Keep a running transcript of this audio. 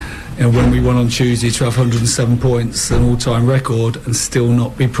when we won on Tuesday to have 107 points, an all-time record, and still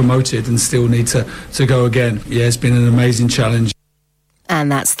not be promoted and still need to go again. Yeah, it's been an amazing challenge.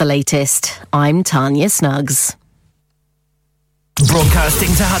 And that's the latest. I'm Tanya Snuggs.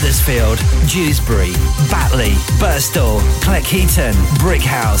 Broadcasting to Huddersfield, Dewsbury, Batley, Birstall, Cleckheaton,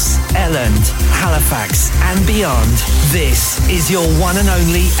 Brickhouse, Elland, Halifax and beyond. This is your one and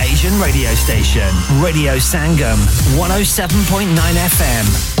only Asian radio station. Radio Sangam, 107.9 FM.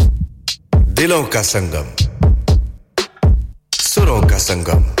 Dilon ka Sangam, Suron ka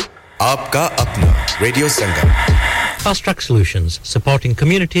Sangam, Aapka Apna, Radio Sangam. Fast Track Solutions, supporting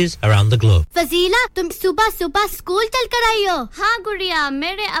communities around the globe. Fazila तुम सुबह school चल कर आई हो हां गुड़िया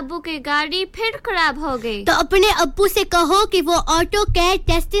मेरे अब्बू की गाड़ी फिर खराब हो गई तो अपने अब्बू से कहो कि वो ऑटो केयर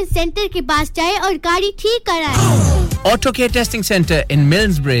टेस्टिंग सेंटर के पास जाए और गाड़ी ठीक कराए Auto Care Testing Center in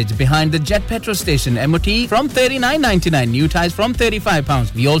Millsbridge behind the Jet Petrol Station MOT from $39.99 new tires from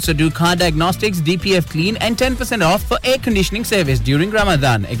 £35. We also do car diagnostics, DPF clean and 10% off for air conditioning service during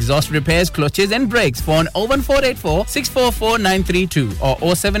Ramadan. Exhaust repairs, clutches and brakes. Phone 01484 644 932 or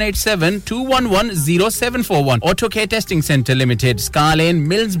 0787 211 0741. Auto Care Testing Center Limited, Scar Lane,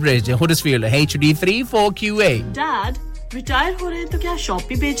 Millsbridge, Huddersfield, HD3 4QA. Dad, retire हो रहे हैं तो क्या shop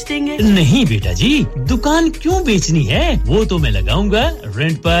भी बेच देंगे नहीं बेटा जी दुकान क्यों बेचनी है वो तो मैं लगाऊंगा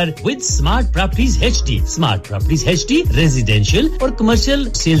रेंट पर with smart properties HD smart properties HD residential और कमर्शियल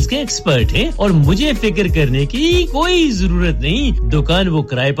सेल्स के एक्सपर्ट हैं और मुझे फिक्र करने की कोई जरूरत नहीं दुकान वो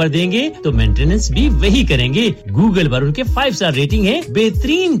किराए पर देंगे तो मेंटेनेंस भी वही करेंगे गूगल पर उनके 5 स्टार रेटिंग है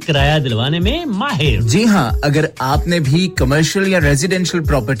बेहतरीन किराया दिलवाने में माहिर जी हां अगर आपने भी कमर्शियल या रेजिडेंशियल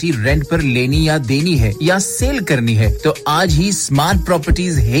प्रॉपर्टी रेंट पर लेनी या देनी है या सेल करनी है तो आज ही स्मार्ट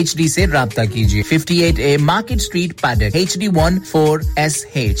प्रॉपर्टीज एचडी से राब्ता कीजिए 58A market street Paddock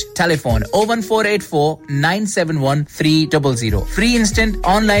HD14SH telephone 01484 971 300 free instant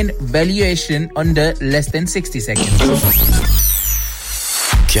online valuation under less than 60 seconds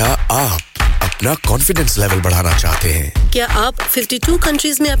क्या आप अपना कॉन्फिडेंस लेवल बढ़ाना चाहते हैं क्या आप 52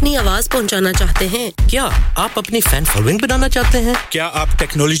 कंट्रीज में अपनी आवाज पहुंचाना चाहते हैं क्या आप अपनी फैन फॉलोइंग बनाना चाहते हैं क्या आप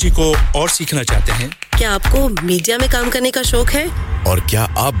टेक्नोलॉजी को और सीखना चाहते हैं क्या आपको मीडिया में काम करने का शौक है और क्या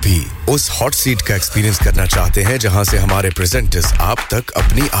आप भी उस हॉट सीट का एक्सपीरियंस करना चाहते हैं जहां से हमारे प्रेजेंटर्स आप तक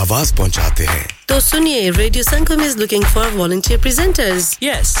अपनी आवाज पहुंचाते हैं तो सुनिए radio Sangam is looking for volunteer presenters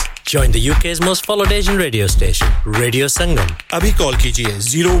yes join the UK's most followed Asian radio station Radio Sangam abhi call kijiye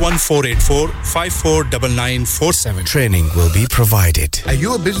 01484 549947 training will be provided Are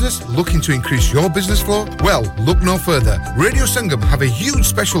you a business looking to increase your business flow well look no further Radio Sangam have a huge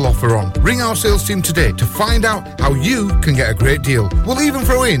special offer on ring our sales team today to find out how you can get a great deal we'll even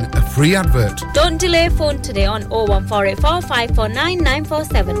throw in a free advert don't delay phone today on 01484 549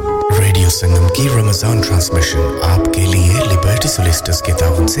 947 Radio Sangam की Ramzan transmission आपके लिए liberty solicitors के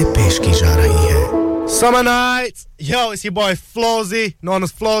ताउन से पेश की जा रही है Summer nights yo it's your boy Flawzy known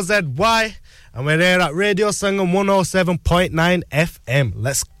as Flaw ZY and we're here at Radio Sangam 107.9 FM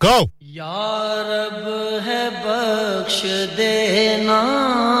let's go Ya Rab hai bakhsh dena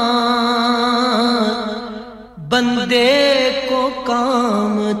bande ko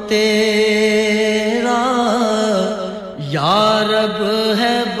kaam tera Ya Rab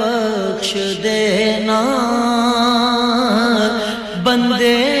hai bakhsh dena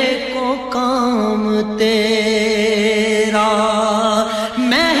bande ko kaam tera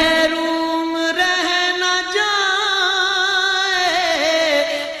mehroom reh na jaye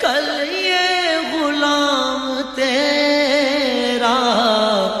kal ye gulam tera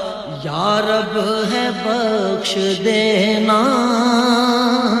Ya Rab hai bakhsh dena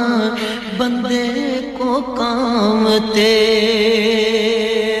bande ko kaam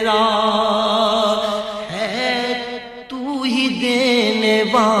tera hai tu hi dene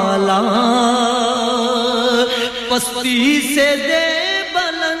wala pasti se de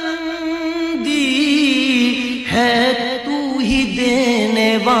bulandi hai tu hi dene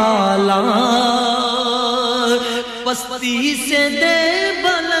wala pasti se de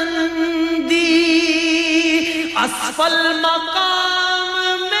bulandi asfal maqam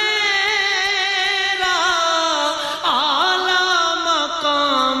mera aala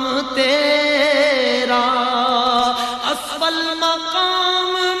maqam tera asfal maqam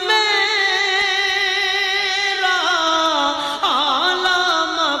mera aala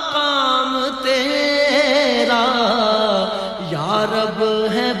maqam tera ya rab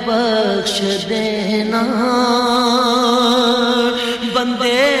hai bakhsh dena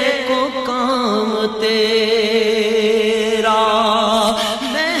bande ko kaam tera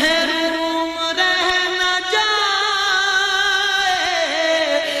mehroom reh na jaye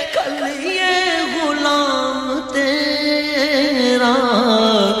kal ye gulam tera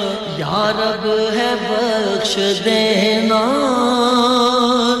रब है बख्श देना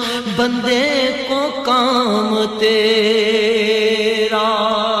बंदे को काम तेरा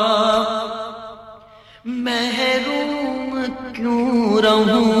महरूम क्यों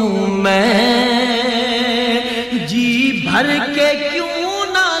रहूं मैं जी भर के क्यों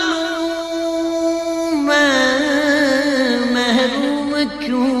ना लूं मैं महरूम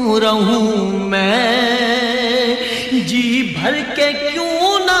क्यों रहूं मैं जी भर के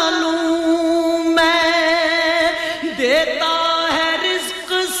क्यों ना लूं मैं देता है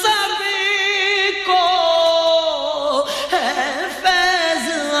रिज़्क़ सभी को है फैज़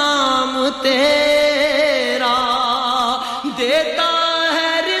आम तेरा देता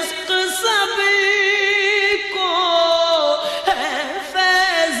है रिज़्क़ सभी को है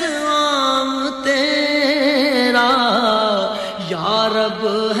फैज़ आम तेरा या रब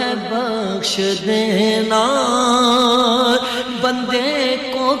है बख्श देना बंदे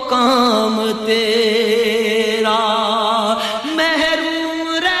को काम तेरा महरूम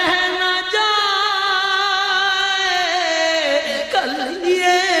रह न जाए कल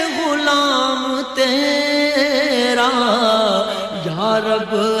ये गुलाम तेरा या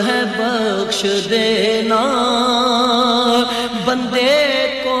रब है बख्श देना बंदे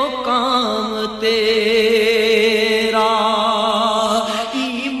को काम तेरा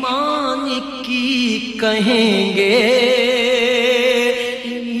ईमान की कहेंगे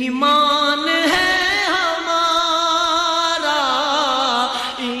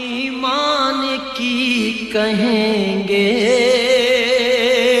कहेंगे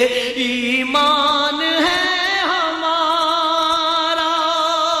ईमान है हमारा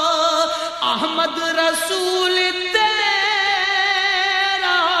अहमद रसूल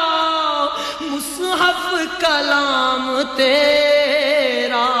तेरा मुसहफ कलाम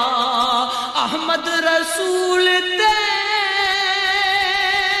तेरा अहमद रसूल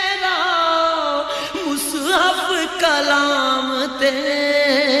तेरा मुसहफ कलाम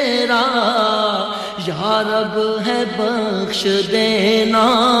तेरा या रब है बख्श देना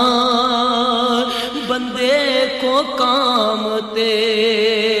बंदे को काम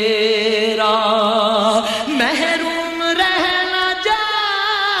तेरा महरूम रह न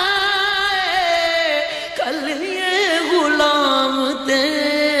जाए कल ये गुलाम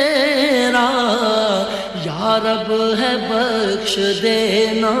तेरा या रब है बख्श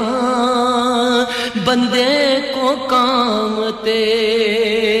देना बंदे को काम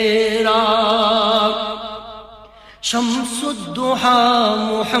तेरा शम्सुद्दुहा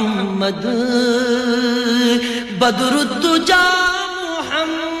मुहम्मद बदरुद्दुजा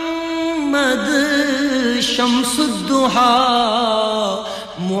मुहम्मद शम्सुद्दुहा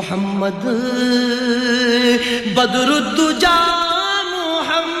मुहम्मद बदरुद्दुजा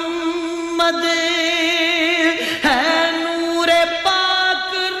मुहम्मद है नूरे पाक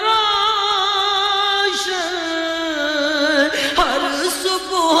रोशन हर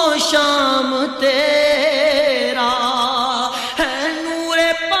सुबह शाम तेरा है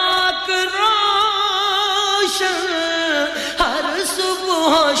नूरे पाक रोशन हर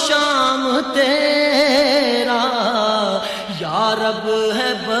सुबह शाम तेरा या रब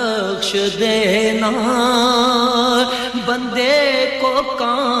है बख्श देना बंदे को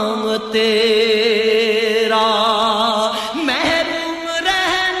काम तेरा महरूम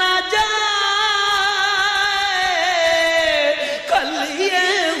रह न जाए कल ये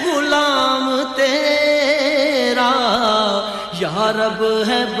गुलाम तेरा या रब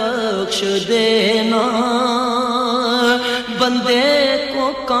है बख्श देना बंदे को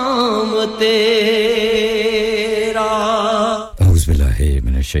काम तेरा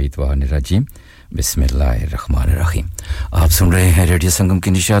औज़ुबिल्लाहिमिनश्शैतानिर्रजीम बिस्मिल्लाहिर्रहमानिर्रहीम। आप सुन रहे हैं रेडियो संगम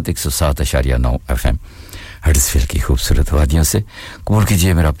की निशात 107.9 FM हडर्सफील्ड की खूबसूरत वादियों से। कबूल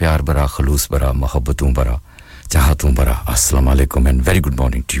कीजिए मेरा प्यार भरा, खलूस भरा, मोहब्बतों भरा, चाहतों भरा अस्सलाम वालेकुम and very good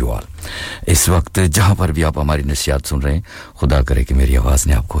morning to you all. इस वक्त जहां पर भी आप हमारी नसीहत सुन रहे हैं, खुदा करे कि मेरी आवाज़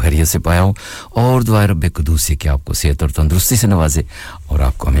ने आपको खैरियत से पाया हो और दुआ रब्बे कुदूस से कि आपको सेहत और तंदुरुस्ती से नवाजे और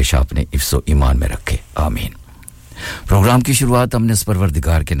आपको हमेशा अपने हिफ्ज़ ईमान में रखे, आमीन। प्रोग्राम की शुरुआत हमने उस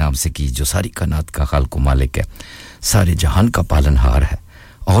परवरदिगार के नाम से की जो सारी कायनात का खालिक व मालिक है, सारे जहान का पालनहार है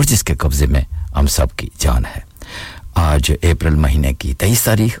और जिसके कब्जे में हम सब की जान है। आज अप्रैल महीने की 23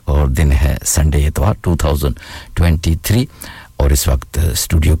 तारीख और दिन है संडे इतवार 2023 और इस वक्त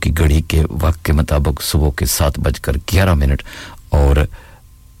स्टूडियो की घड़ी के वक्त के मुताबिक सुबह के 7:11 और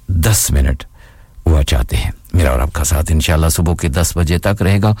 10 मिनट हुआ चाहते हैं। मेरा और आपका साथ इंशाल्लाह सुबह के 10 बजे तक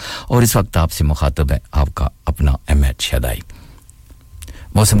रहेगा और इस वक्त आपसे मुखातब है आपका अपना H शदाई।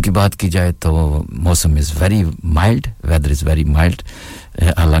 मौसम की बात की जाए तो मौसम is very mild, weather is very mild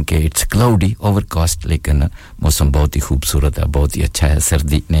हालांकि इट्स क्लाउडी ओवरकास्ट लेकिन मौसम बहुत ही खूबसूरत है बहुत ही अच्छा है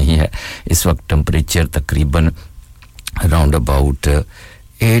सर्दी नहीं है इस वक्त टेंपरेचर तकरीबन अराउंड अबाउट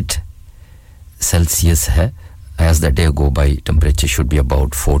 8 सेल्सियस है as the day go by temperature should be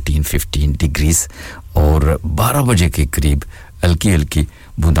about 14-15 degrees और 12 बजे के करीब हल्की-हल्की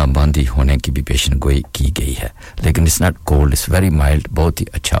बूंदाबांदी होने की भी पेशेनगोई की गई है लेकिन it's not cold it's very mild बहुत ही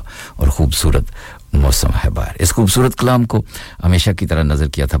अच्छा और खूबसूरत मौसम है बाहर इस खूबसूरत कलाम को हमेशा की तरह नजर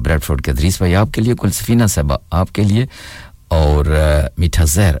किया था ब्रैडफोर्ड के अदरीस भाई आपके लिए कुलसफीना साहबा आपके लिए और मीठा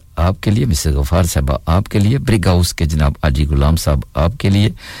ज़हर आपके लिए मिसेस गफार साहबा आपके लिए ब्रिग हाउस के जनाब आजी गुलाम साहब आपके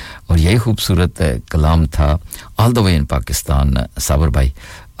लिए और यही खूबसूरत कलाम था all the way in Pakistan Sabar भाई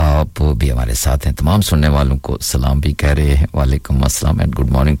आप भी हमारे साथ हैं तमाम सुनने वालों को सलाम भी कह रहे हैं वालेकुम अस्सलाम and good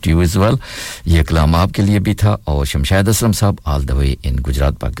morning to you as well ये कलाम आपके लिए भी था और शमशाद असलम साहब all the way in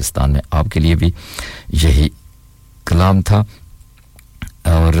Gujarat Pakistan में आपके लिए भी यही कलाम था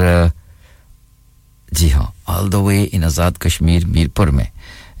और जी हां ऑल द वे इन आजाद कश्मीर मीरपुर में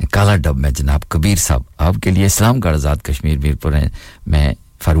काला डब में जनाब कबीर साहब आपके लिए इस्लामगढ़ आजाद कश्मीर मीरपुर में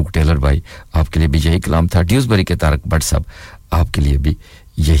फारूक टेलर भाई आपके लिए भी यही कलाम था ड्यूसबरी के तारक भट्ट साहब आपके लिए भी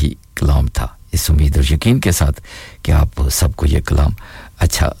यही कलाम था इस उम्मीद और यकीन के साथ कि आप सबको ये कलाम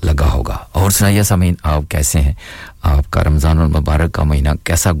अच्छा लगा होगा और सुनाइए सामीन आप कैसे हैं आपका रमजान और मुबारक का महीना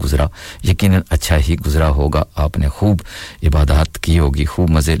कैसा गुजरा यकीनन अच्छा ही गुजरा होगा आपने खूब इबादत की होगी खूब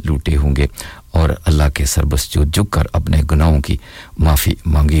मजे लूटे होंगे और अल्लाह के सरबस्तूर झुककर अपने गुनाहों की माफी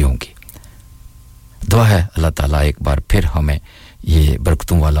मांगी होगी दुआ है अल्लाह ताला एक बार फिर हमें ये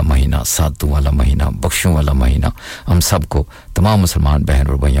बरकतों वाला महीना सादतों वाला महीना बख्शों वाला महीना हम सबको तमाम मुसलमान बहन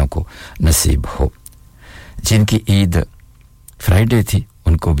और भाइयों को नसीब हो जिनकी ईद फ्राइडे थी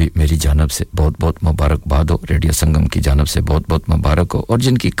उनको भी मेरी जानिब से बहुत-बहुत मुबारकबाद हो रेडियो संगम की जानिब से बहुत-बहुत मुबारक हो और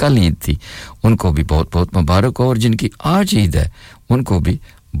जिनकी कल ईद थी उनको भी बहुत-बहुत मुबारक हो और जिनकी आज ईद है उनको भी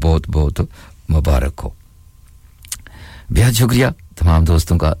बहुत-बहुत मुबारक हो बेहद शुक्रिया तमाम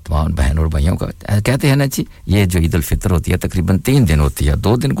दोस्तों का तमाम बहन और भाइयों का कहते हैं ना जी ये जो ईद उल फितर होती है तकरीबन 3 दिन होती है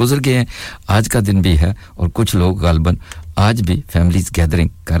 2 दिन गुजर गए हैं आज का दिन भी है और कुछ लोग गालबन आज भी फैमिलीज गैदरिंग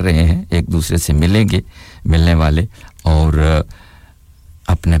कर रहे हैं एक दूसरे से मिलेंगे मिलने वाले और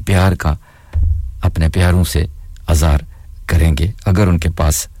अपने प्यार का अपने प्यारों से अज़हार करेंगे अगर उनके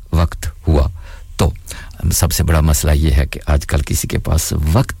पास वक्त हुआ तो सबसे बड़ा मसला ये है कि आजकल किसी के पास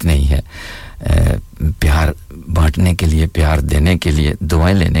वक्त नहीं है प्यार बांटने के लिए प्यार देने के लिए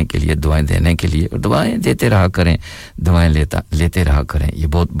दुआएं लेने के लिए दुआएं देने के लिए और दुआएं देते रहा करें दुआएं लेते रहा करें ये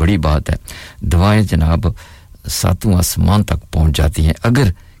बहुत बड़ी बात है दुआएं जनाब सातों आसमान तक पहुंच जाती हैं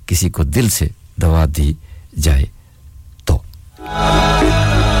अगर किसी को दिल से दुआ दी जाए तो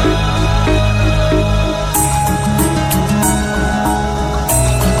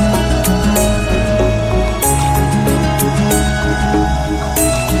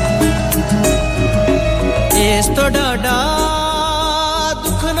इस तो डाडा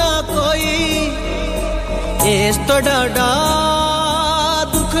दुख ना कोई इस तो डाडा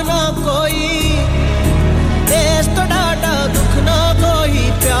दुख ना कोई इस तो डाडा दुख ना कोई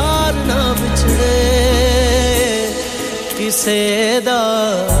प्यार ना बिछड़े किसे दा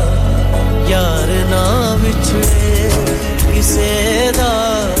यार ना बिछड़े किसे दा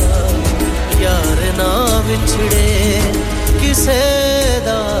यार ना बिछड़े किसे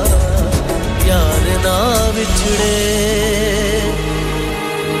दा यार ना बिछड़े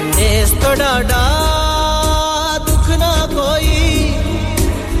इस तो डाडा दुख ना कोई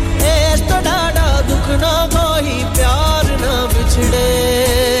इस तो डाडा दुख ना कोई प्यार ना बिछड़े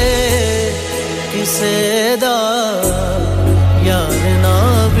किसे दा यार ना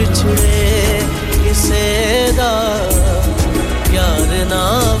बिछड़े किसे दा यार ना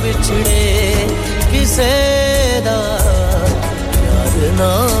बिछड़े किसे दा यार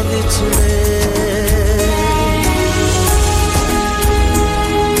ना बिछड़े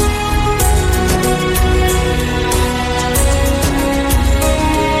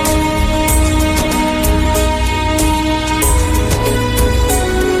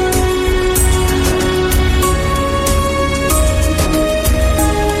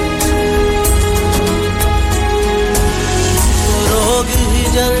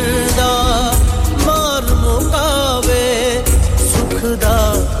जरदा मार मुकावे सुख दा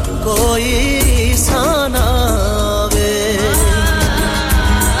कोई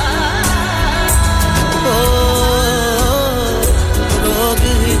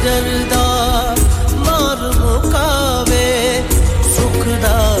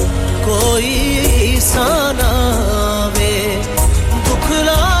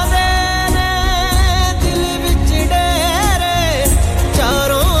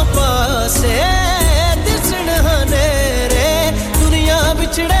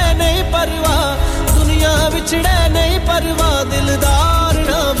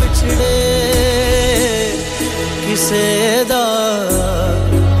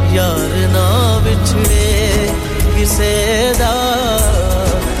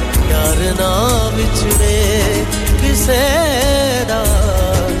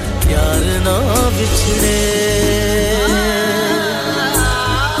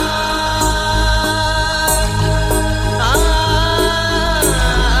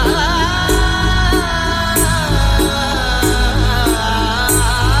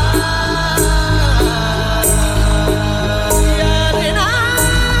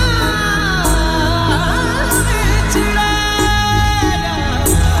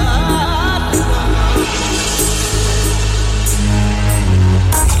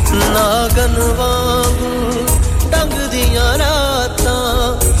नागन वांगू डंग दियां रातां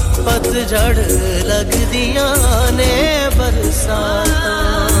पतझड़ लगदियां ने बरसातां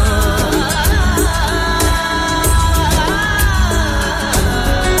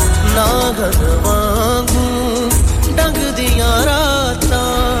नागन वांगू डंग दियां रातां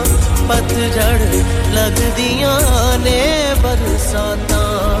पतझड़ लगदियां ने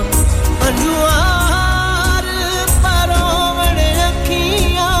बरसातां अंजुआर परोवण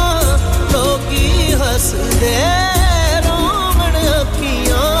अखियां लोकी हसदे रोवण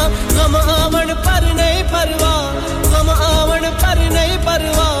अखियां गम आवण पर नहीं परवाह गम आवण पर नहीं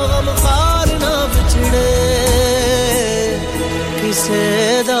परवाह गम खार ना बिछड़े किसे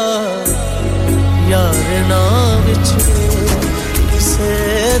दा यार ना बिछड़े किसे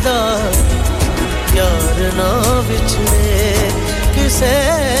दा यार ना बिछड़े किसे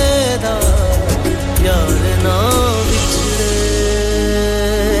दा यार ना बिछड़े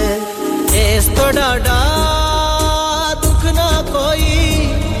इस तो डाडा दुख ना कोई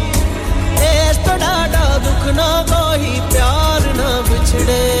इस तो डाडा दुख ना कोई प्यार ना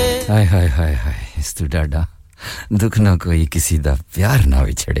बिछड़े हाय हाय हाय हाय इस तो डाडा दुख ना कोई किसी दा प्यार ना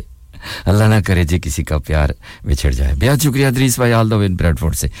बिछड़े अल्लाह ना करे जे किसी का प्यार बिछड़ जाए बेहद शुक्रिया इदरीस भाई all the way in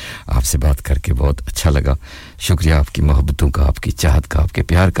Bradford से आपसे बात करके बहुत अच्छा लगा शुक्रिया आपकी मोहब्बतों का आपकी चाहत का आपके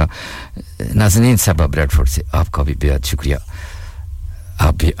प्यार का नाज़नीन साहब ब्रेडफोर्ड से आपका भी बेहद शुक्रिया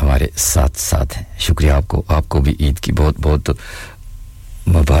आप भी हमारे साथ हैं शुक्रिया आपको भी ईद की बहुत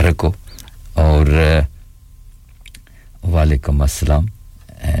मुबारक हो और वालेकुम अस्सलाम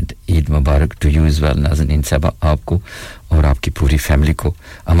and Eid Mubarak to you as well Nazneen साहब आपको और आपकी पूरी फैमिली को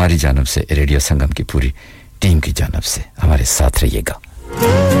हमारी जानिब से रेडियो संगम की पूरी टीम की जानिब से हमारे साथ रहिएगा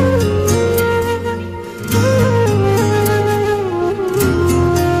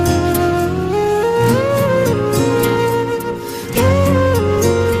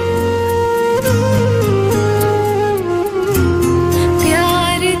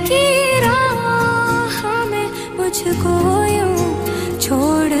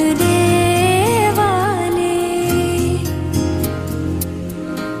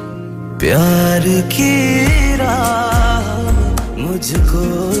प्यार की राह मुझको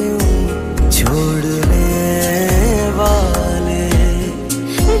यूं छोड़ने वाले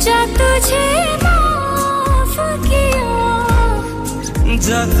जा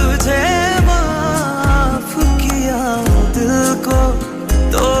तुझे माफ किया दिल को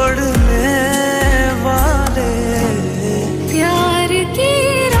तोड़ने वाले प्यार की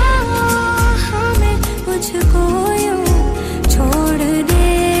राह में मुझको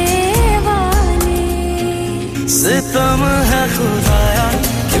सितम है खुदाया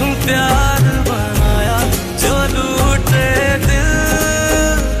क्यों प्यार बनाया जो लूटे दिल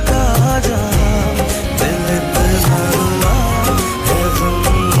का जहां दिल तन्हा है गम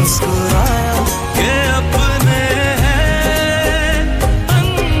मुस्कुराया कि अपने हैं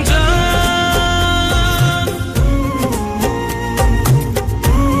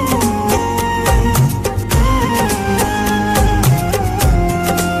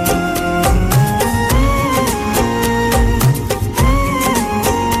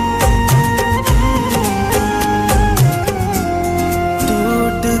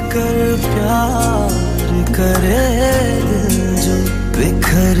करे दिल जो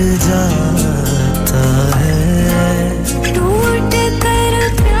बिखर जाता है टूट कर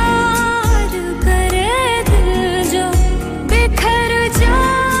प्यार करे दिल जो बिखर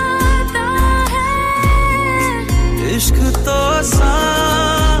जाता है इश्क तो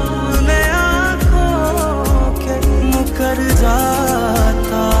सामने आंखों के मुकर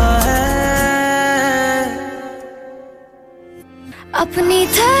जाता है अपनी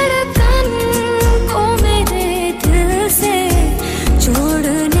धड़कन को मेरे दिल से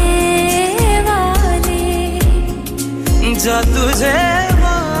जोड़ने वाले जा तुझे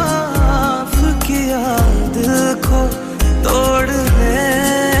माफ किया दिल को तोड़ने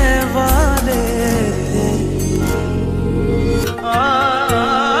वाले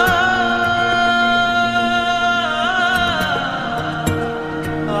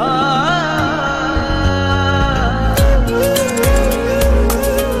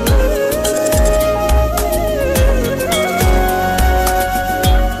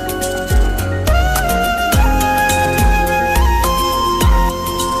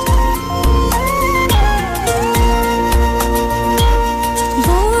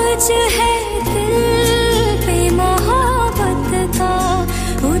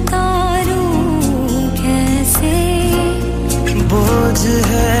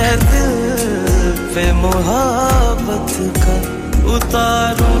मोहब्बत का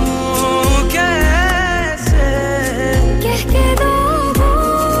उतारूं कैसे कह के दो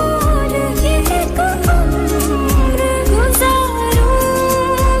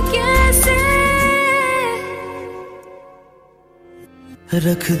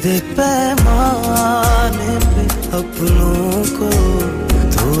रख दे पैमाने पे अपनों को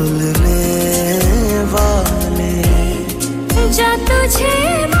तोलने वाले जा तुझे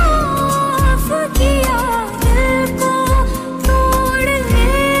माफ किया दिल को तोड़ने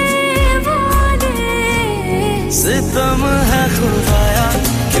वाले सितम है खुदाया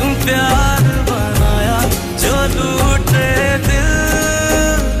क्यों प्यार बनाया जो लूटे दिल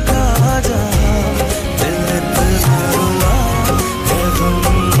का जहां दिल इतना रुलाया है गम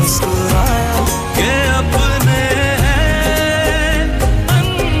मुस्कुराया कि अपने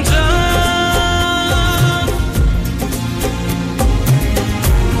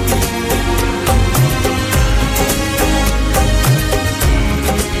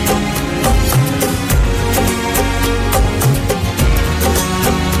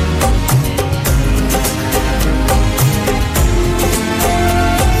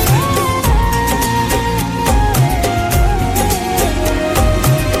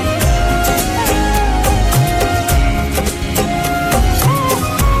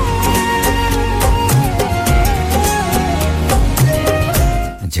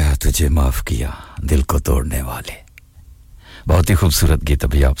तुझे माफ किया दिल को तोड़ने वाले बहुत ही खूबसूरत गीत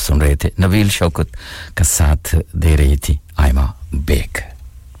अभी आप सुन रहे थे नबील शौकत का साथ दे रही थी आयमा बेग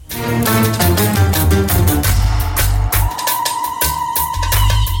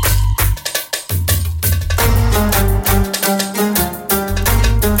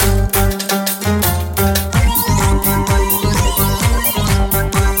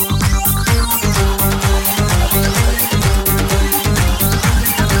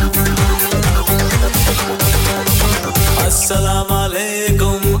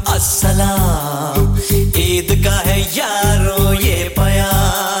ईद का है यारों ये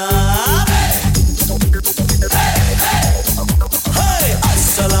प्यार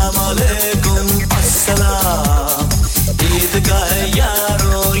अस्सलाम वालेकुम अस्सलाम ईद का है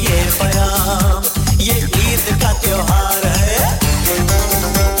यारों ये प्यार ये ईद का त्योहार है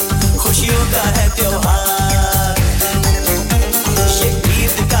खुशियों का है त्योहार ये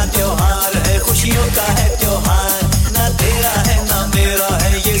ईद का त्योहार है खुशियों का है त्योहार ना तेरा है ना मेरा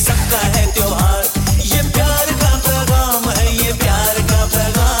है ये सबका है त्योहार ये प्यार का पैगाम है ये प्यार का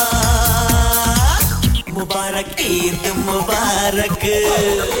पैगाम मुबारक ईद मुबारक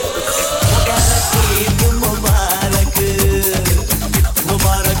मुबारक ईद मुबारक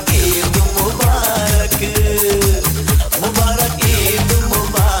मुबारक ईद मुबारक मुबारक ईद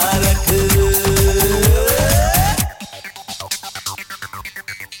मुबारक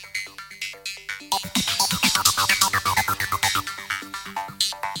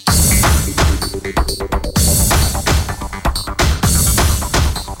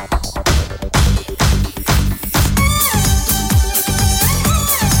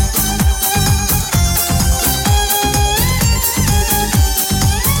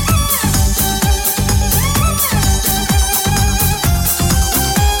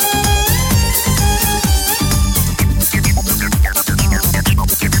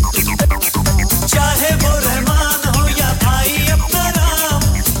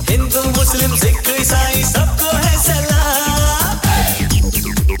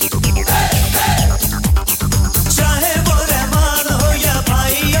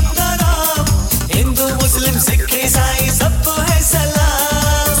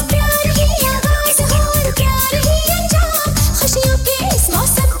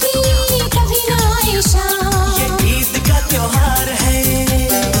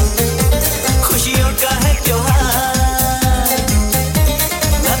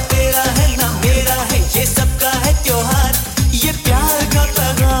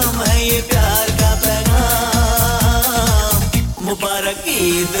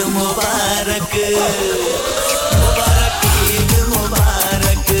ईद मुबारक मुबारक ईद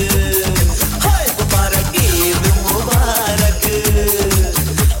मुबारक हाय मुबारक ईद मुबारक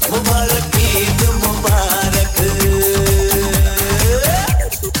मुबारक ईद मुबारक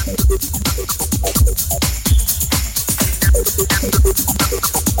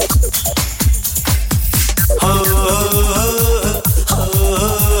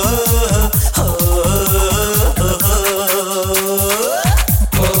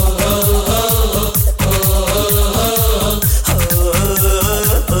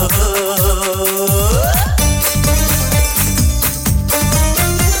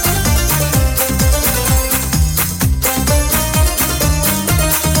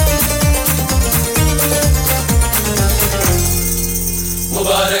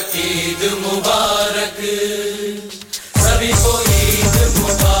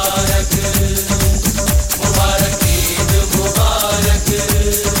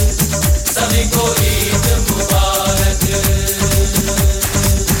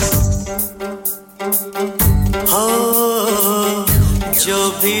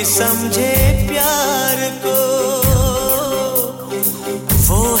समझे प्यार को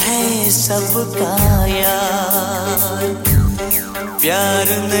वो है सबका यार प्यार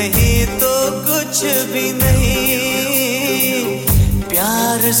नहीं तो कुछ भी नहीं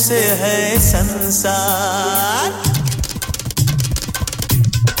प्यार से है संसार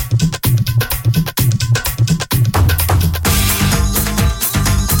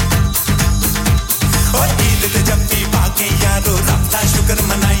यारो रब दा शुक्र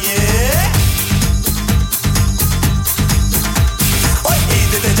मनाइए ओ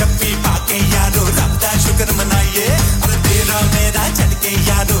ईद ते जप्पी पाके यारो रब दा शुक्र मनाइए और तेरा मेरा चढ़ के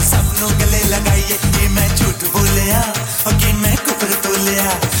यारो सबनों गले लगाइए कि मैं झूठ बोलिया और कि मैं कुफर तोलिया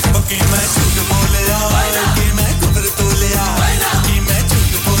और कि मैं झूठ बोलिया कि मैं कुफर तोलिया कि मैं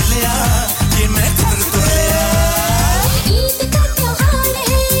झूठ बोलिया कि मैं कुफर तोलिया ईद का त्योहार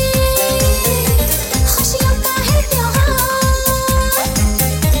है खुशियों का है त्योहार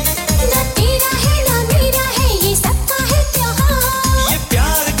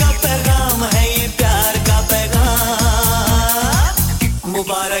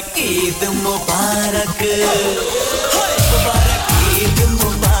ईद मुबारक मुबारक ईद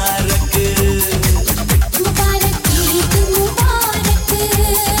मुबारक मुबारक ईद मुबारक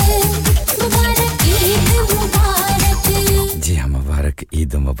मुबारक ईद मुबारक जी हाँ मुबारक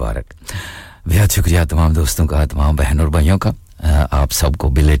ईद मुबारक बेहद शुक्रिया तमाम दोस्तों का तमाम बहनों और भाइयों का आप सबको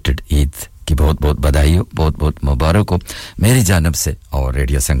बिलेटेड ईद की बहुत-बहुत बधाई हो बहुत-बहुत मुबारक हो मेरी जानिब से और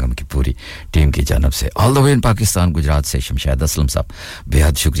रेडियो संगम की पूरी टीम की जानिब से all the way in Pakistan Gujarat से शमशाद असलम साहब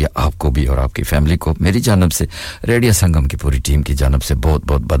बेहद शुक्रिया आपको भी और आपकी फैमिली को मेरी जानिब से रेडियो संगम की पूरी टीम की जानिब से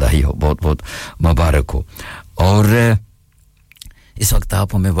बहुत-बहुत बधाई हो बहुत-बहुत मुबारक हो और इस वक्त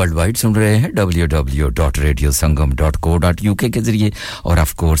आप हमें वर्ल्ड वाइड सुन रहे हैं www.radiosangam.co.uk के जरिए और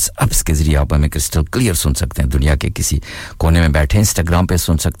ऑफ कोर्स एप्स के जरिए आप हमें क्रिस्टल क्लियर सुन सकते हैं दुनिया के किसी कोने में बैठे इंस्टाग्राम पे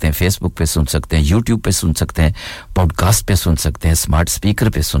सुन सकते हैं फेसबुक पे सुन सकते हैं यूट्यूब पे सुन सकते हैं पॉडकास्ट पे सुन सकते हैं स्मार्ट स्पीकर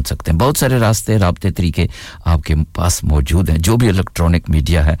पे सुन सकते हैं बहुत सारे रास्ते राब्ते तरीके आपके पास मौजूद हैं जो भी इलेक्ट्रॉनिक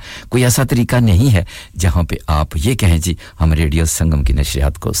मीडिया है कोई ऐसा तरीका नहीं है जहां पे आप ये कहें जी हम रेडियो संगम की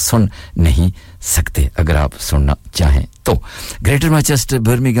नशरियात को सुन नहीं सकते अगर आप सुनना चाहें तो greater Manchester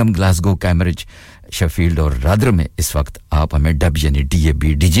Birmingham Glasgow Cambridge Sheffield और रादर में इस वक्त आप हमें डब यानी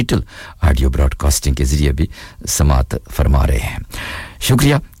डीएबी डिजिटल ऑडियो ब्रॉडकास्टिंग के जरिए भी समाअत फरमा रहे हैं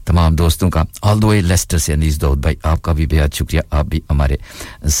शुक्रिया तमाम दोस्तों का ऑल द वे लेस्टर से अनीस दाऊद भाई आपका भी बेहद शुक्रिया आप भी हमारे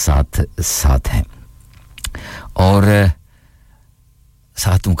साथ हैं और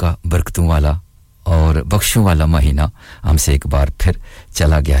सातों का बरकतों वाला और बख्शों वाला महीना हमसे एक बार फिर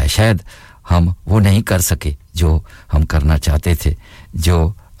चला गया है शायद हम वो नहीं कर सके जो हम करना चाहते थे जो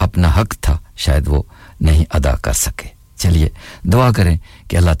अपना हक था शायद वो नहीं अदा कर सके चलिए दुआ करें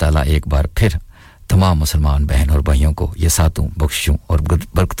कि अल्लाह ताला एक बार फिर तमाम मुसलमान बहन और भाइयों को ये सातों बख्शों और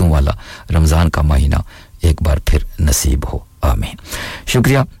बरकतों वाला रमजान का महीना एक बार फिर नसीब हो आमीन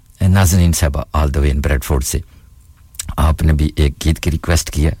शुक्रिया नाज़रीन साहबा all the way in Bradford से आपने भी एक गीत की रिक्वेस्ट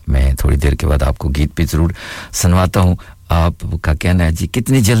की है मैं थोड़ी देर के बाद आपको गीत भी जरूर सुनवाता हूं आपका कहना है जी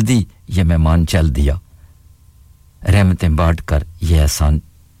कितनी जल्दी ये मेहमान चल दिया रहमतें बांट कर ये एहसान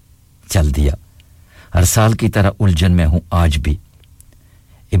चल दिया हर साल की तरह उलझन में हूं आज भी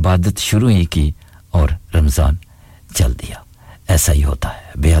इबादत शुरू ही की और रमजान चल दिया ऐसा ही होता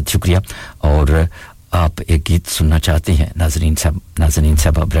है बेहद शुक्रिया और आप एक गीत सुनना चाहते हैं नाज़रीन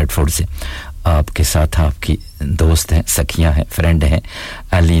साहब ब्रेडफोर्ड से आपके साथ आपकी दोस्त हैं सखियां हैं फ्रेंड हैं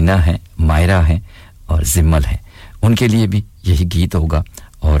अलीना हैं मायरा हैं और जिम्मल हैं उनके लिए भी यही गीत होगा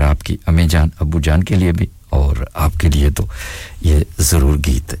और आपकी अम्मी जान अब्बू जान के लिए भी और आपके लिए तो ये जरूर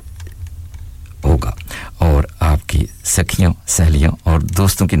गीत होगा और आपकी सखियों सहेलियों और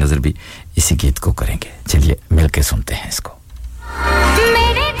दोस्तों की नजर भी इसी गीत को करेंगे चलिए मिलके सुनते हैं इसको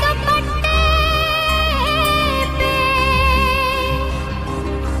मेरे दुपट्टे पे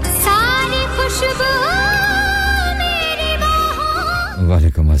सारी खुशबू मेरी बाहों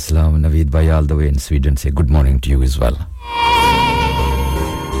वालेकुम अस्सलाम नवीद भाई all the way in Sweden से good morning to you as well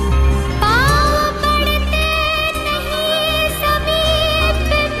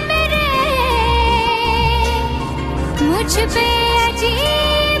मुझ पे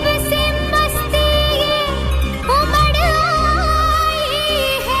अजीब सी मस्ती ये उमड़ आई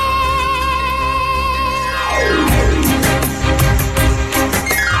है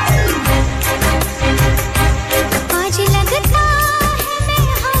आज लगता है मैं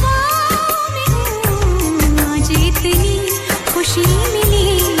हवा में हूँ आज इतनी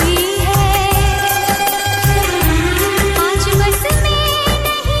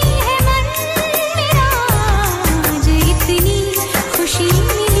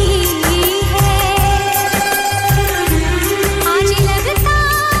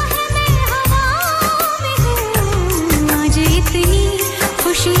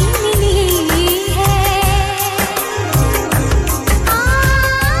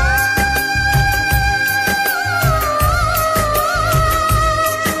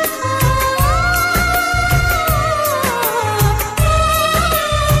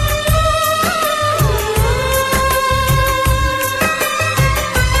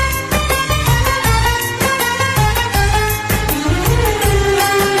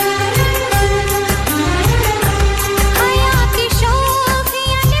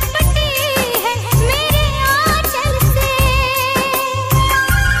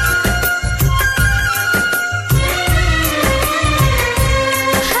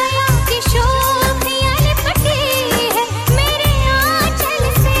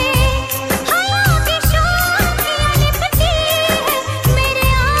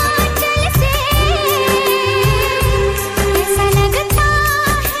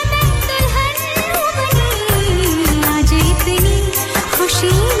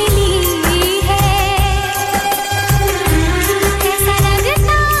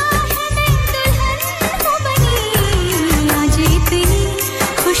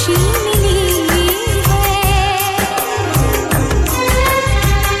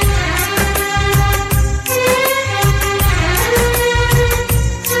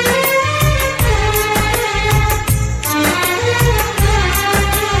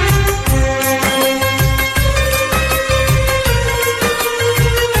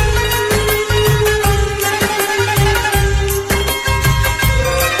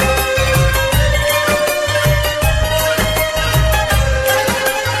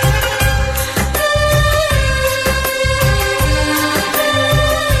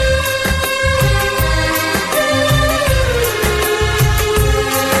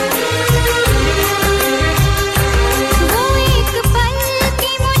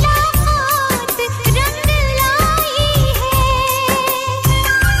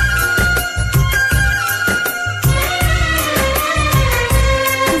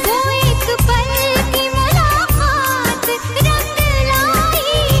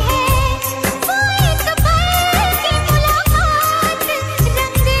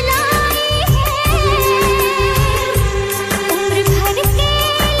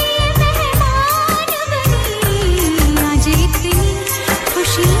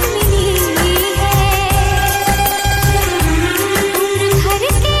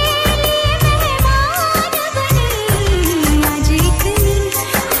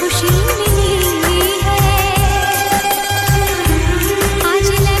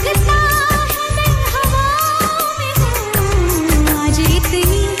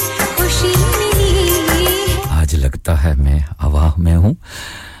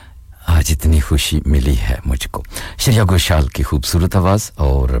खुशी मिली है मुझको श्रेया घोषाल की खूबसूरत आवाज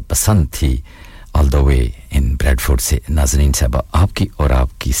और पसंद थी all the way in Bradford से नाज़रीन साहबा आपकी और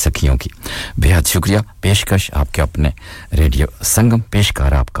आपकी सखियों की बेहद शुक्रिया पेशकश आपके अपने रेडियो संगम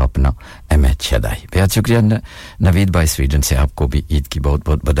पेशकार आपका अपना H शदाई बेहद शुक्रिया नवीद भाई स्वीडन से आपको भी ईद की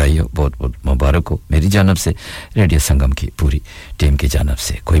बहुत-बहुत बधाई हो बहुत-बहुत मुबारक हो मेरी जानब से रेडियो संगम की पूरी टीम की जानब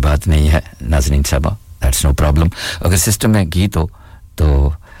से कोई बात नहीं है नाज़रीन साहबा दैट्स नो प्रॉब्लम अगर सिस्टम में गीत हो तो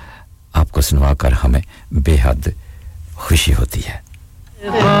आपको सुनवाकर हमें बेहद खुशी होती है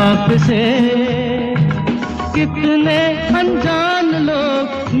पाक से कितने अनजान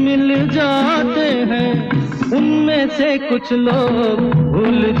लोग मिल जाते हैं उनमें से कुछ लोग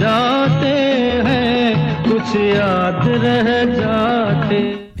भूल जाते हैं कुछ याद रह जाते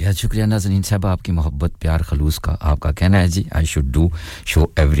बेहद शुक्रिया नाज़रीन साहब आपकी मोहब्बत प्यार खलूस का आपका कहना है जी I should do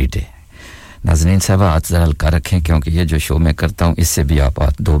show every day नाज़रीन साहब हाथ ज़रा हल्का रखें क्योंकि ये जो शो मैं करता हूँ इससे भी आप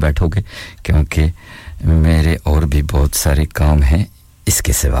हाथ धो बैठोगे क्योंकि मेरे और भी बहुत सारे काम हैं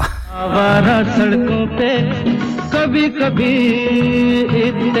इसके सिवा आवारा सड़कों पे कभी-कभी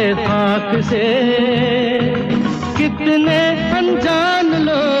इत्तेफाक से कितने अनजान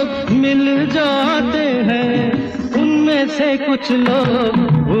लोग मिल जाते हैं उनमें से कुछ लोग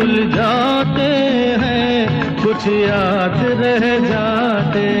भूल जाते हैं कुछ याद रह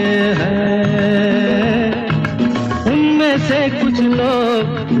जाते हैं उनमें से कुछ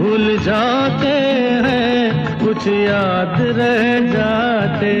लोग भूल जाते हैं कुछ याद रह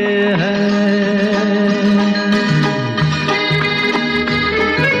जाते हैं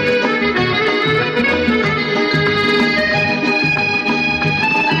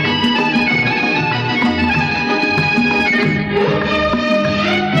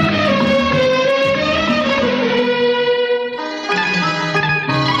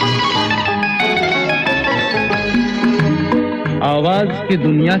आवाज की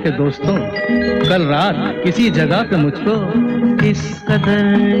दुनिया के दोस्तों कल रात किसी जगह पे मुझको किस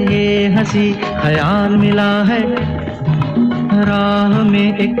कदर ये हंसी ख्याल मिला है राह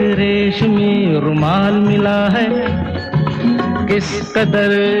में एक रेशमी रुमाल मिला है किस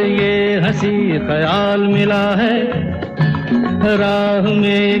कदर ये हंसी ख्याल मिला है राह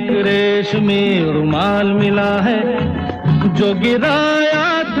में एक रेशमी रुमाल मिला है जो गिराया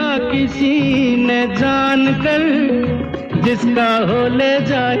था किसी ने जानकर जिसका हो ले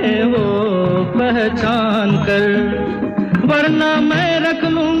जाए वो पहचान कर वरना मैं रख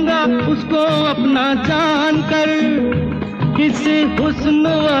लूंगा उसको अपना जान कर किसी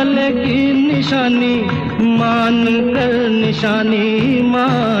हुस्न वाले की निशानी मान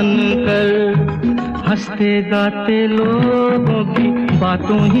कर हंसते गाते लोगों की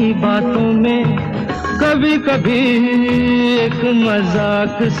बातों ही बातों में कभी-कभी एक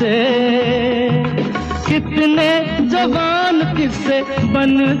मजाक से कितने जवान किस्से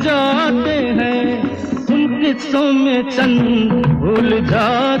बन जाते हैं उन किस्सों में चंद भूल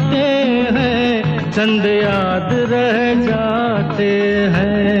जाते हैं चंद याद रह जाते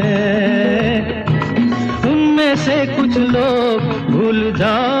हैं उनमें से कुछ लोग भूल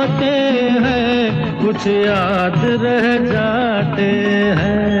जाते हैं कुछ याद रह जाते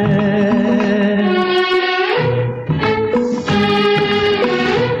हैं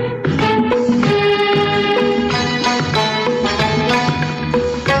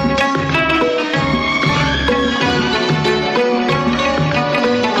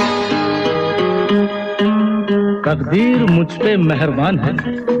तकदीर मुझ पे मेहरबान है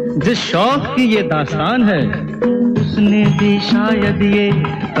जिस शौक की ये दास्तान है उसने भी शायद ये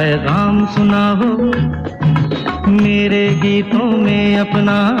पैगाम सुना हो मेरे गीतों में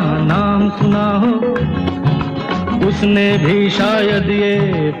अपना नाम सुना हो उसने भी शायद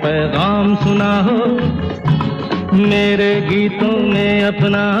ये पैगाम सुना हो मेरे गीतों में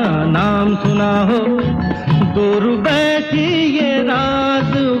अपना नाम सुना हो दूर बैठी ये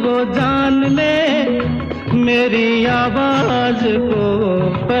राज वो जान ले मेरी आवाज को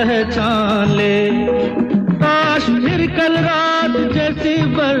पहचान ले काश फिर कल रात जैसी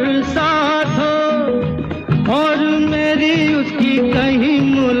बरसात हो और मेरी उसकी कहीं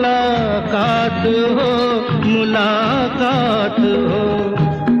मुलाकात हो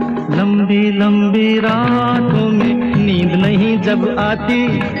लंबी लंबी रातों में नींद नहीं जब आती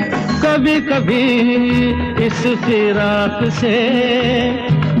कभी-कभी इस फिराक से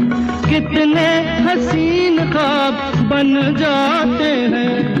कितने हसीन ख्वाब बन जाते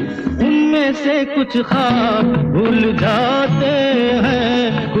हैं उनमें से कुछ ख्वाब भूल जाते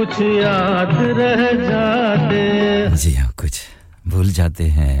हैं कुछ याद रह जाते हैं जी हाँ कुछ भूल जाते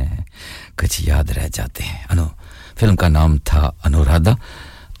हैं कुछ याद रह जाते हैं फिल्म का नाम था अनुराधा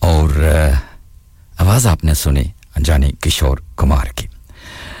और आवाज आपने सुनी जानी किशोर कुमार की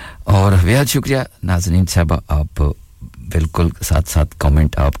और बेहद शुक्रिया नाज़नीन साहबा आप बिल्कुल साथ-साथ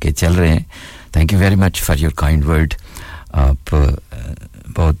कमेंट आपके चल रहे हैं thank you very much for your kind word आप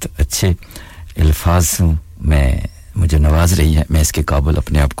बहुत अच्छे अल्फाज में मुझे नवाज रही है मैं इसके काबिल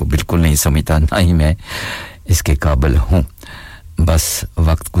अपने आप को बिल्कुल नहीं समझता ना ही मैं इसके काबिल हूं बस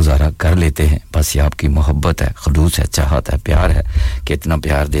वक्त गुजारा कर लेते हैं बस ये आपकी मोहब्बत है खुलूस है चाहत है प्यार है कितना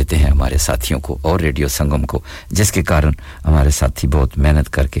प्यार देते हैं हमारे साथियों को और रेडियो संगम को जिसके कारण हमारे साथी बहुत मेहनत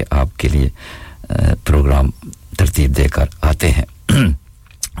करके आपके लिए प्रोग्राम तरतीब देकर आते हैं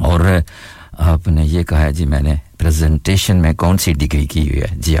और आपने ये कहा है जी मैंने प्रेजेंटेशन में कौन सी डिग्री की हुई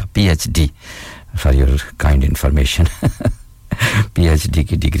है जी PhD for your kind information PhD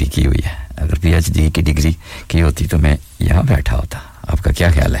की डिग्री की हुई है अगर पीएचडी की डिग्री की होती तो मैं यहां बैठा होता आपका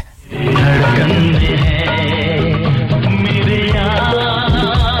क्या ख्याल है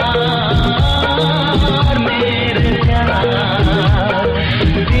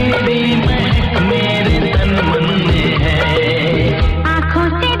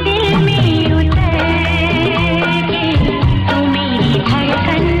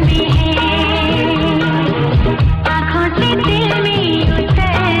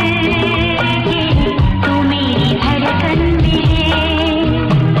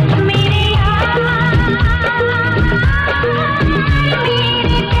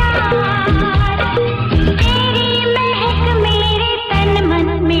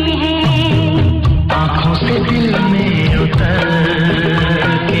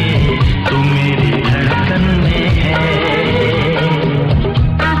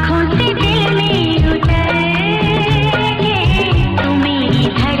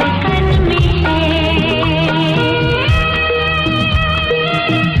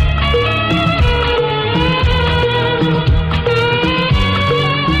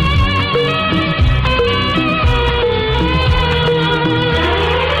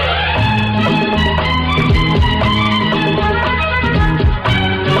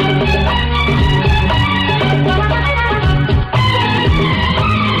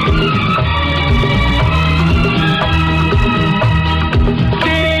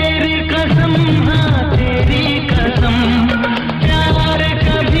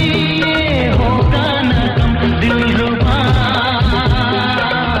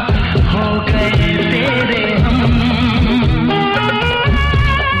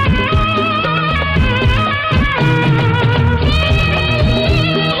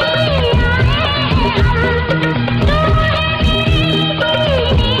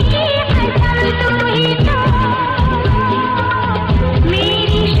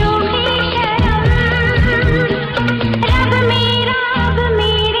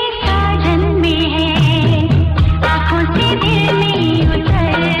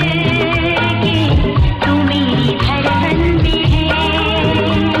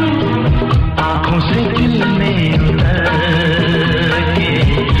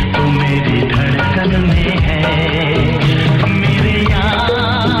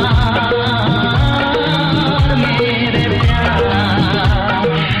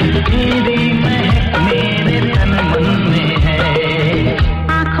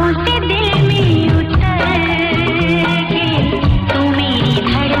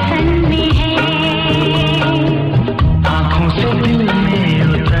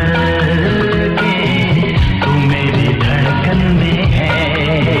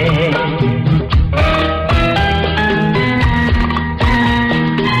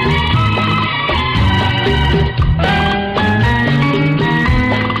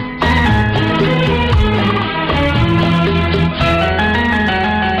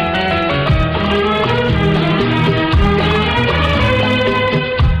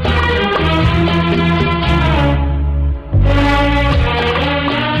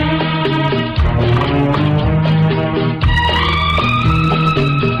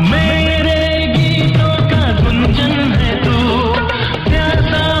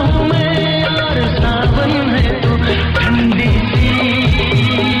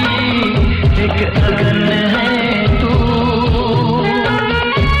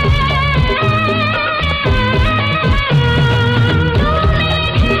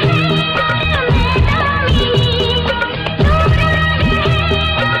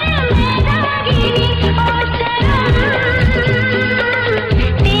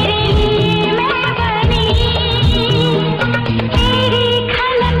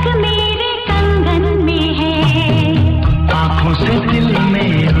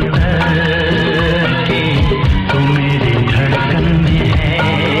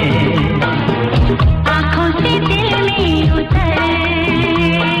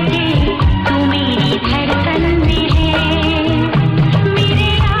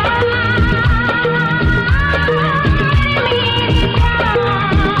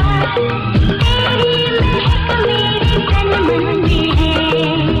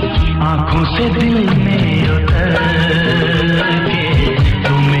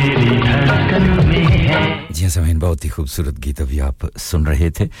खूबसूरत गीत अभी आप सुन रहे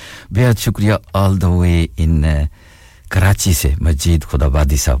थे बेहद शुक्रिया ऑल द वे इन कराची से मजीद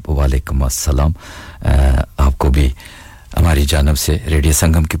खुदाबादी साहब वालेकुम अस्सलाम आपको भी हमारी जानिब से रेडियो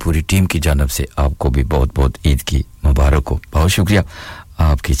संगम की पूरी टीम की जानिब से आपको भी बहुत-बहुत ईद की मुबारक हो बहुत शुक्रिया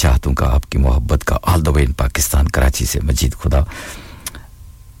आपकी चाहतों का आपकी मोहब्बत का all the way in Pakistan Karachi से मजीद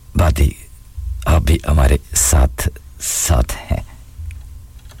खुदाबादी आप भी हमारे साथ हैं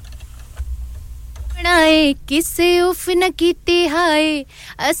बनाए किसे उफ न कीते हाय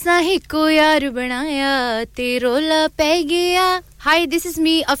असा ही को यार बनाया ते रोला पै गया हाय दिस इज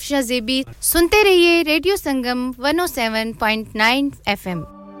मी अफशा ज़ेबी सुनते रहिए radio Sangam 107.9 FM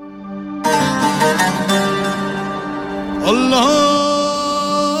Allah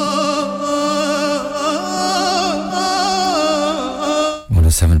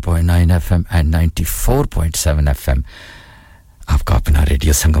 107.9 FM and 94.7 FM आपका अपना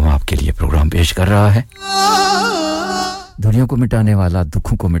रेडियो संगम आपके लिए प्रोग्राम पेश कर रहा है दुनिया को मिटाने वाला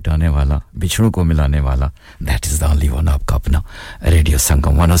दुखों को मिटाने वाला बिछड़ों को मिलाने वाला that is the only one आपका अपना radio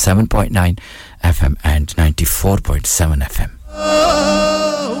Sangam 107.9 FM and 94.7 FM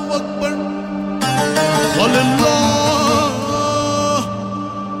अल्लाहू अकबर वल्लाह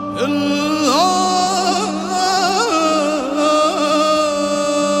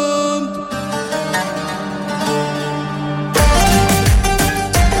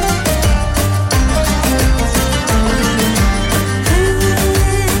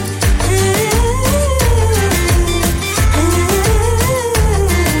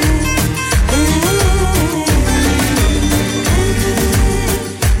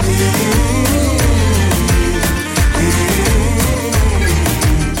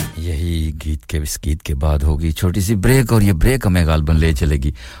इस गीत के बाद होगी छोटी सी ब्रेक और ये ब्रेक हमें गालबन ले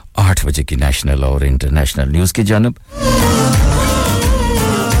चलेगी 8 बजे की नेशनल और इंटरनेशनल न्यूज़ की जानिब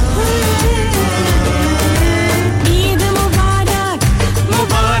ईद मुबारक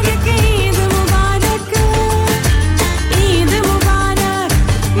मुबारक ईद मुबारक ईद मुबारक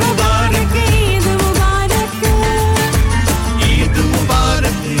मुबारक ईद मुबारक ईद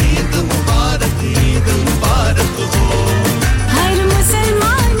मुबारक ईद मुबारक ईद मुबारक हो हर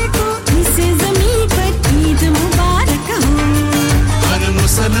मुसलमान को इस ज़मीन पर ईद मुबारक हो हर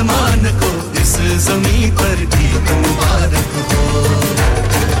मुसलमान को इस ज़मीन पर ईद मुबारक हो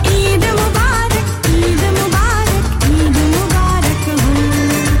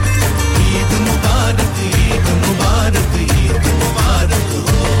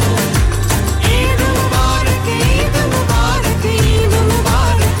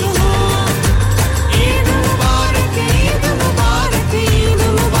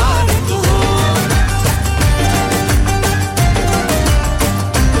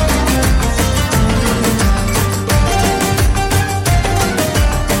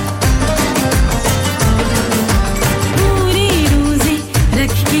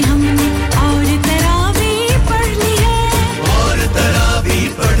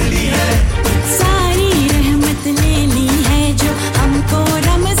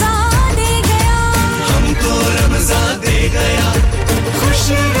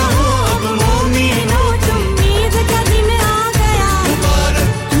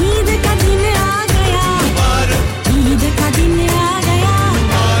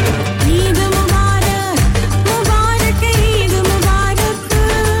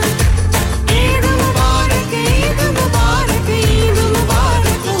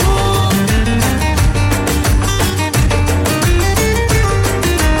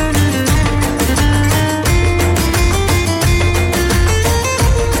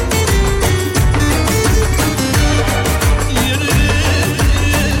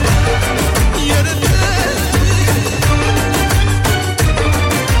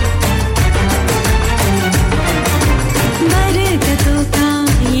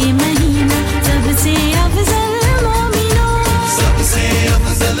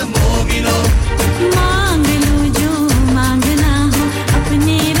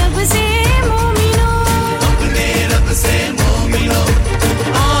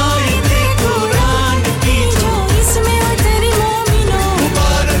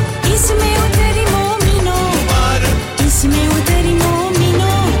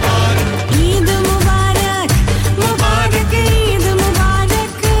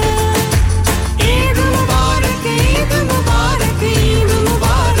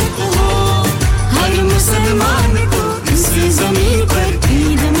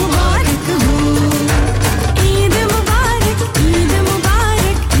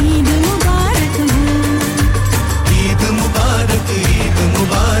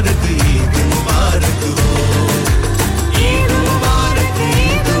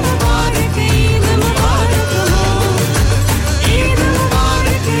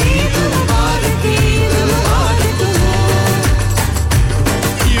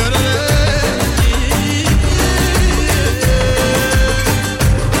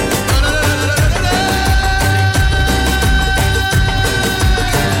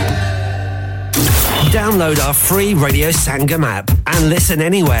download our free Radio Sangam app and listen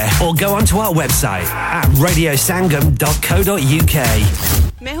anywhere or go onto our website at radiosangam.co.uk.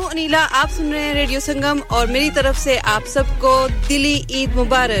 मैं हूं अनीला आप सुन रहे हैं रेडियो संगम और मेरी तरफ से आप सबको दिली ईद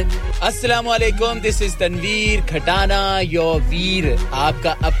मुबारक अस्सलाम वालेकुम this is Tanveer Khatana your veer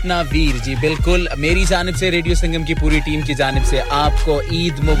आपका अपना वीर जी बिल्कुल मेरी जानिब से रेडियो संगम की पूरी टीम की जानिब से आपको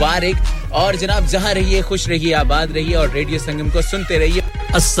ईद मुबारक और जनाब जहां रहिए खुश रहिए आबाद रहिए और रेडियो संगम को सुनते रहिए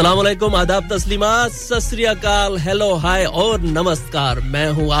अस्सलाम वालेकुम आदाब तस्लीमात सत श्री अकाल हेलो हाय और नमस्कार मैं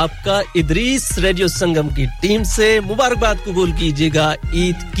हूं आपका इदरीस रेडियो संगम की टीम से मुबारकबाद कबूल कीजिएगा ईद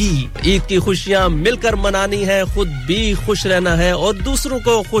की खुशियां मिलकर मनानी है खुद भी खुश रहना है और दूसरों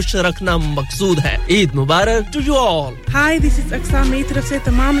को खुश रखना मकसूद है ईद मुबारक to you all hi this is Aqsa मेरी तरफ से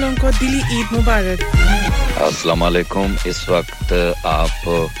तमाम लोगों को दिली ईद मुबारक अस्सलाम वालेकुम इस वक्त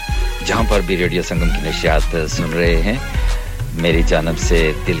आप जहां पर भी रेडियो संगम की नशियात सुन रहे हैं मेरी जानिब से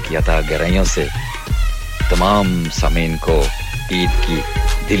दिल की अता गहराइयों से तमाम सामीन को ईद की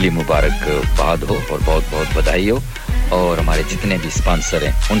दिली मुबारकबाद हो और बहुत-बहुत बधाई हो और हमारे जितने भी स्पॉन्सर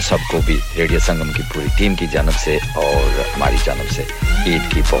हैं उन सबको भी रेडियो संगम की पूरी टीम की जानिब से और हमारी जानिब से ईद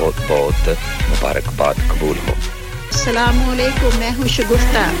की बहुत-बहुत मुबारकबाद कबूल हो अस्सलाम वालेकुम मैं हूं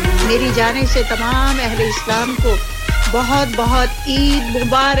शगुफ्ता मेरी जानिब से तमाम अहले इस्लाम को बहुत-बहुत ईद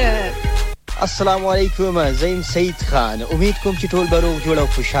मुबारक अस्सलाम वालेकुम ज़ैन सईद खान उम्मीद कोम چې ټول برو جوړو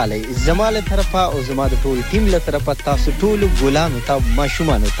خوشاله زماله طرفه او زماده ټول ټیم له طرفه تاسو ټول ګلانو ته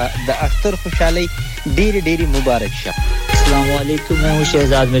ماشومان ته د اختر خوشاله ډېری مبارک شه अस्सलाम वालेकुम मैं हूं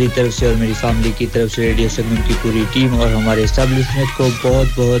शहजाद मेरी तरफ से और मेरी फैमिली की तरफ से रेडियो संगम की पूरी टीम और हमारे सब लिसनर्स को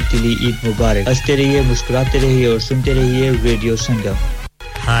बहुत-बहुत दिली ईद मुबारक हंसते रहिए मुस्कुराते रहिए और सुनते रहिए radio Sangam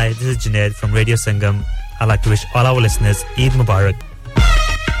Hi this is Junaid from Radio Sangam I'd like to wish all our listeners Eid Mubarak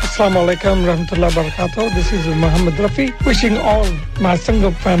Assalamu alaikum rahmatullahi barakatuh this is Muhammad Rafi wishing all my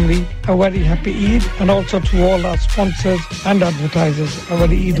Sangam family a very happy Eid and also to all our sponsors and advertisers a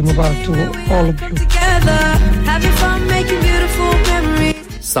very Eid Mubarak to all of you having fun making beautiful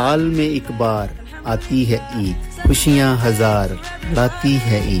memories साल में एक बार आती है ईद खुशियां हजार लाती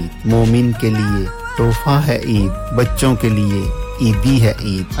है ईद मोमिन के लिए तोहफा है ईद बच्चों के लिए ईदी है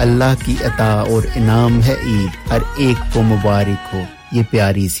ईद अल्लाह की अता और इनाम है ईद हर एक को मुबारक हो ये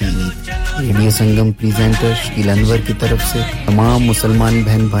प्यारी सी ईद रेडियो संगम प्रेजेंटर शकील अनवर की तरफ से तमाम मुसलमान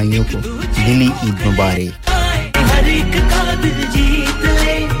बहन भाइयों को दिली ईद मुबारक हर एक का दिल जीत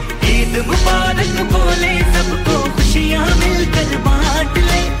ले ईद मुबारक बोले सबको खुशियां मिलकर बांट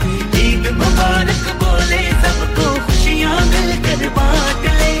ले ईद मुबारक बोले सबको खुशियां मिलकर बांट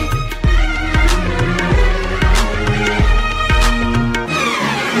ले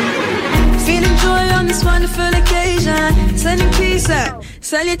feeling joy on this wonderful occasion sending peace out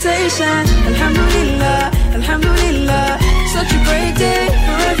salutation alhamdulillah alhamdulillah such a great day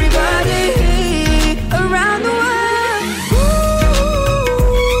for everybody around the world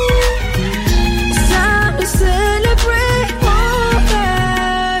it's time to celebrate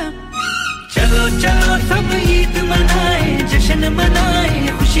चलो चलो सब ईद मनाएं जश्न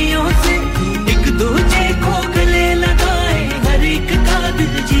मनाएं खुशियों से एक दूजे को गले लगाएं हर एक का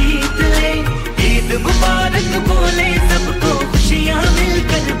दिल जीत ले ईद मुबारक बोले सबको खुशियां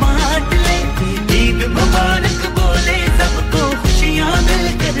मिलकर बांट ले ईद मुबारक बोले सबको खुशियां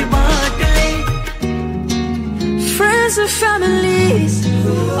मिलकर बांट ले friends and families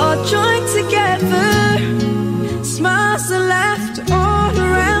all joined together smiles and laughter all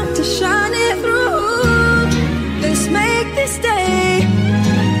around to shine it through let's make this day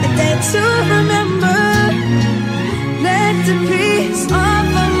a day to remember let the peace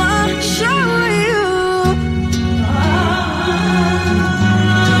of Allah show you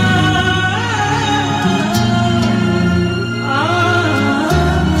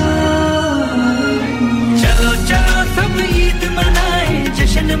चलो चलो सब ईद मनाएं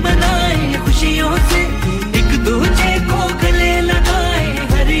जश्न मनाएं खुशियों से एक दूजे को गले लगाएं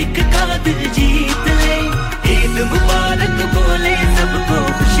हर एक का दिल जीत ले ईद मुबारक बोले सबको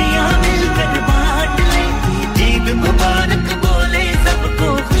खुशियां मिलकर बांट ले ईद मुबारक बोले सबको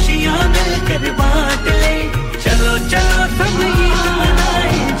खुशियां मिलकर बांट ले चलो चलो सब ईद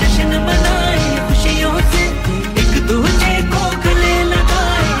मनाएं जश्न मनाएं खुशियों से एक दूजे को गले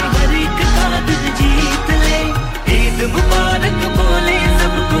लगाएं हर एक का दिल जीत ले ईद मुबारक बोले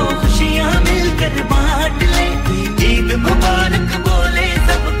सबको खुशियां मिलकर बांट ले ईद मुबारक बोले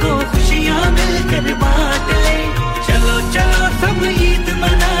सबको खुशियां मिलकर बांट ले चलो चलो सब ईद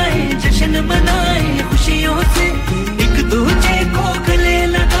मनाएं जश्न मनाएं खुशियों से एक दूजे को गले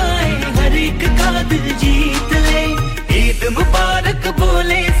लगाएं हर एक का दिल जीत ले ईद मुबारक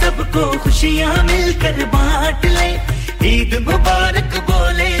बोले सबको खुशियां मिलकर बांट ले ईद मुबारक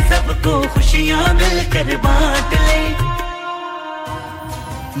बोले सबको खुशियां मिलकर कर बांट ले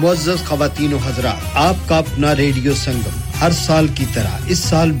मुअज़्ज़ज़ ख़वातीन व हज़रात आपका अपना रेडियो संगम हर साल की तरह इस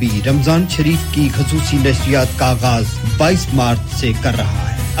साल भी रमजान शरीफ की ख़ुसूसी नशरियात का आगाज 22 मार्च से कर रहा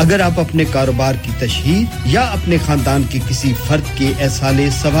है अगर आप अपने कारोबार की तशहीर या अपने खानदान के किसी फर्द के एहसाले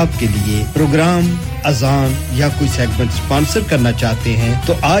सवाब के लिए प्रोग्राम अजान या कोई सेगमेंट स्पॉन्सर करना चाहते हैं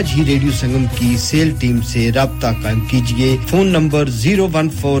तो आज ही रेडियो संगम की सेल टीम से राब्ता कायम कीजिए phone number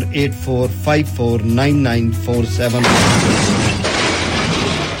 01484549947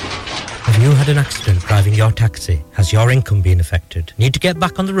 Have you had an accident driving your taxi? Has your income been affected? Need to get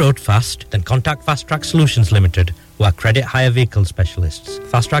back on the road fast? Then contact Fast Track Solutions Limited, who are credit hire vehicle specialists.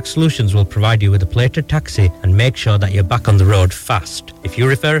 Fast Track Solutions will provide you with a plated taxi and make sure that you're back on the road fast. If you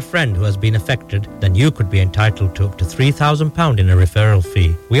refer a friend who has been affected, then you could be entitled to up to £3,000 in a referral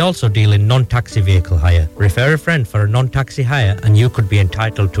fee. We also deal in non-taxi vehicle hire. Refer a friend for a non-taxi hire and you could be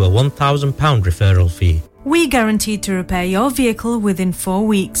entitled to a £1,000 referral fee. We guarantee to repair your vehicle within 4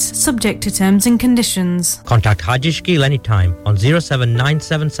 weeks, subject to terms and conditions. Contact Haji Shakil anytime on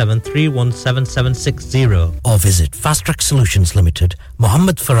 07977317760 or visit Fast Track Solutions Limited,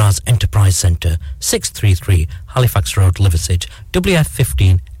 Mohammed Faraz Enterprise Centre, 633 Halifax Road, Liversedge,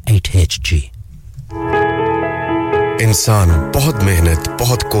 WF15 8HG. इंसान बहुत मेहनत,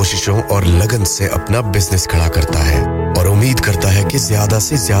 बहुत कोशिशों और लगन से अपना business खड़ा करता है और उम्मीद करता है कि ज़्यादा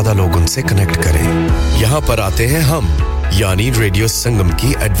से ज़्यादा लोग उनसे कनेक्ट करें। यहाँ पर आते हैं हम, यानी रेडियो संगम की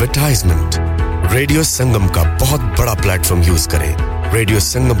एडवर्टाइजमेंट। रेडियो संगम का बहुत बड़ा प्लेटफॉर्म यूज करें। रेडियो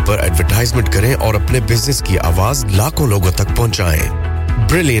संगम पर एडवर्टाइजमेंट करें और अपने बिजनेस की आवाज लाखों लोगों तक पहुंचाएं।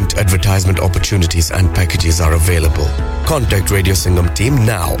 Brilliant advertisement opportunities and packages are available. Contact Radio Sangam team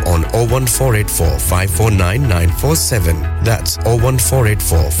now on 01484 549 947. That's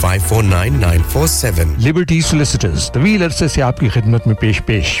 01484 549 947. Liberty Solicitors, तवील अरसे से आपकी खिदमत में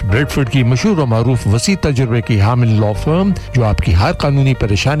पेश ब्रेडफोर्ड की मशहूर और मारूफ वसी तजुर्बे की हामिल लॉ फर्म जो आपकी हर कानूनी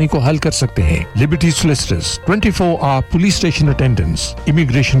परेशानी को हल कर सकते हैं। Liberty Solicitors, 24-hour police station attendance,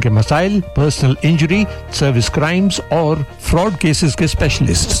 immigration के मसाइल, personal injury, service crimes और fraud cases के स्पेशलिस्ट्स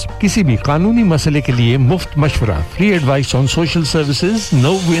किसी भी कानूनी मसले के लिए मुफ्त मशवरा free advice on social services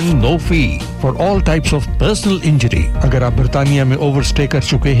no win no fee for all types of personal injury अगर आप बर्तानिया में ओवरस्टे कर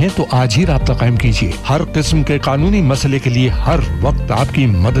चुके हैं तो आज ही राब्ता कायम कीजिए हर किस्म के कानूनी मसले के लिए हर वक्त आपकी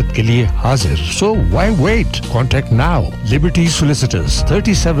मदद के लिए हाजिर so why wait contact now liberty solicitors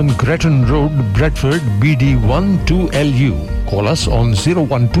 37 Gretton Road Bradford BD1 2LU call us on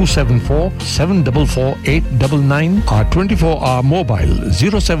 01274 744 899 or 24-hour mobile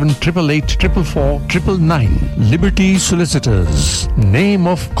 07888 444 999. Liberty Solicitors, name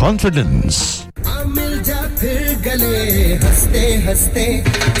of confidence. मिल जा फिर गले हंसते हंसते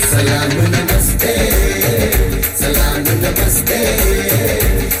सलाम नमस्ते सलाम नमस्ते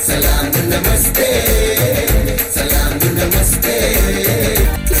सलाम नमस्ते सलाम नमस्ते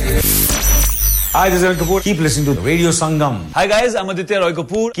Hi, this is Anil Kapoor. Keep listening to Radio Sangam. Hi guys, I'm Aditya Roy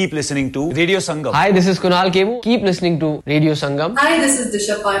Kapoor. Keep listening to Radio Sangam. Hi, this is Kunal Kebu. Keep listening to Radio Sangam. Hi, this is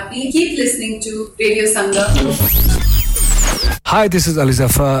Disha Patni. Keep listening to Radio Sangam. Hi, this is Ali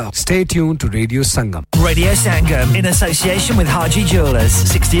Zafar. Stay tuned to Radio Sangam. Radio Sangam in association with Haji Jewellers,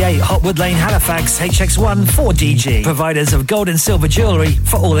 68 Hotwood Lane, Halifax, HX1 4DG. Providers of gold and silver jewellery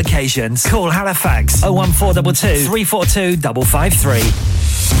for all occasions. Call Halifax 01422 342 553.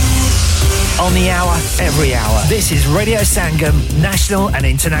 On the hour, every hour. This is Radio Sangam, national and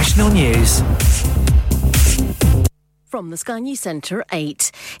international news. From the Sky News Centre,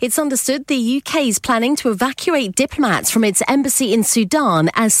 8. It's understood the UK is planning to evacuate diplomats from its embassy in Sudan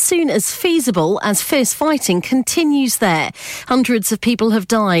as soon as feasible as fierce fighting continues there. Hundreds of people have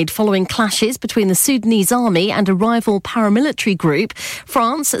died following clashes between the Sudanese army and a rival paramilitary group.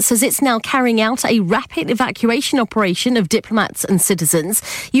 France says it's now carrying out a rapid evacuation operation of diplomats and citizens.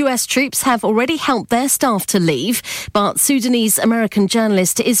 US troops have already helped their staff to leave, but Sudanese-American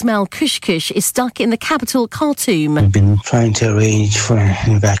journalist Ismail Kushkush is stuck in the capital, Khartoum. We've been trying to arrange for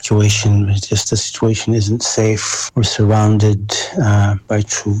an evacuation, but just the situation isn't safe. We're surrounded by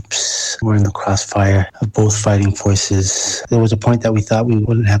troops. We're in the crossfire of both fighting forces. There was a point that we thought we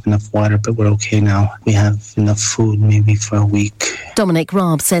wouldn't have enough water, but we're okay now. We have enough food maybe for a week. Dominic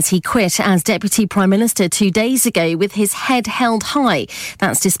Raab says he quit as Deputy Prime Minister 2 days ago with his head held high.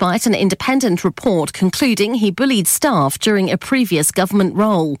 That's despite an independent report concluding he bullied staff during a previous government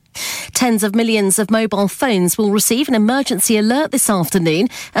role. Tens of millions of mobile phones will receive an emergency alert this afternoon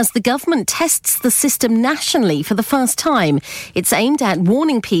as the government tests the system nationally for the first time. It's aimed at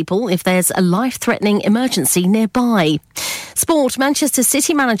warning people if there's a life-threatening emergency nearby. Sport. Manchester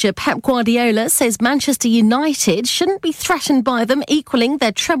City manager Pep Guardiola says Manchester United shouldn't be threatened by them equalling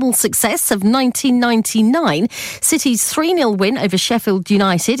their treble success of 1999. City's 3-0 win over Sheffield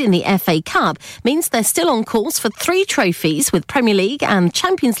United in the FA Cup means they're still on course for 3 trophies, with Premier League and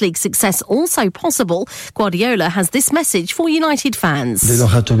Champions League success also possible. Guardiola has this message for United fans. They don't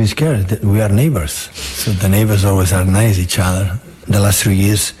have to be scared. We are neighbours, so the neighbours always are nice each other. The last 3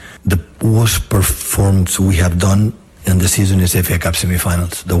 years, the worst performance we have done in the season is FA Cup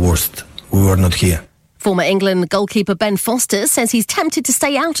semi-finals. The worst. We were not here. Former England goalkeeper Ben Foster says he's tempted to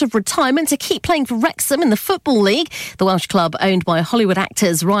stay out of retirement to keep playing for Wrexham in the Football League. The Welsh club, owned by Hollywood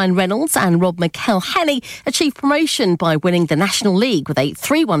actors Ryan Reynolds and Rob McElhenney, achieved promotion by winning the National League with a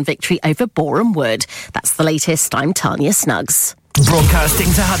 3-1 victory over Boreham Wood. That's the latest. I'm Tanya Snuggs.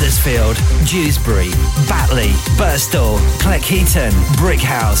 Broadcasting to Huddersfield, Dewsbury, Batley, Birstall, Cleckheaton,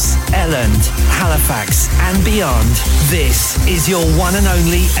 Brickhouse, Elland, Halifax and beyond. This is your one and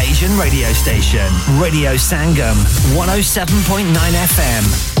only Asian radio station. Radio Sangam, 107.9 FM.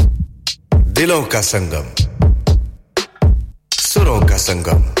 दिलों का संगम, सुरों का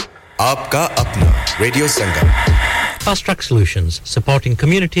संगम, आपका अपना radio Sangam. Fast Track Solutions, supporting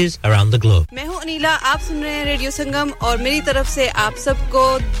communities around the globe. मैं हूं अनीला, आप सुन रहे हैं रेडियो संगम और मेरी तरफ से आप सबको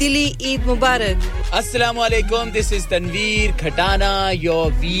दिली ईद मुबारक. अस्सलाम वालेकुम, this is Tanveer Khatana,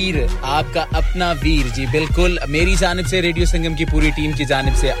 your veer, आपका अपना वीर. जी बिल्कुल, मेरी जानिब से रेडियो संगम की पूरी टीम की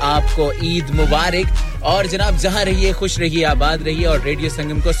जानिब से आपको ईद मुबारक. और जनाब जहां रहिए खुश रहिए, आबाद रहिए और रेडियो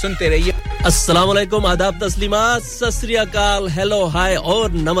संगम को सुनते रहिए. अस्सलाम वालेकुम, आदाब, तस्लीमात, सत श्री अकाल, हेलो, हाय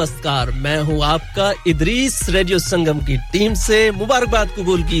और नमस्कार. मैं हूं आपका इदरीस. रेडियो संगम की टीम से मुबारकबाद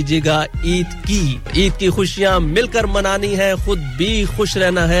कबूल कीजिएगा ईद की खुशियां मिलकर मनानी है, खुद भी खुश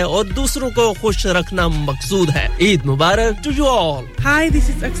रहना है और दूसरों को खुश रखना मकसूद है. ईद मुबारक to you all. Hi, this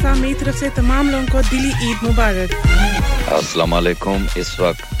is Aqsa. मेरी तरफ से तमाम लोगों को दिली ईद मुबारक. अस्सलाम वालेकुम. इस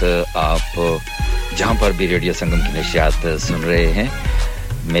वक्त आप जहां पर भी रेडियो संगम की नशियात सुन रहे हैं,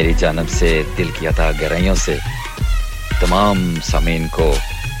 मेरी जानिब से दिल की अता गहराइयों से तमाम सामीन को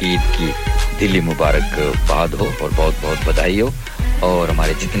ईद की दिली मुबारकबाद हो और बहुत-बहुत बधाई हो. और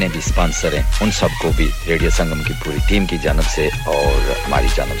हमारे जितने भी स्पॉन्सर हैं उन सबको भी रेडियो संगम की पूरी टीम की जानिब से और हमारी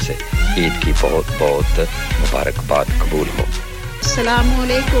जानिब से ईद की बहुत-बहुत मुबारकबाद कबूल हो. अस्सलाम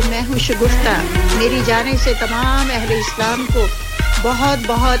वालेकुम, मैं हूं शगुफ्ता. मेरी जानिब से तमाम अहले इस्लाम को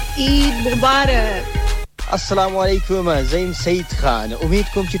बहुत-बहुत ईद मुबारक. अस्सलाम वालेकुम, ज़ईम सईद खान. उम्मीद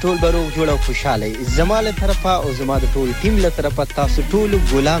कोम چې ټول برو جوړو خوشاله زماله طرفه او زما د ټول ټیم له طرفه تاسو ټول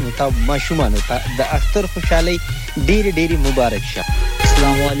ګلانو ته ماشومان ته د اختر خوشاله ډېری مبارک شه.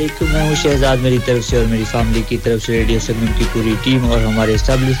 अस्सलाम वालेकुम, मैं हूं शहजाद. मेरी तरफ से और मेरी फैमिली की तरफ से रेडियो संगम की पूरी टीम और हमारे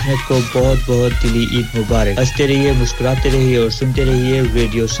सब लिसनर्स को बहुत-बहुत दिली ईद मुबारक. हंसते रहिए, मुस्कुराते रहिए और सुनते रहिए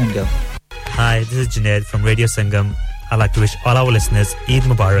radio Sangam. Hi, this is Junaid from Radio Sangam. I'd like to wish all our listeners Eid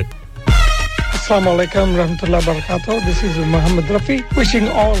Mubarak. Assalamu alaikum rahmatullahi barakatuh. This is Muhammad Rafi wishing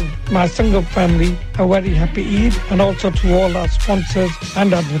all my Sangam family a very happy Eid and also to all our sponsors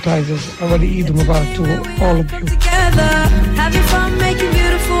and advertisers a very Eid Mubarak to all of you.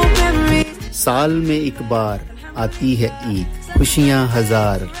 साल में एक बार आती है ईद, खुशियां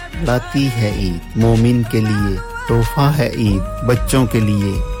हजार लाती है ईद. मोमिन के लिए तोहफा है ईद, बच्चों के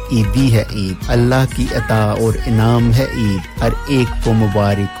लिए ईदी है ईद. अल्लाह की अता और इनाम है ईद, हर एक को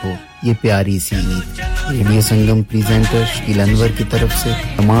मुबारक हो ये प्यारी सी ईद. रेडियो संगम प्रेजेंटर शकील अनवर की तरफ से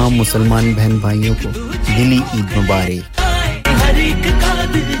तमाम मुसलमान बहन भाइयों को दिली ईद मुबारक. हर एक का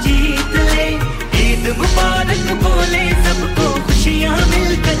दिल जीत ले, ईद मुबारक बोले सबको, खुशियां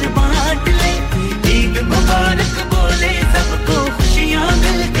मिलकर बांट ले. ईद मुबारक बोले सबको, खुशियां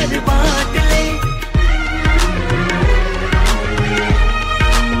मिलकर बांट ले.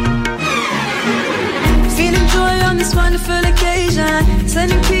 Feeling joy on this wonderful occasion,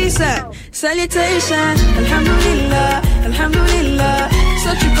 sending peace and salutation. Alhamdulillah, alhamdulillah,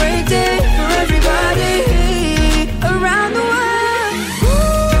 such a great day for everybody around the world.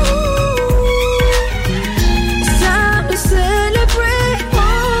 It's time to celebrate.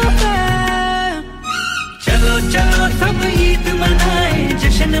 चलो चलो सब ईद मनाएं,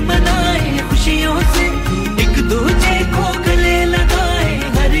 जश्न मनाएं खुशियों से, एक दूजे को गले लगाएं,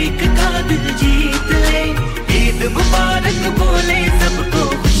 हर एक का दिल जीत ले. ईद मुबारक बोले सबको,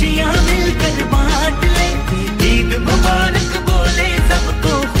 खुशियां मिलकर बांट ले. ईद मुबारक बोले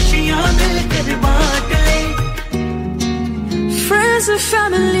सबको, खुशियां मिलकर बांट ले. Friends and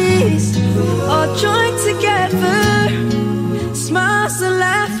families all joined together, smiles and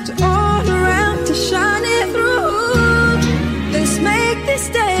laughter all around to shine it through. make this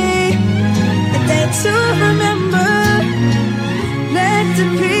day a day to remember. Let the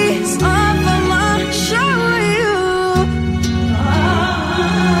peace of Allah show you.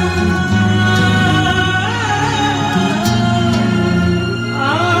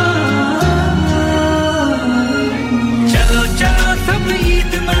 चलो चलो सब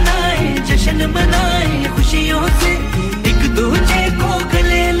ईद मनाएं, जश्न मनाएं खुशियों से, एक दूजे को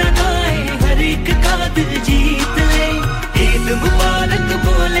गले लगाएं, हर एक का दिल जीत ले. ईद मुबारक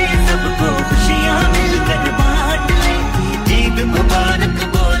बोले सबको, खुशियां मिलकर बांट ले. ईद मुबारक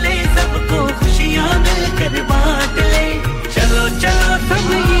बोले सबको, खुशियां मिलकर बांट ले. चलो चलो सब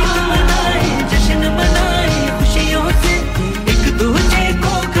ईद मनाएं, जश्न मनाएं खुशियों से, एक दूजे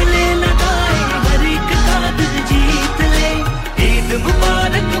को गले लगाएं, हर एक का दिल जीत ले. ईद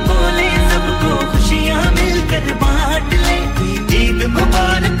मुबारक बोले सबको, खुशियां मिलकर बांट ले. ईद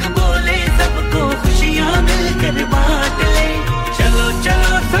मुबारक बोले सबको, खुशियां मिलकर बांट ले. चलो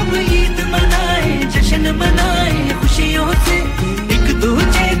चलो सब ईद मनाएं, जश्न मनाएं खुशियों से, एक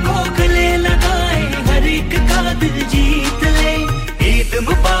दूजे को गले लगाएं, हर एक का दिल जीत ले. ईद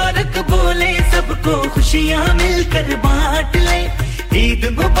मुबारक बोले सबको, खुशियां मिलकर बांट ले. ईद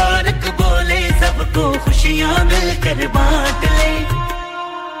मुबारक बोले सबको, खुशियां मिलकर बांट ले.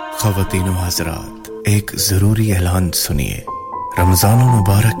 ख़वातीन व हज़रात, एक ज़रूरी ऐलान सुनिए. रमज़ान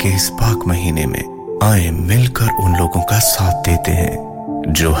मुबारक के इस पाक महीने में आए मिलकर उन लोगों का साथ देते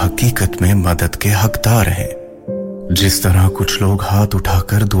हैं जो हकीकत में मदद के हकदार हैं. जिस तरह कुछ लोग हाथ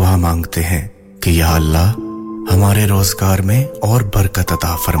उठाकर दुआ मांगते हैं कि या अल्लाह हमारे रोजगार में और बरकत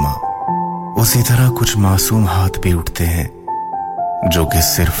अता फरमा, उसी तरह कुछ मासूम हाथ भी उठते हैं जो कि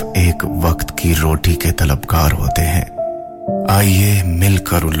सिर्फ एक वक्त की रोटी के तलबगार होते हैं. आइए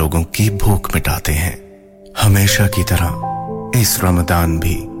मिलकर उन लोगों की भूख मिटाते हैं. हमेशा की तरह इस रमजान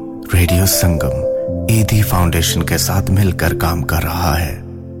भी रेडियो संगम ईदी फाउंडेशन के साथ मिलकर काम कर रहा है.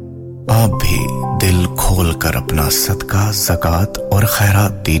 आप भी दिल खोलकर अपना सदका, ज़कात और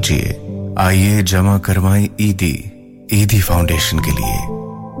खैरात दीजिए. आइए जमा करवाएं ईदी फाउंडेशन के लिए.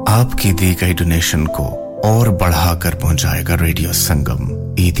 आपकी दी गई डोनेशन को और बढ़ाकर पहुंचाएगा रेडियो संगम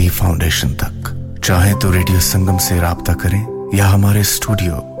ईदी फाउंडेशन तक. चाहे तो रेडियो संगम से राब्ता करें या हमारे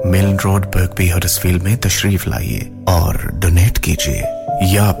स्टूडियो मिलन रोड बर्कबी हडर्सफील्ड में तशरीफ लाइए और डोनेट कीजिए,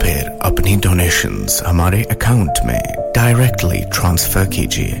 या फिर अपनी डोनेशंस हमारे अकाउंट में डायरेक्टली ट्रांसफर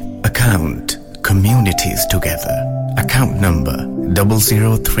कीजिए. Account communities together, account number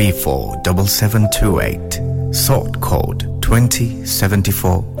 00347728, sort code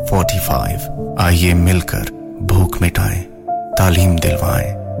 207445. आइए मिलकर भूख मिटाएं, तालीम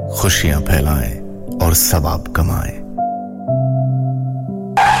दिलवाएं, खुशियां फैलाएं और सवाब कमाएं.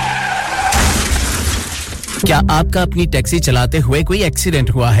 क्या आपका अपनी टैक्सी चलाते हुए कोई एक्सीडेंट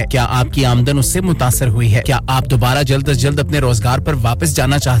हुआ है? क्या आपकी आमदन उससे मुतासर हुई है? क्या आप दोबारा जल्द से जल्द अपने रोजगार पर वापस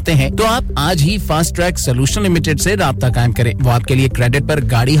जाना चाहते हैं? तो आप आज ही फास्ट ट्रैक सोल्यूशन लिमिटेड से राब्ता कायम करें. वो आपके लिए क्रेडिट पर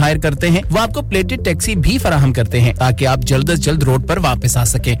गाड़ी हायर करते हैं. वो आपको प्लेटेड टैक्सी भी फराहम करते हैं ताकि आप जल्द से जल्द रोड पर वापस आ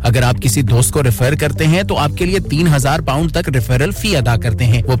सके. अगर आप किसी दोस्त को रेफर करते हैं तो आपके लिए £3000 तक रेफरल फी अदा करते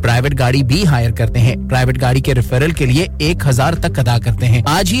हैं. वो प्राइवेट गाड़ी भी हायर करते हैं. प्राइवेट गाड़ी के रेफरल के लिए 1000 तक अदा करते हैं.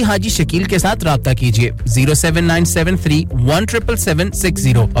 आज ही हाजी शकील के साथ राब्ता कीजिए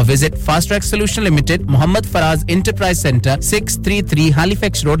 07973-17760 और visit fast track solution limited, Mohammad Faraz enterprise centre, 633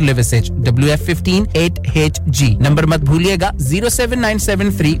 Halifax road, Liversedge, WF15 8HG. Number मत भूलिएगा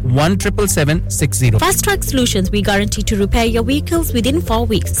 07973-17760. Fast Track Solutions, we guarantee to repair your vehicles within 4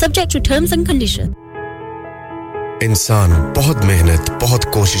 weeks, subject to terms and conditions. इंसान बहुत मेहनत, बहुत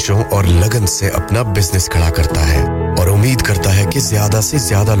कोशिशों और लगन से अपना बिजनेस खड़ा करता है और उम्मीद करता है कि ज्यादा से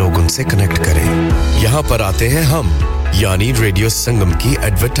ज्यादा लोग उनसे कनेक्ट करें. यहाँ पर आते हैं हम, यानी रेडियो संगम की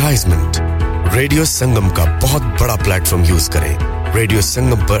एडवर्टाइजमेंट. रेडियो संगम का बहुत बड़ा प्लेटफॉर्म यूज करें. रेडियो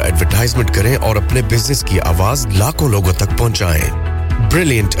संगम पर एडवर्टाइजमेंट करें और अपने बिजनेस की आवाज लाखों लोगों तक पहुंचाएं.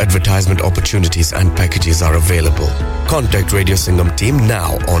 Brilliant advertisement opportunities and packages are available. Contact Radio Sangam team now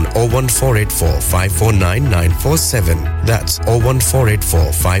on 01484 549 947. That's 01484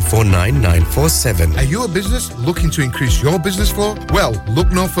 549 947. Are you a business looking to increase your business flow? Well, look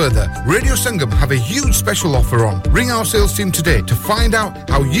no further. Radio Sangam have a huge special offer on. Ring our sales team today to find out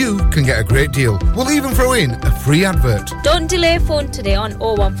how you can get a great deal. We'll even throw in a free advert. Don't delay, phone today on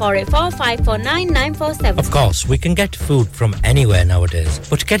 01484 549 947. Of course, we can get food from anywhere nowadays,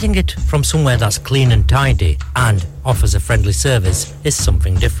 but getting it from somewhere that's clean and tidy and offers a friendly service is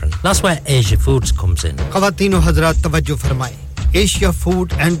something different. That's where Asia Foods comes in. ख़वातीन व हज़रात तवज्जो फरमाएं. Asia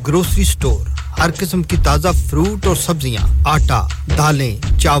food and grocery store हर किस्म की ताज़ा fruit और सब्जियां, आटा,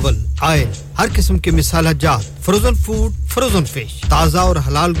 दालें, चावल, ऑयल, हर किस्म के मसाला जात, फ्रोजन फूड, फ्रोजन फिश, ताज़ा और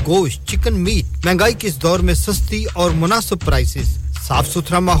हलाल गोश्त, चिकन मीट. महंगाई के इस दौर में सस्ती और मुनासिब प्राइसेस, साफ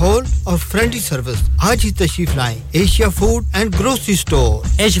सुथरा माहौल और फ्रेंडली सर्विस आज ही तशरीफ लाएं Asia food and grocery store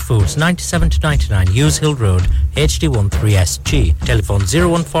Asia Foods 97 to 99 Hughes Hill Road HD13SG telephone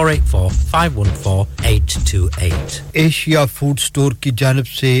 01484 514 828 Asia food store की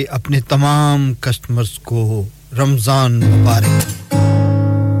जानिब से अपने तमाम कस्टमर्स को रमजान मुबारक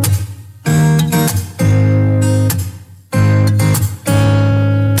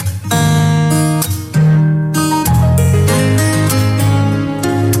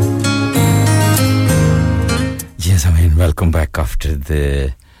Welcome back after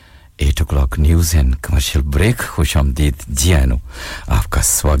the 8 o'clock news and commercial break. Khushamdeed Jiano. Aapka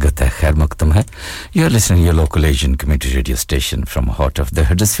swagat hai, khair maqdam hai. You are listening to your local Asian community radio station from heart of the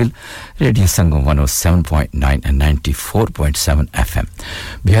Huddersfield, Radio Sangam 107.9 and 94.7 FM.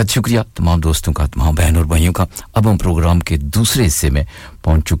 बेहद शुक्रिया तमाम दोस्तों का, तमाम बहन और भाइयों का. अब हम प्रोग्राम के दूसरे हिस्से में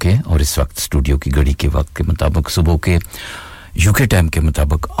पहुंच चुके हैं और इस वक्त स्टूडियो की घड़ी के वक्त के मुताबिक सुबह के यूके टाइम के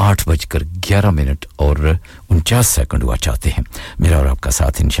मुताबिक 8:11 और 49 सेकंड हुआ चाहते हैं. मेरा और आपका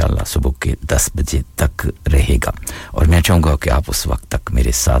साथ इंशाल्लाह सुबह के 10 बजे तक रहेगा और मैं चाहूंगा कि आप उस वक्त तक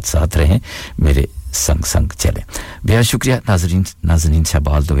मेरे साथ रहें, मेरे संग चलें. बेहद शुक्रिया नाज़रीन साहब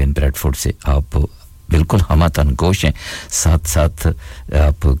all the way in Bradford से आप बिल्कुल हमतन गोश हैं, साथ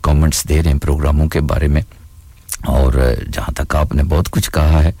आप कमेंट्स दे रहे हैं प्रोग्रामों के बारे में और जहां तक आपने बहुत कुछ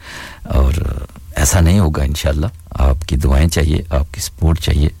कहा है और ऐसा नहीं होगा इंशाल्लाह. आपकी दुआएं चाहिए, आपकी सपोर्ट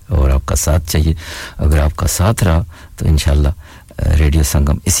चाहिए और आपका साथ चाहिए. अगर आपका साथ रहा तो इंशाल्लाह रेडियो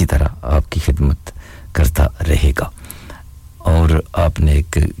संगम इसी तरह आपकी खिदमत करता रहेगा. और आपने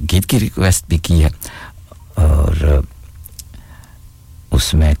एक गीत की रिक्वेस्ट भी की है और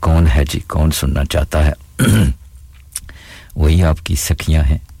उसमें कौन है जी, कौन सुनना चाहता है? वही आपकी सखियां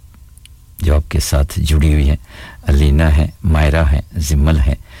हैं जो आपके साथ जुड़ी हुई हैं. अलीना है, मायरा है, जिम्मल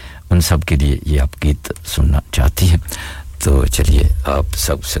है, उन सब के लिए ये आप गीत सुनना चाहती हैं. तो चलिए आप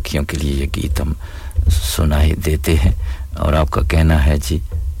सब सखियों के लिए ये गीत हम सुनाई देते हैं. और आपका कहना है जी,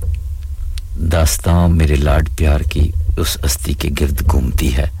 दास्तां मेरे लाड प्यार की उस हस्ती के गिर्द घूमती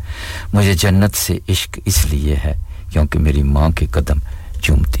है, मुझे जन्नत से इश्क इसलिए है क्योंकि मेरी माँ के कदम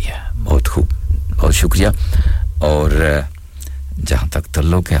चूमती है. बहुत खूब, बहुत शुक्रिया. और जहाँ तक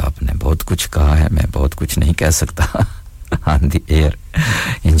तल्लुक है आपने बहुत कुछ कहा है, मैं बहुत कुछ नहीं कह सकता. On the air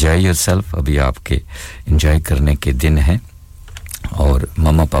enjoy yourself. अभी आपके एंजॉय करने के दिन हैं और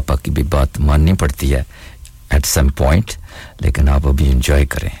मम्मा पापा की भी बात माननी पड़ती है एट सम पॉइंट, लेकिन आप अभी एंजॉय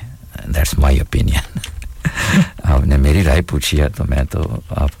करें. That's my opinion. आपने मेरी राय पूछी है तो मैं तो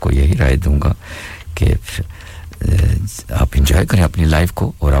आपको यही राय दूंगा कि आप एंजॉय करें अपनी लाइफ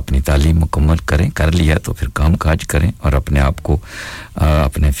को और अपनी तालीम मुकम्मल करें. कर लिया तो फिर काम काज करें और अपने आप को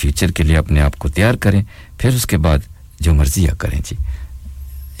अपने फ्यूचर के लिए अपने आप को तैयार करें. फिर उसके बाद जो मर्जी करें जी,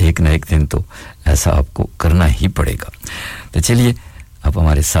 एक ना एक दिन तो ऐसा आपको करना ही पड़ेगा. तो चलिए आप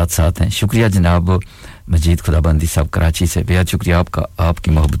हमारे साथ हैं. शुक्रिया जनाब मजीद खुदाबंदी साहब कराची से. बेहद शुक्रिया आपका,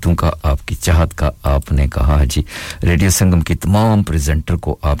 आपकी मोहब्बतों का, आपकी चाहत का. आपने कहा है जी रेडियो संगम की तमाम प्रेजेंटर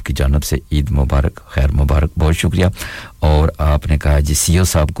को आपकी जानिब से ईद मुबारक, खैर मुबारक. बहुत शुक्रिया. और आपने कहा जी सीओ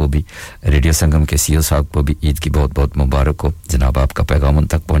साहब को भी, रेडियो संगम के सीओ साहब को भी ईद की बहुत बहुत मुबारक हो. जनाब आपका पैगाम उन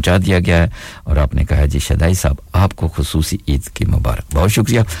तक पहुंचा दिया गया है. और आपने कहा जी शदाई साहब आपको खुसूसी ईद की मुबारक. बहुत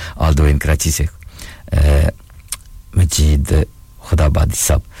शुक्रिया. ऑल द वे इन कराची से मजीद खुदाबादी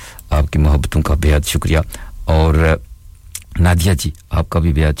साहब आपकी मोहब्बतों का बेहद शुक्रिया. और नादिया जी आपका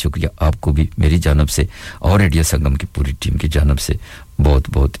भी बेहद शुक्रिया. आपको भी मेरी जानिब से और रेडियो संगम की पूरी टीम की जानिब से बहुत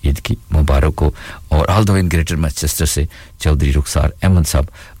बहुत ईद की मुबारक हो. और all the way in greater Manchester से चौधरी रुखसार अहमद साहब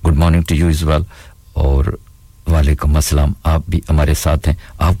good morning to you as well. और वालेकुम अस्सलाम, आप भी हमारे साथ हैं.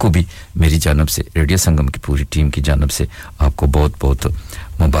 आपको भी मेरी जानिब से, रेडियो संगम की पूरी टीम की जानिब से आपको बहुत बहुत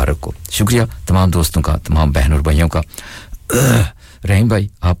मुबारक हो. शुक्रिया तमाम दोस्तों का, तमाम बहन और भाइयों का. रहीम भाई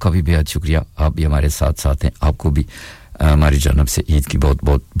आपका भी बेहद शुक्रिया, आप भी हमारे साथ हैं. आपको भी हमारी जानिब से ईद की बहुत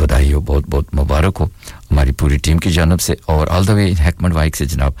बहुत बधाई हो, बहुत बहुत मुबारक हो हमारी पूरी टीम की जानिब से. और ऑल द वे हैकमत वाइक से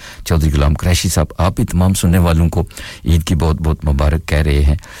जनाब चौधरी गुलाम कुरैशी साहब, आप भी तमाम सुनने वालों को ईद की बहुत बहुत मुबारक कह रहे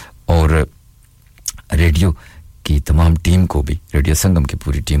हैं. और रेडियो की तमाम टीम को भी, रेडियो संगम की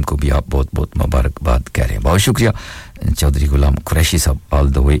पूरी टीम को भी आप बहुत बहुत मुबारकबाद कह रहे हैं. बहुत शुक्रिया चौधरी गुलाम कुरैशी साहब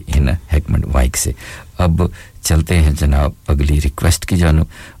ऑल द वे इन हैकमत वाइक से. अब चलते हैं जनाब अगली रिक्वेस्ट की जानिब.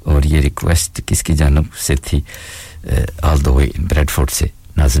 और ये रिक्वेस्ट किसकी जानिब से थी? All the way in Bradford से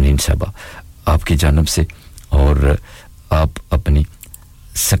नाज़नीन साहबा आपकी जानिब से. और आप अपनी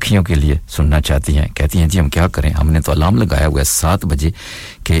सखियों के लिए सुनना चाहती हैं. कहती हैं जी हम क्या करें, हमने तो अलार्म लगाया हुआ है 7 बजे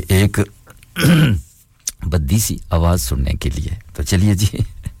के एक बद्दी सी आवाज सुनने के लिए. तो चलिए जी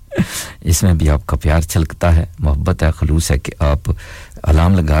इसमें भी आपका प्यार छलकता है, मोहब्बत है, खलूस है कि आप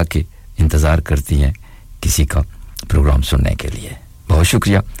अलार्म लगा के इंतजार करती हैं किसी का प्रोग्राम सुनने के लिए. बहुत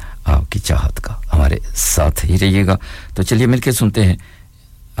शुक्रिया आपकी चाहत का हमारे साथ ही रहिएगा तो चलिए मिलके सुनते हैं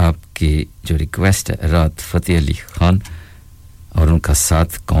आपकी जो रिक्वेस्ट है रात फतेह अली खान और उनका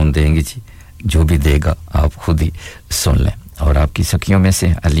साथ कौन देंगे जी जो भी देगा आप खुद ही सुन लें और आपकी सखियों में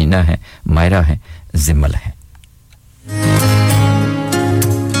से अलीना है मायरा है जिमल है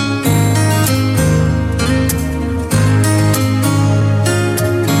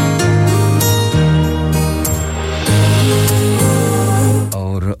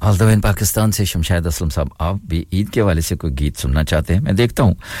all the way in Pakistan से शमशाद असलम साहब आप भी ईद के हवाले से कोई गीत सुनना चाहते हैं मैं देखता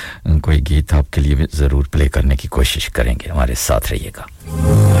हूं कोई गीत आपके लिए जरूर प्ले करने की कोशिश करेंगे हमारे साथ रहिएगा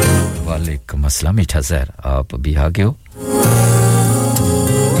वालेकुम अस्सलाम मीठा ज़हर आप भी आ गए हो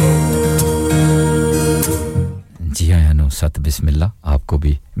जी आया सत बिस्मिल्लाह आपको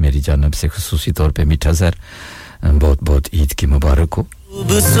भी मेरी जानिब से खुसूसी तौर पे मीठा ज़हर बहुत-बहुत ईद की मुबारक हो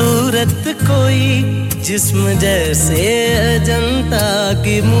खूबसूरत कोई जिस्म जैसे अजंता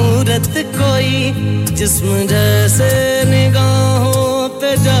की मूरत कोई जिस्म जैसे निगाहों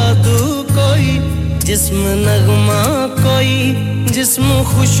पे जादू कोई जिस्म नगमा कोई जिस्म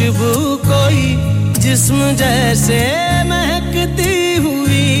खुशबू कोई जिस्म जैसे महकती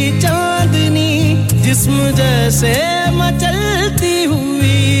हुई चांदनी जिस्म जैसे मचलती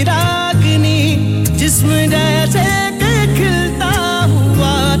हुई रागनी जिस्म जैसे खिलता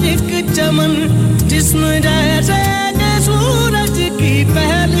एक चमन जिस्म जैसे के सूरज की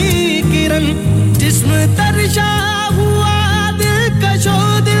पहली किरण जिस्म तरशा हुआ दिलकशो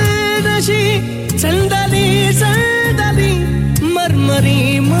दिल नशी संदली संदली मरमरी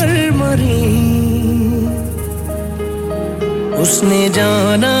मरमरी उसने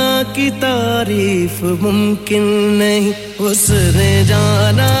जाना कि तारीफ मुमकिन नहीं उसने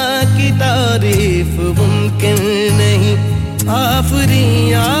जाना कि तारीफ मुमकिन नहीं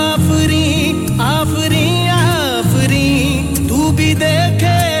आफरी आफरी आफरी आफरी तू भी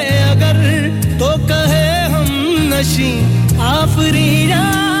देखे अगर तो कहे हम नशी आफरी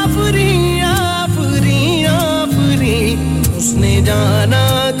आफरी आफरी आफरी उसने जाना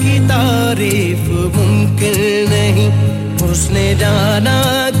कि तारीफ मुमकिन नहीं उसने जाना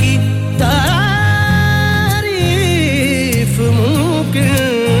कि तारीफ मुमकिन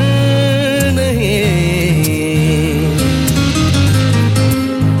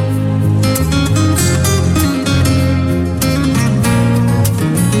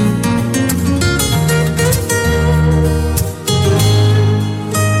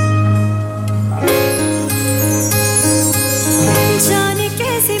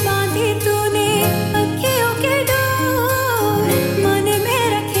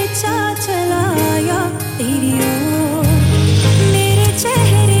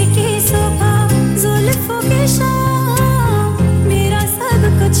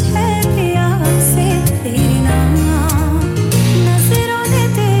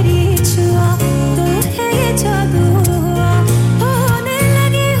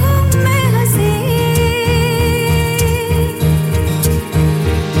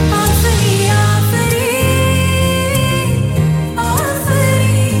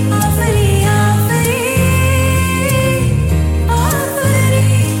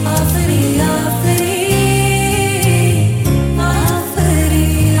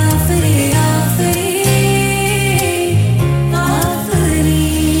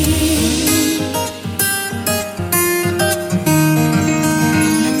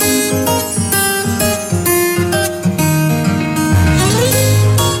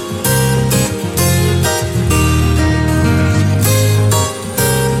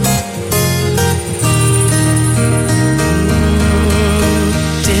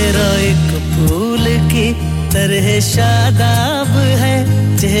शादाब है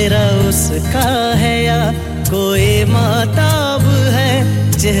चेहरा उसका है या कोई माताब है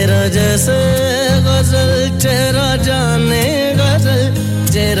चेहरा जैसे गजल चेहरा जाने गजल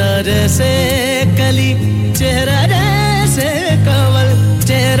चेहरा जैसे कली चेहरा जैसे कवल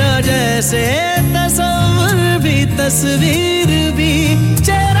चेहरा जैसे तस्वीर भी तस्वीर भी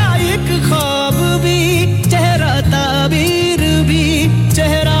चेहरा एक ख्वाब भी चेहरा ताबीर भी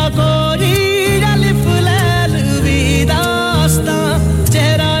चेहरा कोई अलिफ लैल भी दास्तां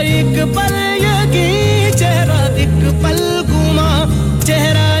चेहरा एक पल यकी चेहरा एक पल गुमा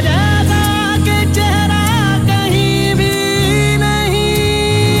चेहरा जैसा के चेहरा कहीं भी नहीं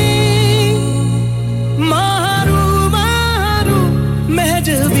मारू मारू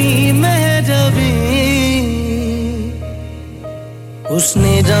महजबी महजबी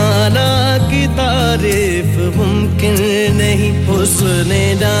उसने जाना कि तारीफ मुमकिन नहीं उसने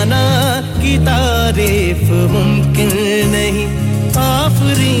जाना कि तारीफ मुमकिन नहीं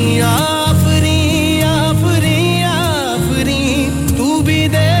आफरी आफरी आफरी आफरी तू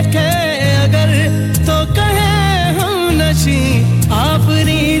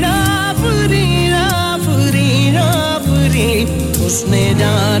उसने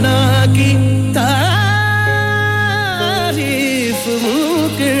जाना कि तारीफ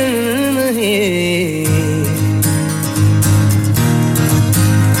मुमकिन नहीं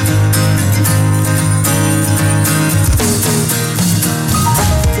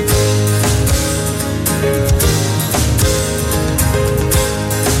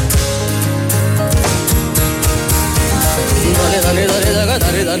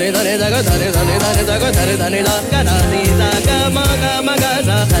dane dane daga dane dane dane daga dane dane daga dane daga maga maga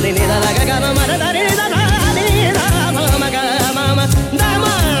da dane ni daga ga ma da dane da dane da maga mama da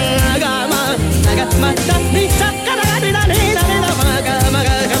maga ma daga ma da ni daga dane dane dane da maga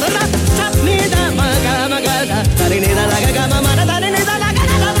maga ga da da ni da maga maga da dane ni daga ga ma da dane ni daga ga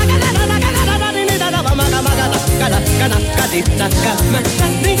da dane ni daga maga maga da ga da ga di daga ma da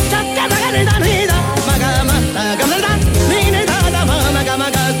ni daga dane dane da maga ma daga ma da ni ni da maga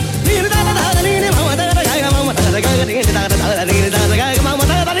maga ni da da da ni ni ma da da ga ma da da ga ni da da da ni da da ga ma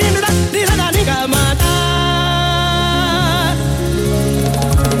da da ni da ni da ni ga ma da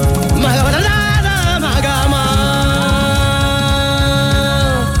maga da da maga ma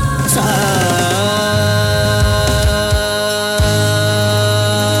sa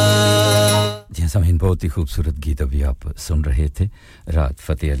जैसा इन बहुत ही खूबसूरत गीत अभी आप सुन रहे थे राहत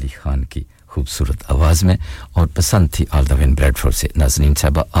फतेह अली खान की खूबसूरत आवाज में और पसंद थी all the way in Bradford से नाज़नीन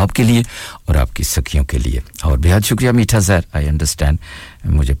साहबा आपके लिए और आपकी सखियों के लिए और बेहद शुक्रिया मीठा ज़हर आई अंडरस्टैंड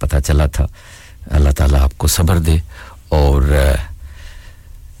मुझे पता चला था अल्लाह ताला आपको सब्र दे और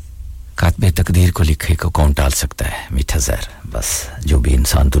कातबे तकदीर को लिखे को कौन टाल सकता है मीठा ज़हर बस जो भी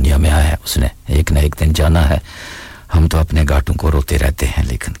इंसान दुनिया में आया है उसने एक ना एक दिन जाना है हम तो अपने गांठों को रोते रहते हैं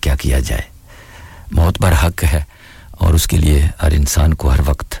लेकिन क्या किया जाए मौत बरहक है और उसके लिए हर इंसान को हर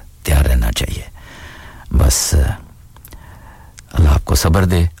वक्त तैयार रहना चाहिए बस अल्लाह आपको सब्र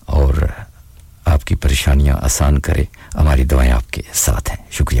दे और आपकी परेशानियां आसान करे हमारी दुआएं आपके साथ हैं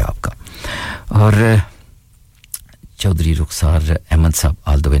शुक्रिया आपका और चौधरी रुखसार अहमद साहब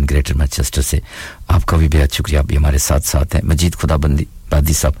all the way in greater Manchester से आपका भी बेहद शुक्रिया आप भी हमारे साथ हैं मजीद खुदाबंदी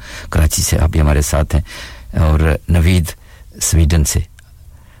बादी साहब कराची से आप भी हमारे साथ हैं और नवीद स्वीडन से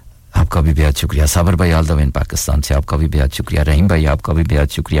आपका भी बेहद शुक्रिया साबर भाई all the way in Pakistan से आपका भी बेहद शुक्रिया रहीम भाई आपका भी बेहद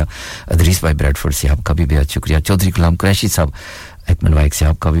शुक्रिया अदरीस भाई ब्रेडफोर्ड से आपका भी बेहद शुक्रिया चौधरी गुलाम कुरैशी साहब एकमन वाइक से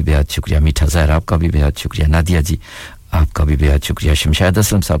आपका भी बेहद शुक्रिया मीठा ज़हर आपका भी बेहद शुक्रिया नादिया जी आपका भी बेहद शुक्रिया शमशाद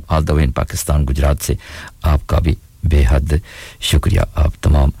असलम साहब all the way in Pakistan Gujarat से आपका भी बेहद शुक्रिया आप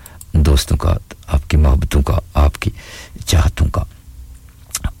तमाम दोस्तों का आपकी मोहब्बतों का आपकी चाहतों का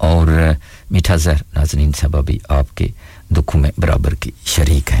और मीठा ज़हर नाज़नीन साहब भी आपके दुखों में बराबर की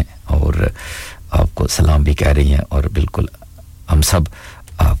शरीक हैं और आपको सलाम भी कह रही हैं और बिल्कुल हम सब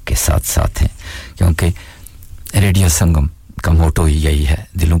आपके साथ हैं क्योंकि रेडियो संगम का मोटो ही यही है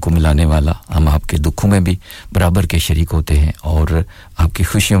दिलों को मिलाने वाला हम आपके दुखों में भी बराबर के शरीक होते हैं और आपकी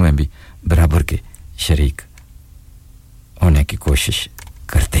खुशियों में भी बराबर के शरीक होने की कोशिश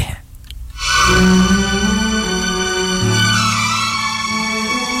करते हैं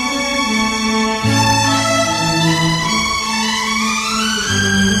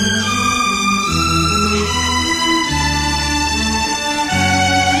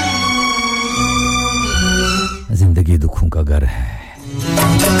जिंदगी दुखों का घर है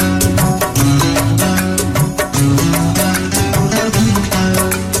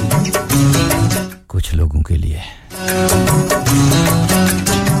कुछ लोगों के लिए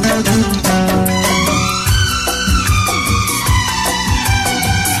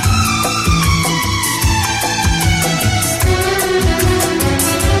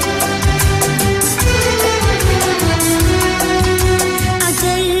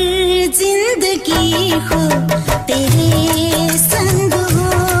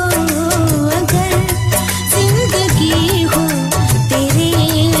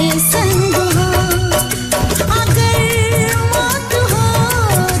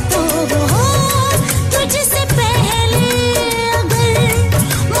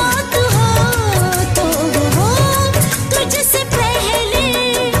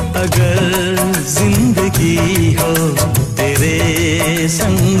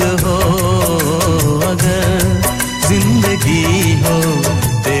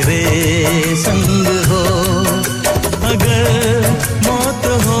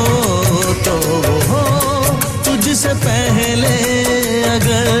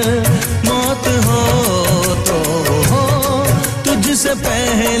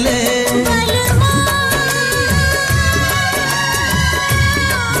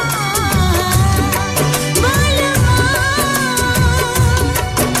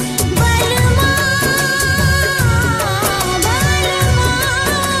Bye.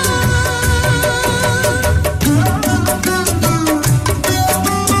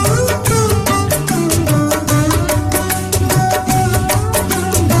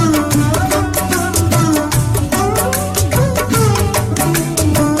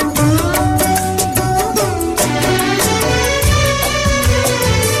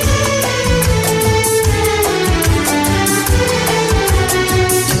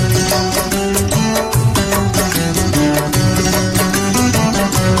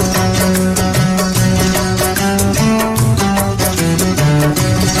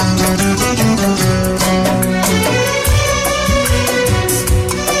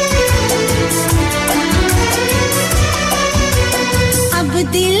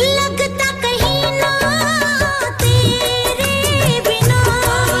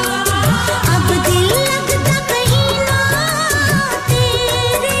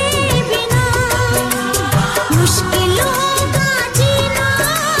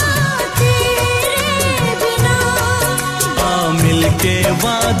 के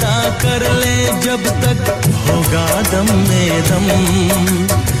वादा कर ले जब तक होगा दम में दम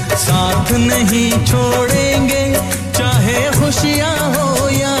साथ नहीं छोड़ेंगे चाहे खुशियां हो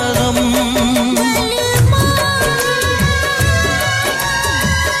या गम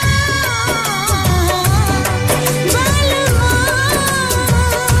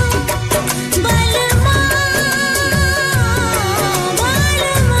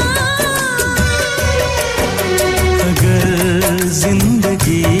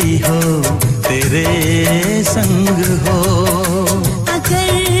जिंदगी हो तेरे संग हो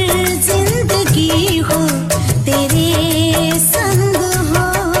अगर जिंदगी हो तेरे संग हो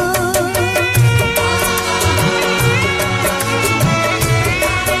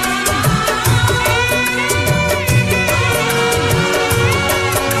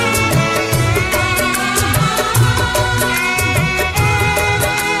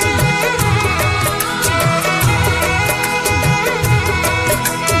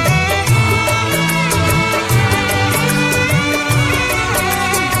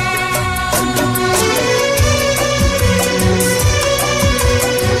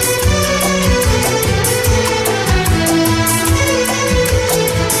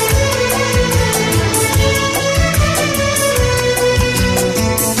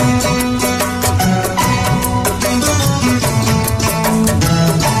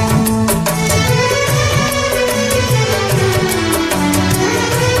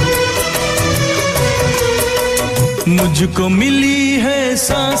मुझको मिली है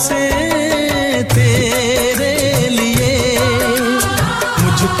सांसें तेरे लिए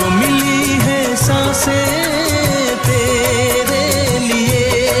मुझको मिली है सांसें तेरे लिए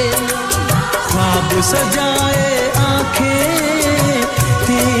ख्वाब सजाए आंखें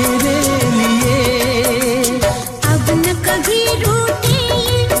तेरे लिए अब न कभी रूठे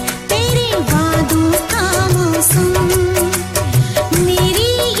तेरे वादों का मौसम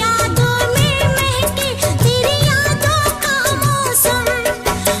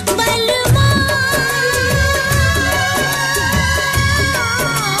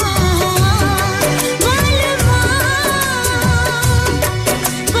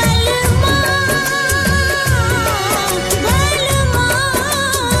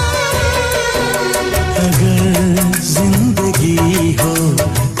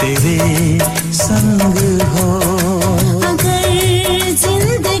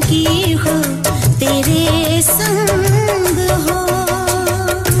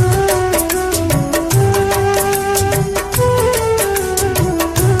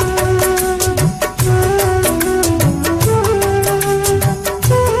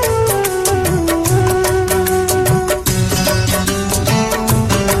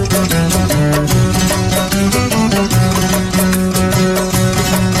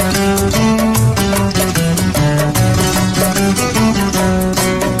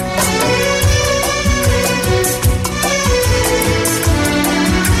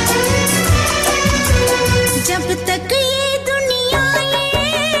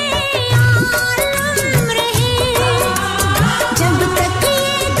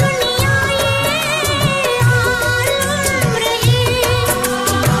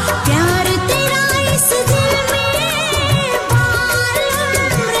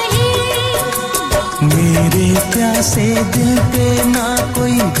से दिल पे ना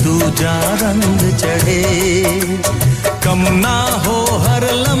कोई दूजा रंग चढ़े कम ना हो हर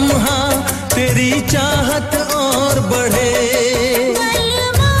लम्हा तेरी चाहत और बढ़े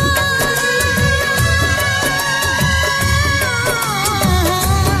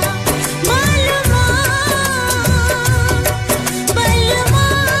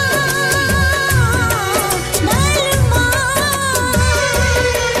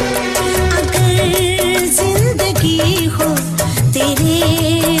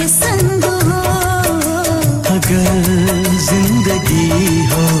जिंदगी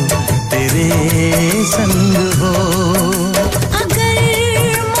हो तेरे संग हो अगर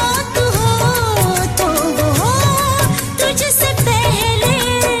मौत हो तो वो हो तुझसे पहले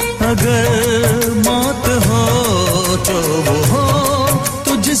अगर मौत हो तो वो हो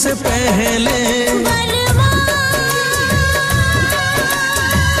तुझसे पहले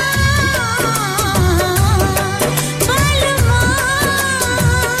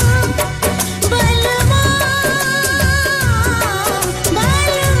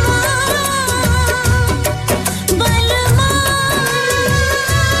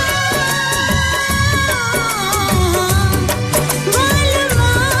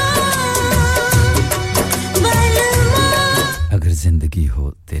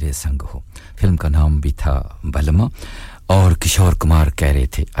संग हो फिल्म का नाम भी था बलमा और किशोर कुमार कह रहे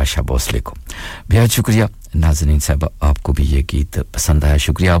थे आशा भोसले को बेहद शुक्रिया नाज़रीन साहब आपको भी ये गीत पसंद आया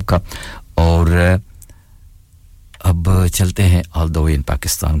शुक्रिया आपका और अब चलते हैं all the way in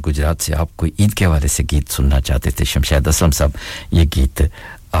Pakistan Gujarat से आप कोई ईद के हवाले से गीत सुनना चाहते थे शमशाद असलम साहब ये गीत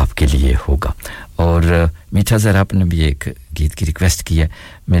आपके लिए होगा और मीठा ज़रा आपने भी एक गीत की रिक्वेस्ट की है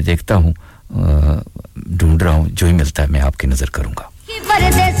मैं देखता हूं ढूंढ रहा हूं जो ही मिलता है मैं आपकी नजर करूंगा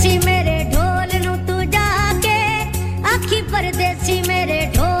परदेसी मेरे ढोल नु तू जाके आखी परदेसी मेरे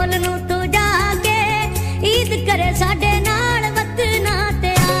ढोल नु तू जाके ईद करे साडे नाल वतना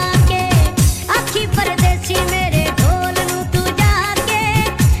ते आके आखी परदेसी मेरे ढोल नु तू जाके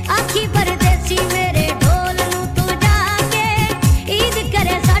आखी परदेसी मेरे ढोल नु तू जाके ईद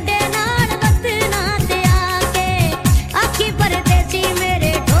करे साडे नाल वतना ते आके आखी परदेसी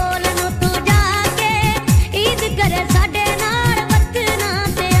मेरे ढोल नु तू जाके ईद करे साडे नाल वतना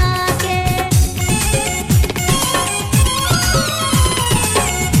ते आके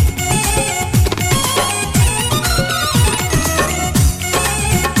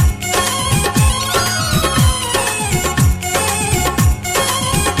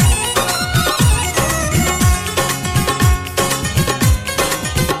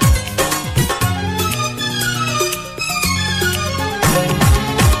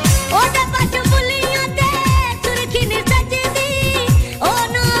ओदे पट बुलियां ते सुरखी नी सजदी ओ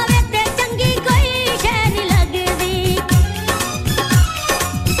ना वे ते चंगी कोई शै नी लगदी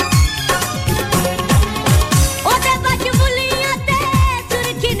ओदे पट बुलियां ते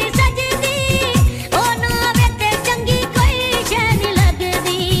सुरखी नी सजदी ओ ना वे ते चंगी कोई शै नी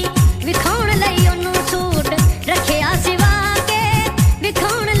लगदी विखाउण लई ओनु सूट रखिया सिवा के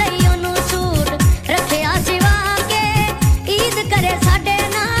विखाउण लई ओनु सूट रखिया सिवा के ईद करे साडे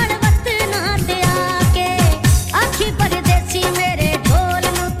नाल वतना ते आके आखी परदेसी मेरे ढोल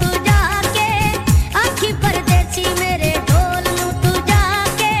नु तू जाके आखी परदेसी मेरे ढोल नु तू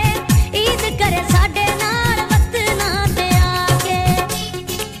जाके ईद करे साडे नाल वतना ते आके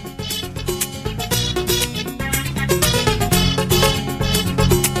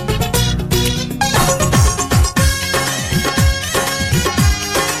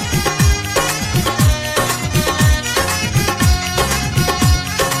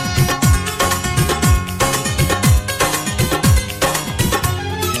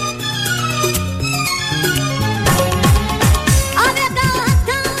आवेगा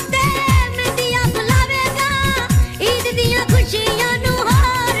हत्थां ते मेहंदियां बुलावेगा ईद दियां खुशियां नु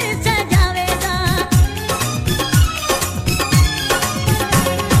हार सजावेगा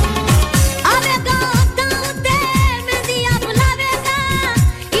आवेगा हत्थां ते मेहंदियां बुलावेगा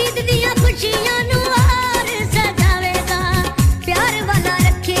ईद दियां खुशियां नु हार सजावेगा प्यार वाला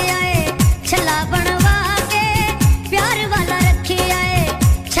रखे आए छला बनवा के प्यार वाला रखे आए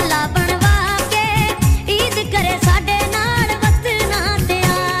छला बनवा के ईद करे साडे नाल वतना ते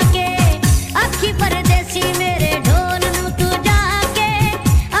आके आखी परदेसी मेरे ढोल नु तू जाके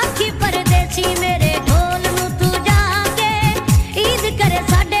आखी परदेसी मेरे ढोल नु तू जाके ईद करे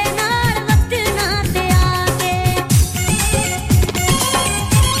साडे नाल वतना ते आके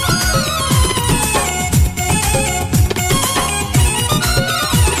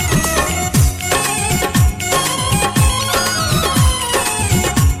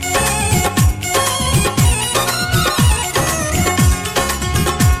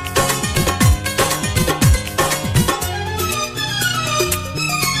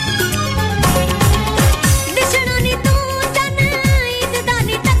दिसणा नी तू चन ईद दा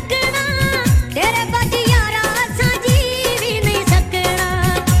नी तक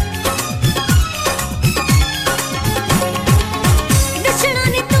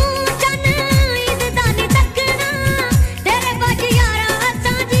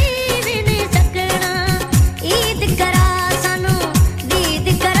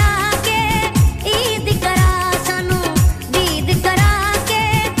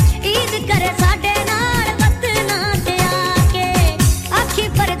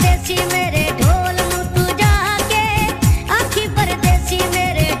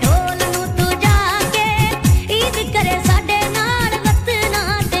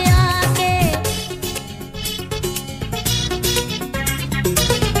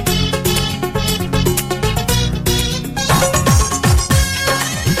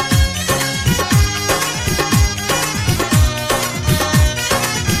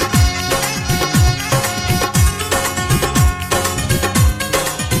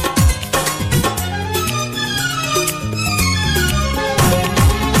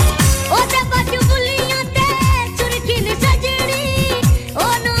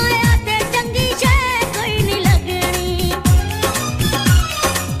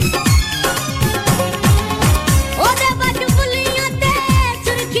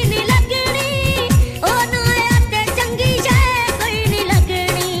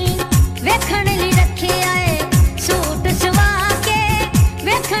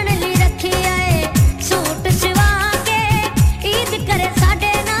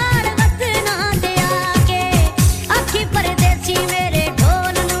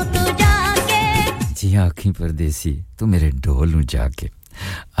अखी परदेसी तू मेरे ढोल नु जाके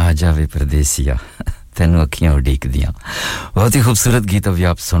आ जावे परदेसिया तेनू अखियां उड़ीक दियां बहुत ही खूबसूरत गीत अभी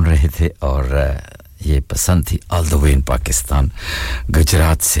आप सुन रहे थे और ये पसंद थी all the way in Pakistan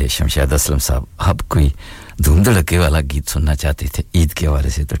Gujarat से शमशाद असलम साहब आप कोई धूम धड़के वाला गीत सुनना चाहते थे ईद के हवाले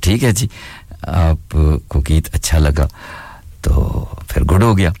से तो ठीक है जी आपको गीत अच्छा लगा तो फिर गुड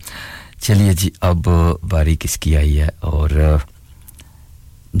हो गया चलिए जी अब बारी किसकी आई है और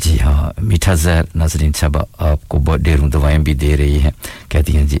जी हाँ मीठा ज़हर नाज़रीन साहब आपको बहुत ढेरों दवाएं भी दे रही हैं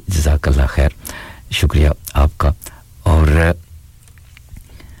कहती हैं जी जज़ाकल्लाह खैर शुक्रिया आपका और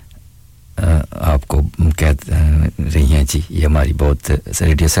आपको कह रही हैं जी ये हमारी बहुत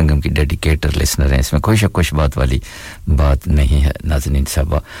रेडियो संगम की डेडिकेटेड लिसनर हैं इसमें कोई शक कुछ बात वाली बात नहीं है नाज़रीन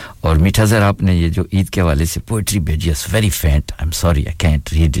साहब और मीठा ज़हर आपने ये जो ईद के हवाले से पोएट्री भेजी is very faint I am sorry I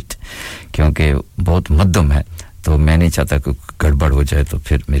can't read it क्योंकि बहुत मध्यम है तो मैं नहीं चाहता कि गड़बड़ हो जाए तो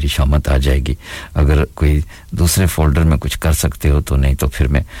फिर मेरी शामत आ जाएगी अगर कोई दूसरे फोल्डर में कुछ कर सकते हो तो नहीं तो फिर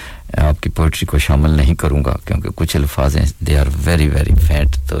मैं आपकी पोएट्री को शामिल नहीं करूंगा क्योंकि कुछ अल्फाज हैं दे आर वेरी वेरी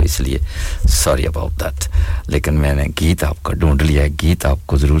फेंट तो इसलिए सॉरी अबाउट दैट लेकिन मैंने गीत आपका ढूंढ लिया है गीत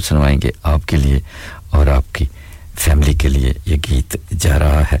आपको जरूर सुनवाएंगे आपके लिए और आपकी फैमिली के लिए ये गीत जा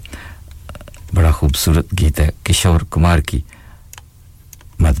रहा है बड़ा खूबसूरत गीत है किशोर कुमार की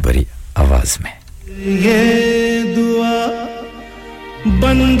मधुरी आवाज में ये दुआ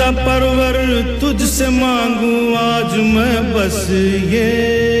बंदा परवर तुझसे मांगू आज मैं बस ये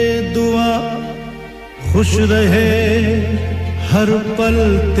दुआ खुश रहे हर पल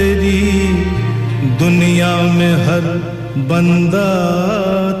तेरी दुनिया में हर बंदा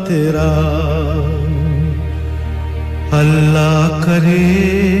तेरा अल्लाह करे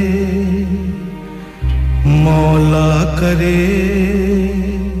मौला करे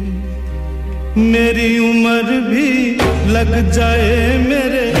मेरी उम्र भी लग जाए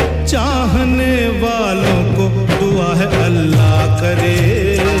मेरे चाहने वालों को दुआ है अल्लाह करे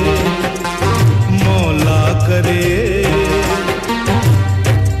मौला करे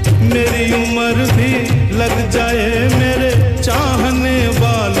मेरी उम्र भी लग जाए मेरे चाहने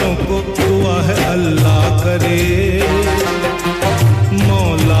वालों को दुआ है अल्लाह करे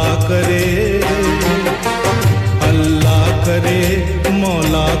मौला करे अल्लाह करे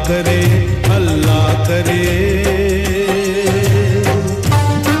मौला करे अल्लाह करे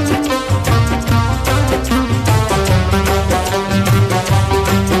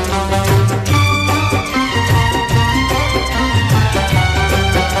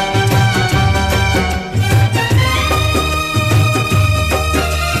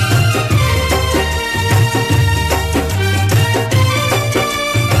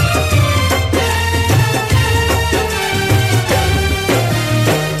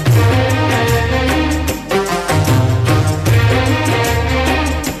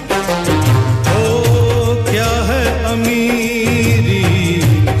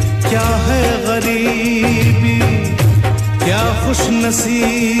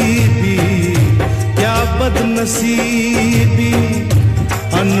नसीबी क्या बदनसीबी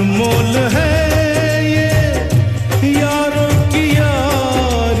अनमोल है ये यारों की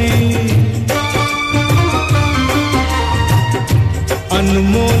यारी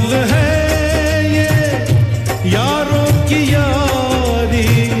अनमोल है ये यारों की यारी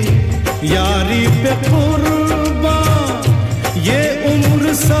यारी पे कुर्बान ये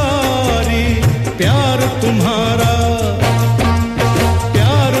उम्र सारी प्यार तुम्हारा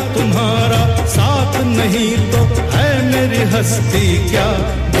नहीं तो है मेरी हस्ती क्या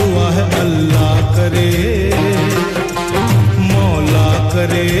दुआ है अल्लाह करे मौला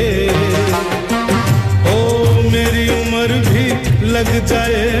करे ओ मेरी उम्र भी लग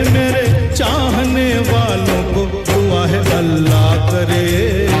जाए मेरे चाहने वालों को दुआ है अल्लाह करे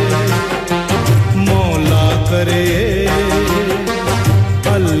मौला करे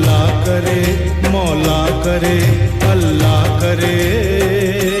अल्लाह करे मौला करे अल्लाह करे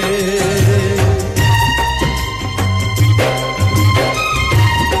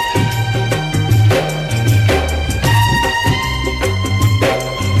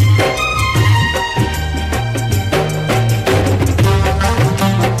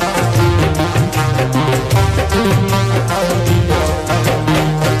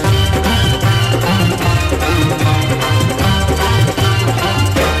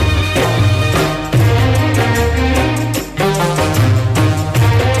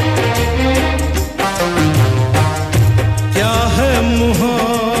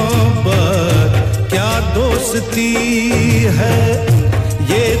है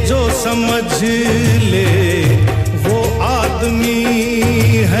ये जो समझ ले वो आदमी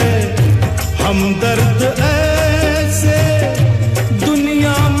है हमदर्द ऐसे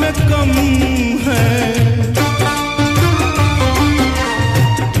दुनिया में कम है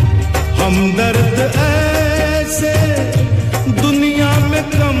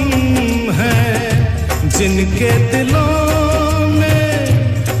जिनके दिलों में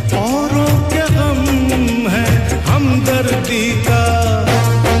औरों के गम है हमदर्दी का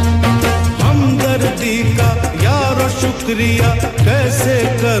यारो शुक्रिया कैसे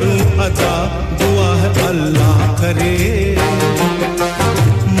करूं अदा दुआ है अल्लाह करे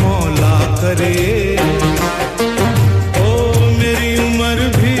मौला करे ओ मेरी उम्र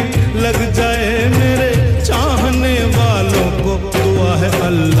भी लग जाए मेरे चाहने वालों को दुआ है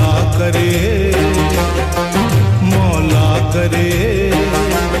अल्लाह करे मौला करे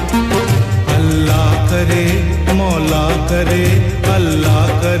अल्लाह करे मौला करे अल्लाह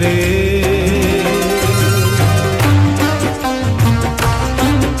करे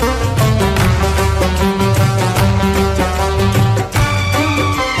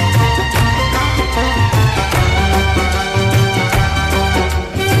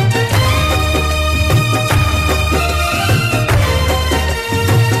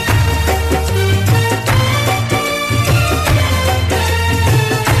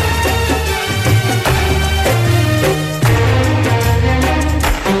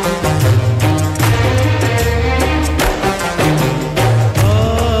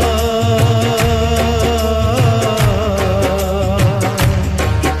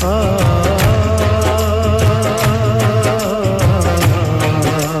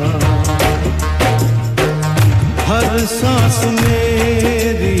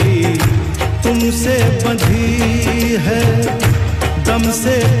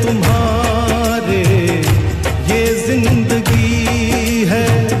से तुम्हारे ये जिंदगी है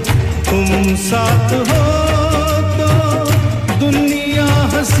तुम साथ हो तो दुनिया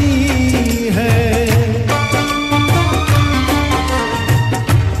हंसी है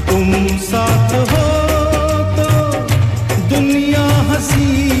तुम साथ हो तो दुनिया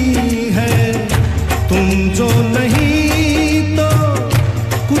हंसी है तुम जो नहीं तो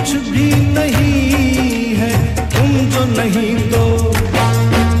कुछ भी नहीं है तुम जो नहीं तो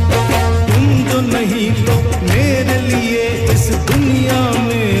नहीं तो मेरे लिए इस दुनिया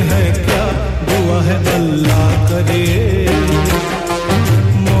में है क्या दुआ है अल्लाह करे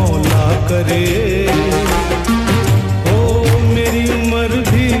मौला करे ओ मेरी उम्र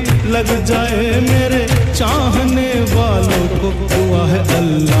भी लग जाए मेरे चाहने वालों को दुआ है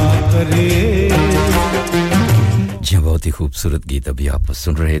अल्लाह करे जी बहुत ही खूबसूरत गीत अभी आप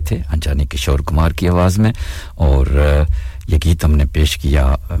सुन रहे थे अनजाने किशोर कुमार की आवाज में और ये गीत हमने पेश किया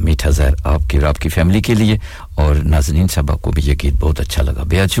मीठा ज़हर आपकी और आपकी फैमिली के लिए और नाज़रीन साहबा को भी ये गीत बहुत अच्छा लगा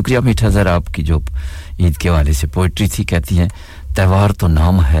बेहद शुक्रिया मीठा ज़हर आपकी जो ईद के हवाले से पोएट्री थी कहती हैं त्योहार तो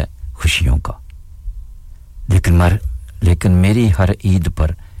नाम है खुशियों का लेकिन मेरी हर ईद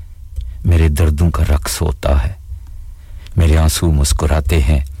पर मेरे दर्दों का रक्स होता है मेरे आंसू मुस्कुराते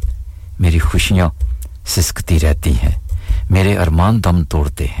हैं मेरी खुशियां सिसकती रहती हैं मेरे अरमान दम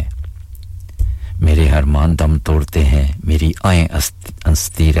तोड़ते हैं मेरे अरमान दम तोड़ते हैं मेरी आएं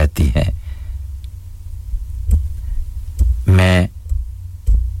हंसती रहती हैं मैं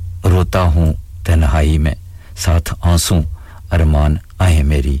रोता हूं तन्हाई में साथ आंसू अरमान आए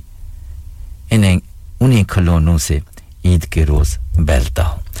मेरी उन्हीं खिलौनों से ईद के रोज बहलता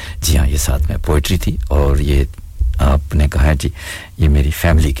हूं जी हां ये साथ में पोएट्री थी और ये आपने कहा जी ये मेरी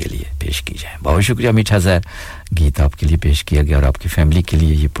फैमिली के लिए पेश की जाए बहुत शुक्रिया मीठा ज़हर गीत आपके लिए पेश किया गया और आपकी फैमिली के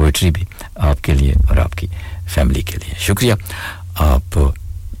लिए ये पोएट्री भी आपके लिए और आपकी फैमिली के लिए शुक्रिया आपको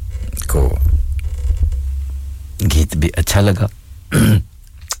गीत भी अच्छा लगा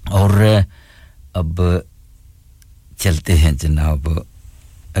और अब चलते हैं जनाब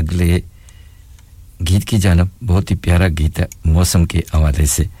अगले गीत की जानब बहुत ही प्यारा गीत है मौसम के हवाले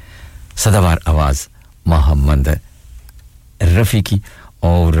से सदाबहार आवाज मोहम्मद रफ़ी की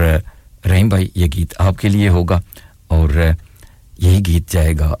और रहीम भाई ये गीत आपके लिए होगा और यही गीत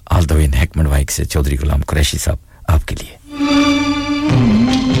जाएगा all the way in Hackman वाइक से चौधरी गुलाम कुरैशी साहब आपके लिए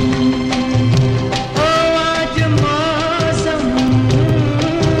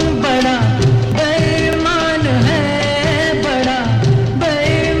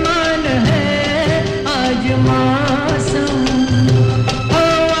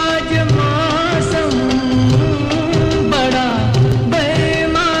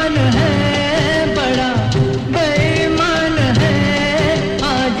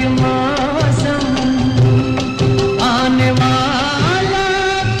आने वाला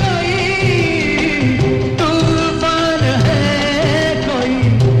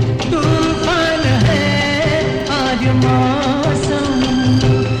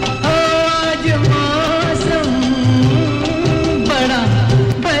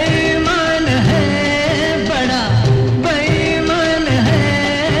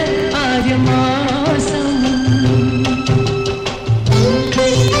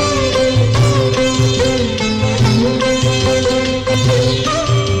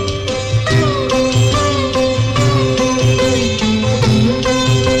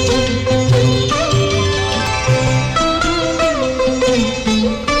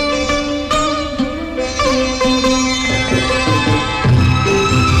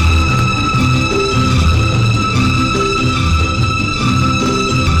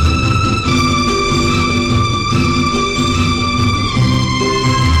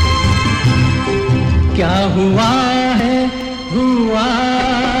हुआ है हुआ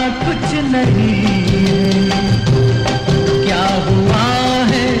कुछ नहीं है क्या हुआ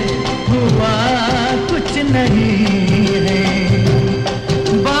है हुआ कुछ नहीं है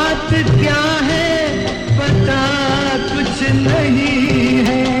बात क्या है पता कुछ नहीं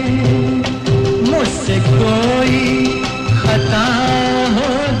है मुझसे कोई खता हो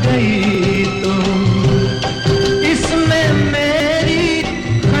गई तो इसमें मेरी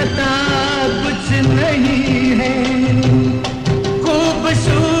खता कुछ नहीं है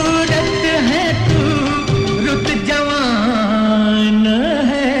खूबसूरत है तू रुत जवान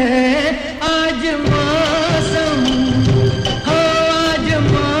है आज मौसम हो आज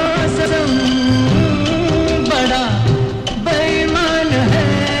मौसम बड़ा बेईमान है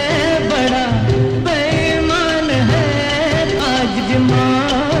बड़ा बेईमान है आज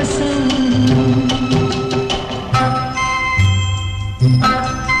मौसम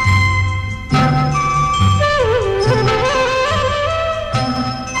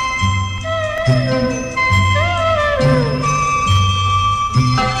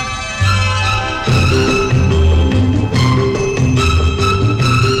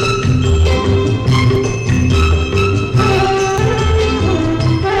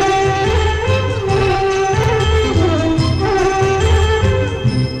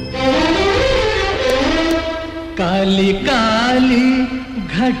काली काली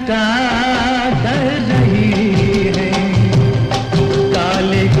घटा डर रही है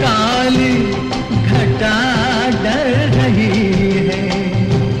काली काली घटा डर रही है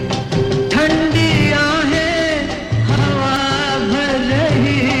ठंडी आहें हवा भर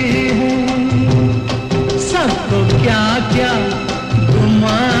रही है सबको क्या क्या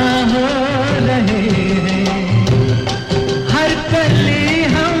गुमां हो रहे हैं हर कली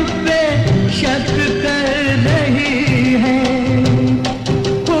हम पे शक कर रही है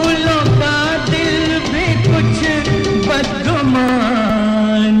फूलों का दिल भी कुछ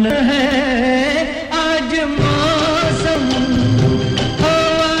बदगुमान है आज मौसम हो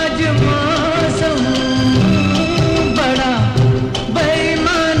आज मौसम बड़ा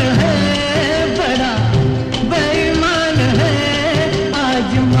बेईमान है बड़ा बेईमान है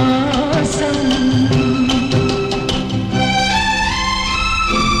आज मौसम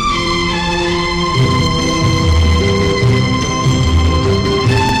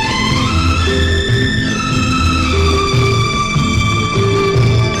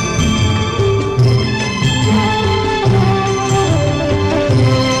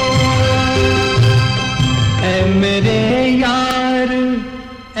ऐ मेरे यार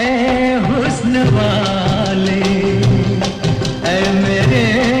ऐ हुस्न वाले ऐ मेरे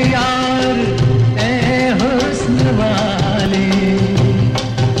यार ऐ हुस्न वाले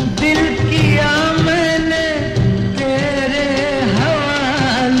दिल किया मैंने तेरे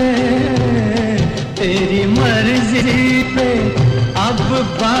हवाले तेरी मर्जी पे अब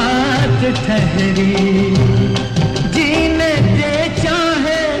बात ठहरी जीने दे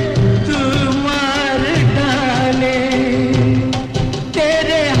चाहे तू मार डाले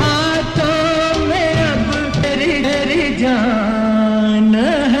तेरे हाथों में अब तेरी जान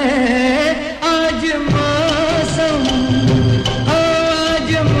है आज मौसम हो आज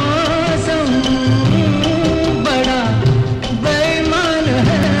मौसम बड़ा बेईमान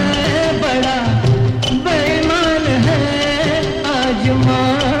है बड़ा बेईमान है आज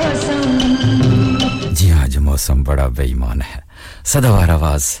मौसम जी आज मौसम बड़ा बेईमान है सदाबहार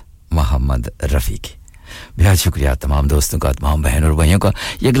आवाज मोहम्मद रफी की बेहद शुक्रिया तमाम दोस्तों का तमाम बहन और भाइयों का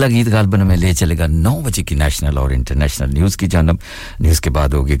ये अगला गीत गालबन में ले चलेगा 9 बजे की नेशनल और इंटरनेशनल न्यूज़ की जानब न्यूज़ के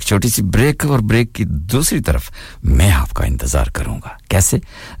बाद होगी एक छोटी सी ब्रेक और ब्रेक की दूसरी तरफ मैं आपका इंतजार करूंगा कैसे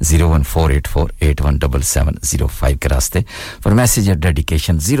 01484817705 के रास्ते पर मैसेज या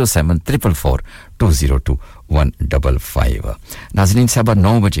डेडिकेशन 07444202155 नाज़रीन साहब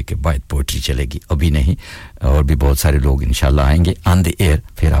 9 बजे के बाद पोएट्री चलेगी अभी नहीं और भी बहुत सारे लोग इंशाल्लाह आएंगे ऑन द एयर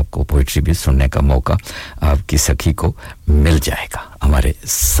फिर आपको पोएट्री भी सुनने का मौका आपकी सखी को मिल जाएगा हमारे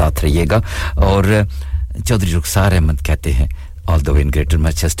साथ रहिएगा और चौधरी रुखसार अहमद कहते हैं all the way in greater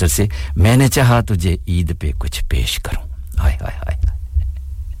Manchester से मैंने चाहा तुझे ईद पे कुछ पेश करूं हाय हाय हाय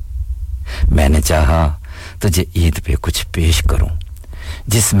मैंने चाहा तुझे ईद पे कुछ पेश करूं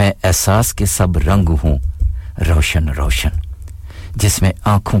जिसमें एहसास के सब रंग हों रोशन रोशन जिसमें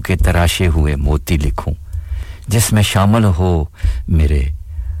आंखों के तराशे हुए मोती लिखूं जिसमें शामिल हो मेरे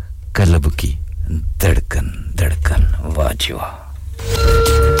कल्ब की धड़कन धड़कन वाजवा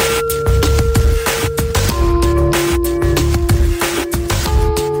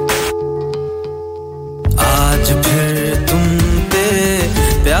आज फिर तुम पे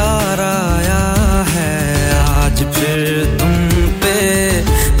प्यार आया है आज फिर तुम पे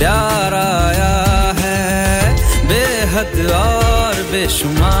प्यार आया है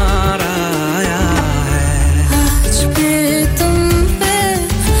बेशुमार आया है आज फिर तुम पे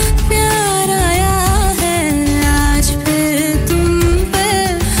प्यार आया है आज फिर तुम पे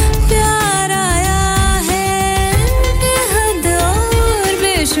प्यार आया है बेहद और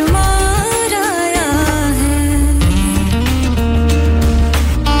बेशुमार आया है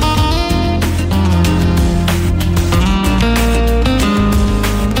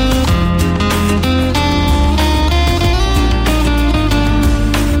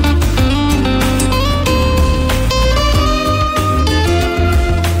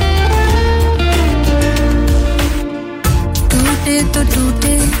तो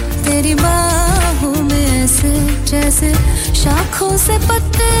टूटे तेरी बाहों में ऐसे जैसे शाखों से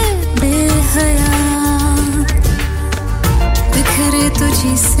पत्ते बेहया बिखरे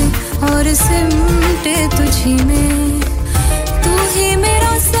तुझी से और सिमटे तुझी में तू ही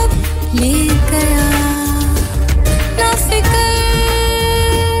मेरा सब ले गया ना फिक्र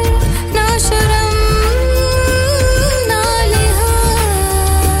ना शर्म ना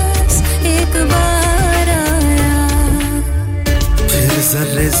लिहाज एक बार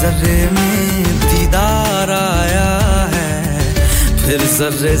ज़र्रे ज़र्रे में दीदार आया है फिर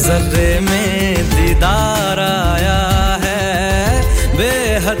ज़र्रे ज़र्रे में दीदार आया है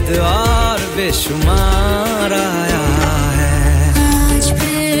बेहद और बेशुमार आया है आज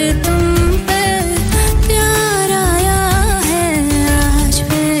फिर तुम पे प्यार आया है आज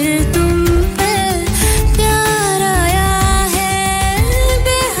फिर तुम पे प्यार आया है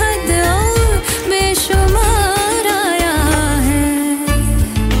बेहद और बेशुमार आया है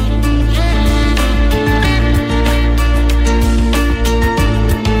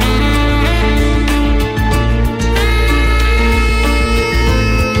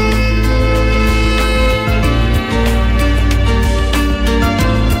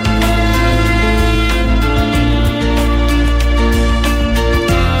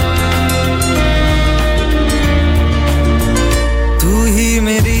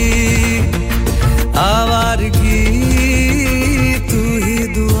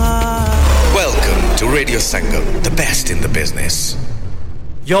Radio Sangam, the best in the business.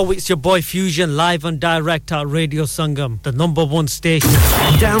 Yo, it's your boy Fusion, live and direct at Radio Sangam, the #1 station.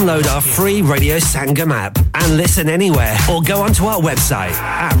 Download our free Radio Sangam app and listen anywhere or go onto our website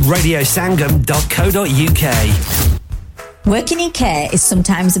at radiosangam.co.uk. Working in care is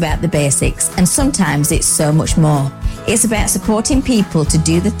sometimes about the basics and sometimes it's so much more. It's about supporting people to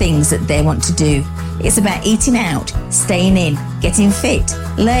do the things that they want to do. It's about eating out, staying in, getting fit,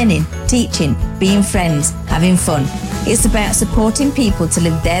 learning, teaching, being friends, having fun. It's about supporting people to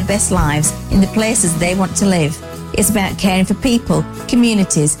live their best lives in the places they want to live. It's about caring for people,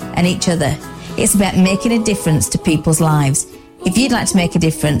 communities and each other. It's about making a difference to people's lives. If you'd like to make a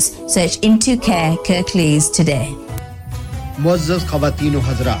difference, search Into Care Kirklees today. मुअज़्ज़ज़ ख़वातीन व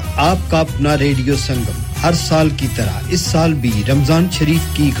हज़रात, आपका अपना radio संगम हर साल की तरह इस साल भी रमज़ान शरीफ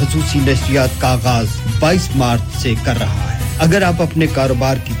की ख़ुसूसी नशरियात का आगाज़ 22 मार्च से कर रहा है। अगर आप अपने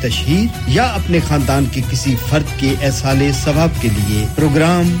कारोबार की तशहीर या अपने खानदान के किसी फर्द के एहसाले सवाब के लिए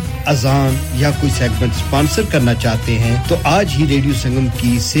प्रोग्राम, अज़ान या कोई सेगमेंट स्पॉन्सर करना चाहते हैं तो आज ही रेडियो संगम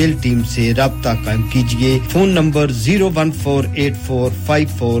की सेल टीम से राब्ता कायम कीजिए। Phone number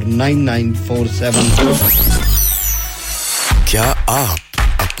 01484549947। क्या आप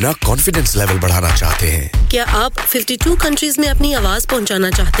अपना कॉन्फिडेंस लेवल बढ़ाना चाहते हैं? क्या आप 52 कंट्रीज में अपनी आवाज पहुंचाना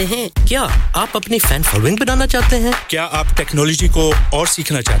चाहते हैं? क्या आप अपनी फैन फॉलोइंग बनाना चाहते हैं? क्या आप टेक्नोलॉजी को और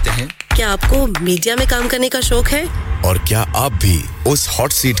सीखना चाहते हैं? क्या आपको मीडिया में काम करने का शौक है? और क्या आप भी उस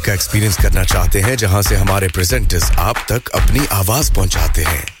हॉट सीट का एक्सपीरियंस करना चाहते हैं जहां से हमारे प्रेजेंटर्स आप तक अपनी आवाज पहुंचाते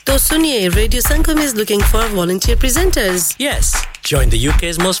हैं? तो सुनिए, radio Sangam is looking for volunteer presenters. Yes. Join the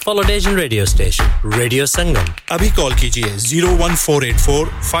UK's most followed Asian radio station, Radio Sangam. Abhi call kijiye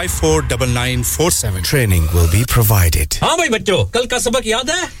 01484549947. Training will be provided. हाँ भाई बच्चों, कल का सबक याद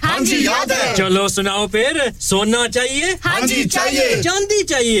है? हाँ जी याद है। चलो सुनाओ फिर। सोना चाहिए? हाँ जी चाहिए। चांदी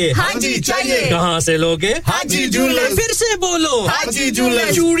चाहिए? हाँ जी चाहिए। कहाँ से लोगे? हाँ जी जूलर्स। फिर से बोलो। हाँ जी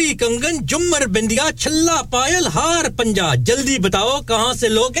जूलर्स। चूड़ी, कंगन, झुमर, बिंदिया, छल्ला, पायल, हार, पंजा। जल्दी बताओ कहाँ से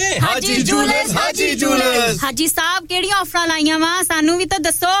लोगे? हाँ जी जूलर्स। हाँ जी जूलर्स। हाजी साहब केड़ी ऑफर लाईया वा सानू भी तो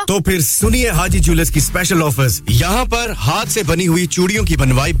दसो। तो फिर सुनिए हाजी जूलर्स की स्पेशल ऑफर्स। यहाँ पर हाथ से बनी हुई चूड़ियों की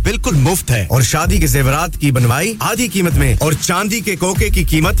बनवाई बिल्कुल मुफ्त है और शादी के जेवरात की बनवाई आधी कीमत में और चांदी के कोके की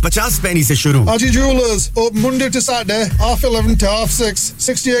कीमत 50 पैसे से शुरू। Haji Jewellers open Monday to Saturday, 11:30 to 6:30,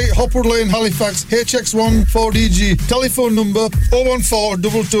 68 Hopwood Lane, Halifax, HX1 4DG. Telephone number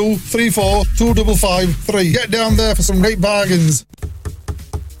 01422342553. Get down there for some great bargains.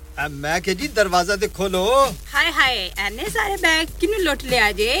 मैं के जी दरवाजा दे खोलो। हाय हाय एने सारे बैग किनु लुट ले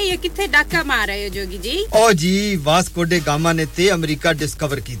आजे ये किथे डाका मार रहे हो जोगी जी ओ जी वास्को डे गामा ने ते अमेरिका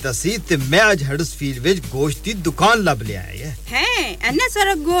डिस्कवर कीता सी ते मैं आज हडर्सफील्ड विच गोश्त दी दुकान लब ले आया है एने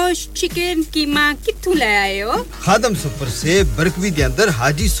सारा गोश्त चिकन कीमा किथु ले आए हो खादम सुपर से बरकवी दे अंदर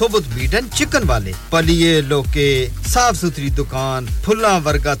हाजी सोबत मीट एंड चिकन वाले पलिए लोके साफ सुथरी दुकान फुल्ला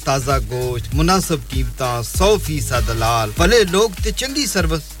वर्गा ताजा गोश्त मुनासिब कीमतां 100% दलाल भले लोग ते चंगी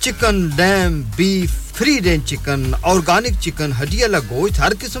service chicken lamb beef free range chicken organic chicken हड्डी वाला गोश्त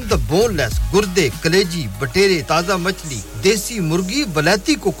हर किस्म दा बोनलेस गुर्दे कलेजी बटेरे ताजा मछली देसी मुर्गी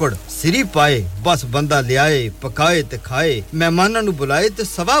बलाती कुकड़ सिरी पाए बस बंदा ले आए पकाए ते खाए मेहमानां नु बुलाए ते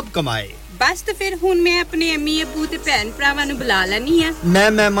सवाब कमाए बस तो फिर हुन मैं अपने अम्मी अब्बू ते भैन भरावां नु बुला लेनी है मैं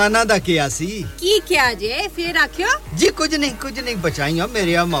मेहमानां दा किया सी की क्या जे फिर आखियो जी कुछ नहीं बचाइयो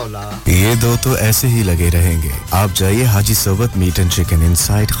मेरे या मौला ये दो तो ऐसे ही लगे रहेंगे आप जाइए हाजी सोबत meet and chicken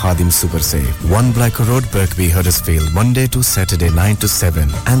inside Khadim super से 1 Black Road Birkby Huddersfield Monday to Saturday 9 to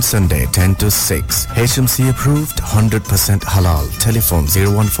 7 and Sunday 10 to 6 HMC approved 100% halal telephone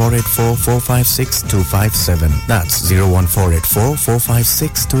 01484456257 that's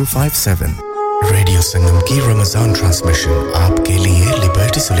 01484456257 radio संगम की रमजान ट्रांसमिशन आपके लिए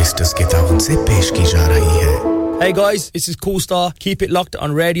लिबर्टी सोलिसिटर्स के ताउन से पेश की जा रही है Hey guys, this is Cool Star. Keep it locked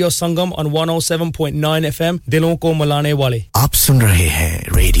on Radio Sangam on 107.9 FM. Dilon ko milane wale. आप सुन रहे हैं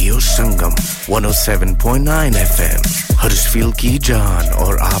रेडियो संगम 107.9 FM. हडर्सफील्ड की जान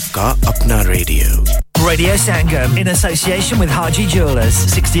और आपका अपना radio. Radio Sangam in association with Haji Jewellers,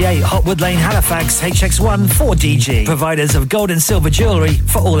 68 Hotwood Lane, Halifax, HX1 4DG. Providers of gold and silver jewellery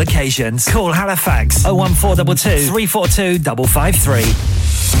for all occasions. Call Halifax 01422 342 553.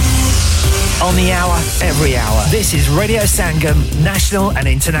 On the hour, every hour. This is Radio Sangam, national and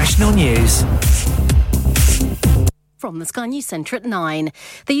international news. From the Sky News Centre at 9.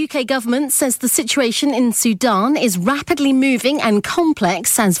 The UK government says the situation in Sudan is rapidly moving and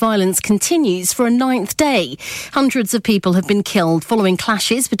complex as violence continues for a 9th day. Hundreds of people have been killed following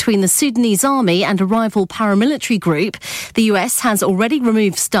clashes between the Sudanese army and a rival paramilitary group. The US has already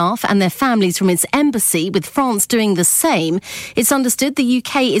removed staff and their families from its embassy, with France doing the same. It's understood the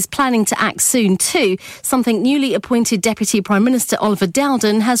UK is planning to act soon too, something newly appointed Deputy Prime Minister Oliver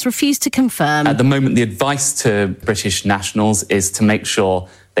Dowden has refused to confirm. At the moment, the advice to British nationals is to make sure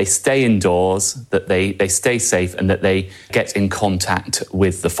they stay indoors, that they stay safe and that they get in contact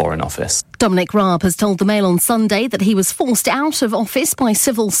with the Foreign Office. Dominic Raab has told the Mail on Sunday that he was forced out of office by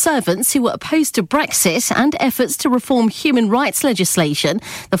civil servants who were opposed to Brexit and efforts to reform human rights legislation.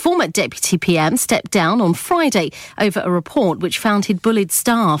 The former Deputy PM stepped down on Friday over a report which found he'd bullied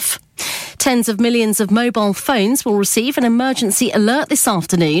staff. Tens of millions of mobile phones will receive an emergency alert this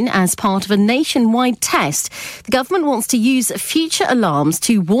afternoon as part of a nationwide test. The government wants to use future alarms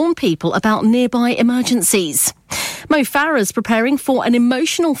to warn people about nearby emergencies. Mo Farah's preparing for an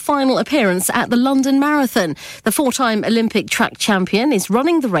emotional final appearance at the London Marathon. The four-time Olympic track champion is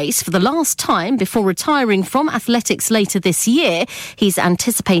running the race for the last time before retiring from athletics later this year. He's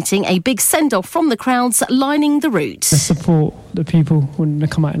anticipating a big send-off from the crowds lining the route. The support the people when they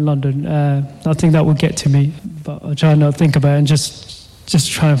come out in London, I think that will get to me, but I try not to think about it and just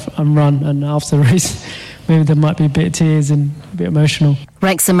try and run, and after the race maybe there might be a bit of tears and a bit emotional.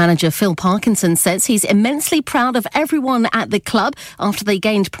 Wrexham manager Phil Parkinson says he's immensely proud of everyone at the club after they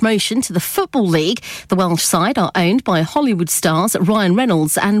gained promotion to the Football League. The Welsh side are owned by Hollywood stars Ryan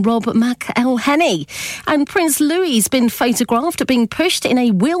Reynolds and Rob McElhenney. And Prince Louis has been photographed being pushed in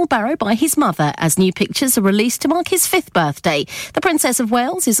a wheelbarrow by his mother as new pictures are released to mark his 5th birthday. The Princess of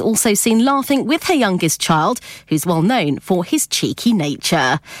Wales is also seen laughing with her youngest child, who's well known for his cheeky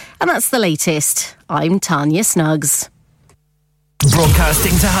nature. And that's the latest. I'm Tanya Snuggs.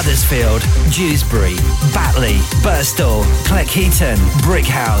 Broadcasting to Huddersfield, Dewsbury, Batley, Birstall, Cleckheaton,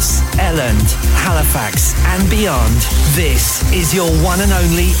 Brickhouse, Elland, Halifax and beyond. This is your one and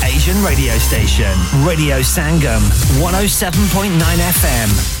only Asian radio station. Radio Sangam, 107.9 FM.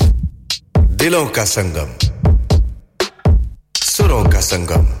 दिलों का संगम, सुरों का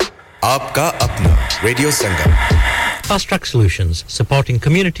संगम, आपका अपना radio Sangam. Fast Track Solutions, supporting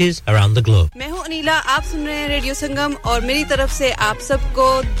communities around the globe. मैं हूं अनीला, आप सुन रहे हैं रेडियो संगम और मेरी तरफ से आप सबको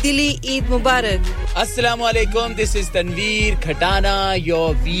दिली ईद मुबारक. अस्सलाम वालेकुम, this is Tanveer Khatana,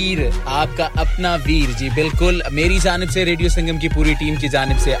 your veer, आपका अपना वीर. जी बिल्कुल, मेरी जानिब से रेडियो संगम की पूरी टीम की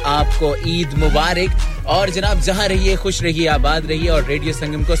जानिब से आपको ईद मुबारक. और जनाब, जहां रहिए खुश रहिए, आबाद रहिए और रेडियो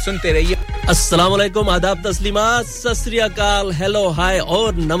संगम को सुनते रहिए. अस्सलाम वालेकुम आदाब तस्लीमात सत श्री अकाल हेलो हाय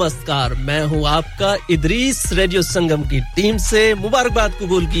और नमस्कार मैं हूं आपका इदरीस रेडियो संगम की टीम से मुबारकबाद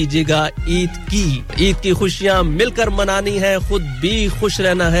कबूल कीजिएगा ईद की खुशियां मिलकर मनानी है खुद भी खुश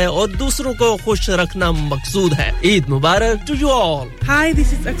रहना है और दूसरों को खुश रखना मकसूद है ईद मुबारक to you all hi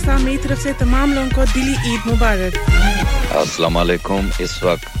this is Aqsa मेरी तरफ से तमाम लोगों को दिली ईद मुबारक अस्सलाम वालेकुम इस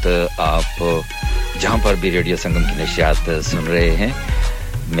वक्त आप जहां पर भी रेडियो संगम की नशियात सुन रहे हैं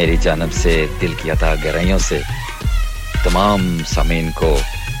मेरी जानिब से दिल की अता गहराइयों से तमाम सामीन को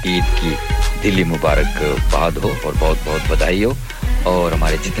ईद की दिली मुबारकबाद हो और बहुत-बहुत बधाई हो और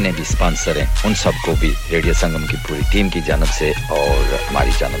हमारे जितने भी स्पॉन्सर हैं उन सबको भी रेडियो संगम की पूरी टीम की जानिब से और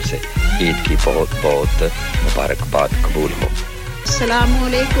हमारी जानिब से ईद की बहुत-बहुत मुबारकबाद कबूल हो अस्सलाम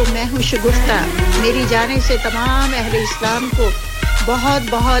वालेकुम मैं हूं शगुफ्ता मेरी जानिब से तमाम अहले इस्लाम को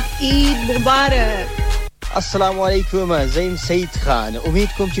बहुत-बहुत ईद मुबारक अस्सलाम वालेकुम ज़ैन सईद खान उम्मीद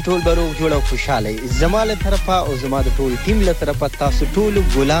कोम چې ټول برو جوړ او خوشاله زماله طرفه او زما د ټول ټیم له طرفه تاسو ټول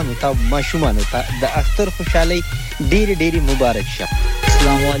ګلان او ماشومان ته د اختر خوشاله ډېری مبارک شه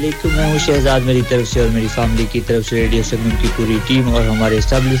अस्सलाम वालेकुम मैं हूं शहजाद मेरी तरफ से और मेरी फैमिली की तरफ से रेडियो संगम की पूरी टीम और हमारे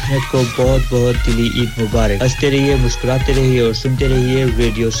सब लिसनर्स को बहुत-बहुत दिली ईद मुबारक हंसते रहिए मुस्कुराते रहिए और सुनते रहिए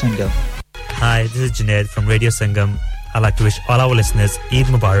radio Sangam Hi this is Junaid from Radio Sangam I'd like to wish all our listeners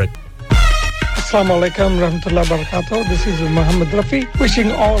Eid Mubarak Assalamu alaikum rahmatullahi wa barakatuh. This is Muhammad Rafi wishing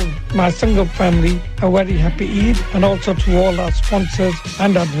all my Sangam family a very happy Eid and also to all our sponsors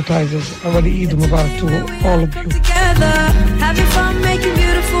and advertisers a very Eid Mubarak to all of you. Together, having fun making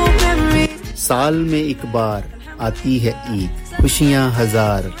beautiful memories. साल में एक बार आती है ईद खुशियां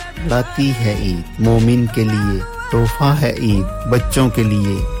हजार लाती है ईद मोमिन के लिए तोहफा है ईद बच्चों के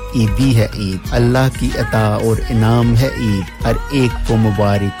लिए ईदी है ईद अल्लाह की अता और इनाम है ईद हर एक को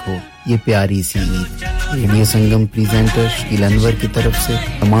मुबारक हो ये प्यारी सी ईद रेडियो संगम प्रेजेंटर शकील अनवर की तरफ से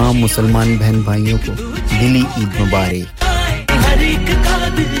तमाम मुसलमान बहन भाइयों को दिली ईद मुबारक हर एक का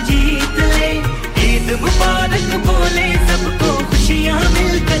दिल जीत ले ईद मुबारक बोले सबको खुशियां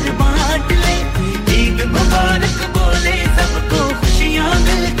मिलकर बांट ले ईद मुबारक बोले सबको खुशियां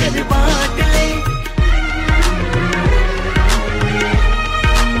मिलकर बांट ले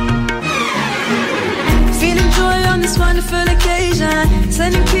this wonderful occasion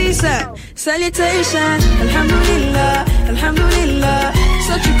sending peace and salutation alhamdulillah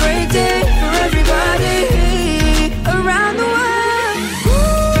such a great day for everybody around the world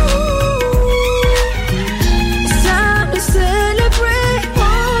it's time to celebrate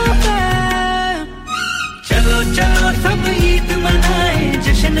chalo sab eid manaye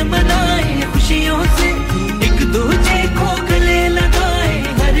jashan manaye khushiyon se ek dooje ko gale lagaye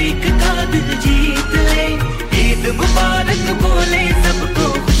har ek ka dil jeet le Eid मुबारक बोले सबको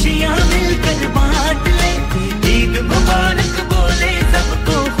खुशियां मिलकर बांट ले ईद मुबारक बोले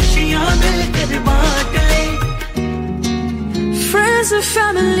सबको खुशियां मिलकर बांट ले friends and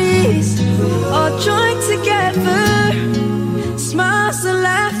families all joined together smiles are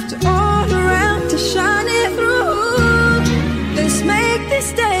left all around to shine it through let's make this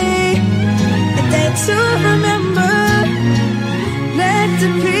day a day to remember let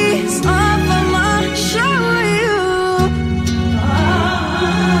the peace of Allah show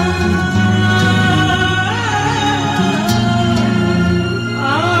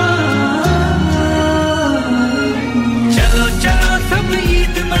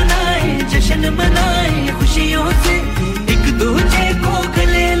जश्न मनाए खुशियों से एक दूजे को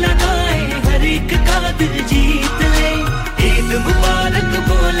गले लगाए हर एक का दिल जीत ले ईद मुबारक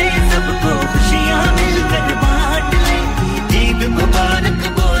बोले सबको खुशियां मिलकर बांट ले ईद मुबारक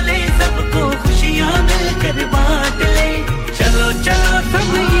बोले सबको खुशियां मिलकर बांट ले चलो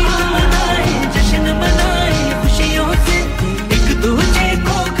सब ईद मनाए जश्न मनाए खुशियों से एक दूजे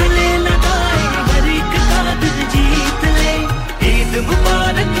को गले लगाए हर एक का दिल जीत ले ईद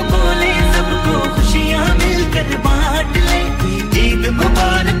मुबारक बोले खुशियां मिलकर बांट ले ईद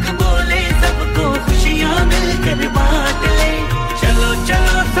मुबारक बोले सबको खुशियां मिलकर बांट ले चलो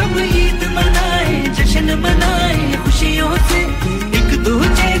सब ईद मनाए जश्न मनाए खुशियों से एक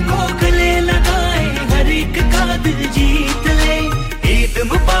दूजे को गले लगाए हर एक का दिल जीत ले ईद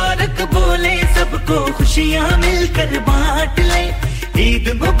मुबारक बोले सबको खुशियां मिलकर बांट ले ईद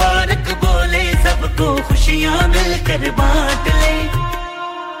मुबारक बोले सबको खुशियां मिलकर बांट ले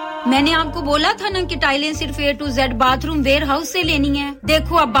मैंने आपको बोला था ना कि टाइलें सिर्फ A to Z bathroom ware house से लेनी है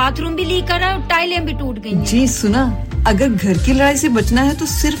देखो अब बाथरूम भी लीक कर रहा है और टाइलें भी टूट गई हैं जी सुना अगर घर की लड़ाई से बचना है तो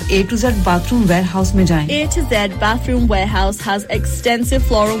सिर्फ A to Z bathroom warehouse में जाएं A to Z Bathroom Warehouse has extensive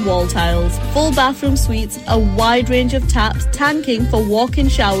floor and wall tiles, full bathroom suites, a wide range of taps, tanking for walk-in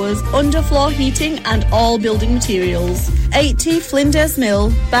showers, underfloor heating and all building materials. 80 Flinders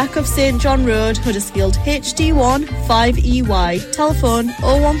Mill, back of St John Road, Huddersfield, HD1 5EY. Telephone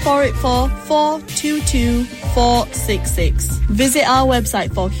 01484 422 466. Visit our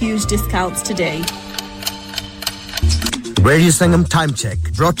website for huge discounts today. Radio Sangam Time Check,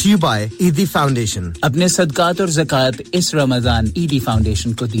 brought to you by Eidi Foundation. अपने सदकात और ज़कात इस रमज़ान ईदी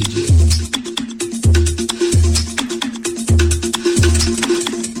foundation को दीजिए।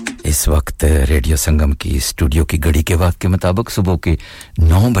 इस वक्त radio संगम की स्टूडियो की घड़ी के वक्त के मुताबिक सुबह के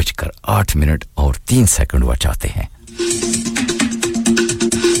 9:08 और 3 सेकंड बचाते हैं।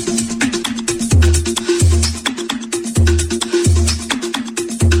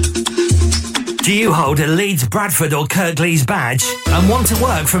 Do you hold a Leeds Bradford or Kirklees badge and want to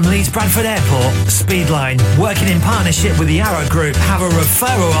work from Leeds Bradford Airport? Speedline, working in partnership with the Arrow Group, have a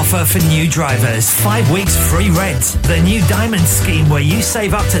referral offer for new drivers. 5 weeks free rent. The new Diamond scheme where you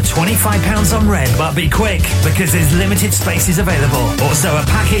save up to £25 on rent. But be quick, because there's limited spaces available. Also a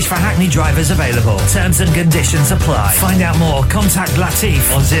package for Hackney drivers available. Terms and conditions apply. Find out more, contact Latif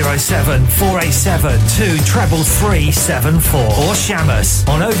on 07 487 233374 or Shamus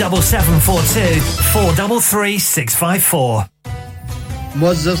on 07742 433 654.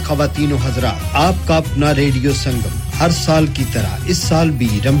 मुअज़्ज़ज़ ख़वातीन व हज़रात, आपका अपना radio संगम हर साल की तरह इस साल भी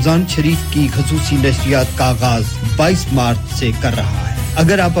रमज़ान शरीफ की ख़ुसूसी नशरियात का आगाज़ 22 मार्च से कर रहा है।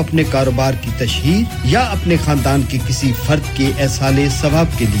 अगर आप अपने कारोबार की तशहीर या अपने खानदान के किसी फर्द के एहसाले सवाब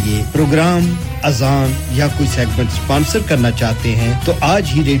के लिए प्रोग्राम, अज़ान या कोई सेगमेंट स्पॉन्सर करना चाहते हैं तो आज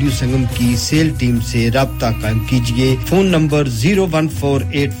ही रेडियो संगम की सेल टीम से राब्ता कायम कीजिए। Phone number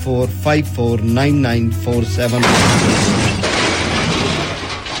 01484549947।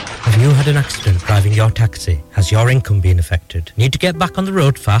 Have you had an accident driving your taxi? Has your income been affected? Need to get back on the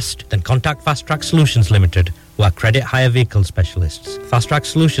road fast? Then contact Fast Track Solutions Limited, who are credit hire vehicle specialists. Fast Track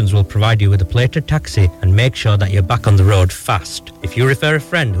Solutions will provide you with a plated taxi and make sure that you're back on the road fast. If you refer a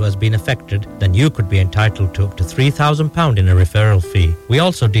friend who has been affected, then you could be entitled to up to £3,000 in a referral fee. We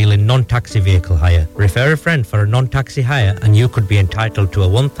also deal in non-taxi vehicle hire. Refer a friend for a non-taxi hire and you could be entitled to a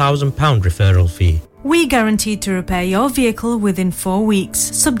 £1,000 referral fee. We guarantee to repair your vehicle within 4 weeks,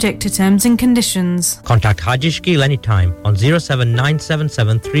 subject to terms and conditions. Contact Haji Shakil anytime on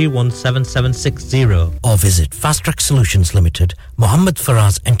 07977317760 or visit Fast Track Solutions Limited, Mohammed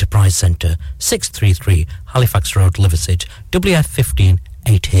Faraz Enterprise Centre, 633 Halifax Road, Liversedge, WF15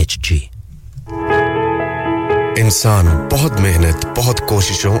 8HG. इंसान बहुत मेहनत, बहुत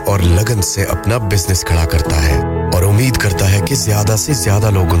कोशिशों और लगन से अपना business खड़ा करता है और उम्मीद करता है कि ज्यादा से ज्यादा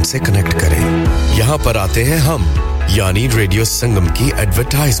लोग उनसे कनेक्ट करें। यहाँ पर आते हैं हम, यानी रेडियो संगम की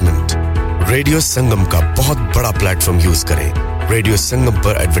एडवर्टाइजमेंट। रेडियो संगम का बहुत बड़ा प्लेटफॉर्म यूज करें। रेडियो संगम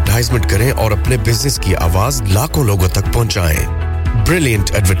पर एडवर्टाइजमेंट करें और अपने बिजनेस की आवाज लाखों लोगों तक पहुंचाएं। Brilliant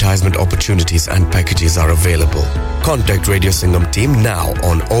advertisement opportunities and packages are available. Contact Radio Sangam team now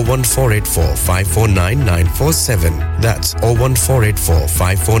on 01484 549 947. That's 01484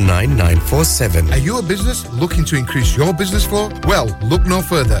 549 947. Are you a business looking to increase your business flow? Well, look no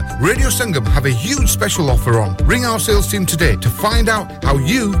further. Radio Sangam have a huge special offer on. Ring our sales team today to find out how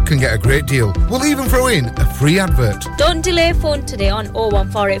you can get a great deal. We'll even throw in a free advert. Don't delay, phone today on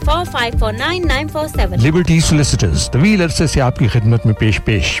 01484 549 947. Liberty Solicitors, तवील अरसे से आपकी खिदमत में पेश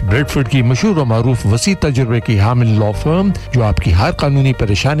Bradford की मशहूर और मारूफ वसी तजुर्बे की हामिल लॉ फर्म जो आपकी हर कानूनी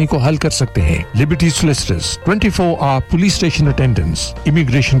परेशानी को हल कर सकते हैं। Liberty solicitors 24 our police station attendance,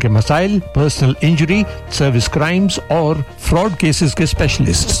 immigration के मसाइल, पर्सनल इंजरी, सर्विस क्राइम्स और फ्रॉड केसेस के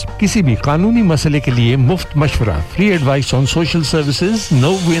स्पेशलिस्ट्स। किसी भी कानूनी मसले के लिए मुफ्त मशवरा, free advice on social services,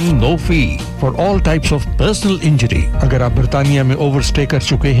 no win no fee for all types of personal injury. अगर आप बर्तानिया में ओवरस्टे कर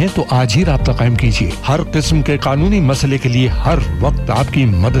चुके हैं तो आज ही राब्ता कायम कीजिए। हर किस्म के कानूनी मसले के लिए हर वक्त आपकी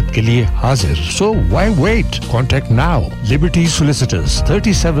मदद के लिए हाजिर। So why wait? Contact now. Liberty Solicitors,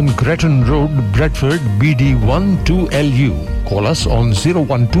 37 Gretton Road, Bradford, BD1 2LU. Call us on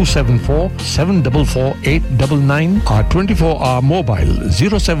 01274 744 899. Our 24-hour mobile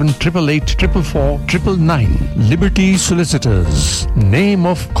 07888 444 999. Liberty Solicitors, name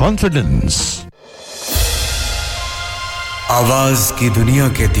of confidence. आवाज की दुनिया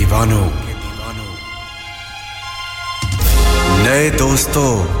के दीवानों, नए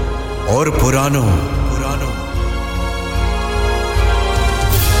दोस्तों और पुरानों,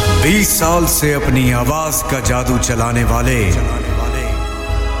 20 साल से अपनी आवाज का जादू चलाने वाले,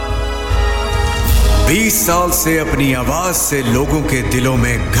 20 साल से अपनी आवाज से लोगों के दिलों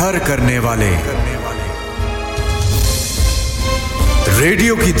में घर करने वाले,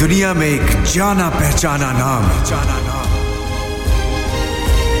 रेडियो की दुनिया में एक जाना पहचाना नाम,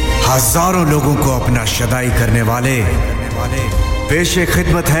 हजारों लोगों को अपना शदाई करने वाले पेशे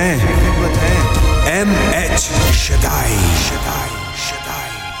खिदमत हैं MH H Shadye.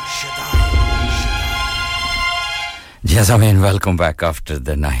 Yes, I mean, welcome back after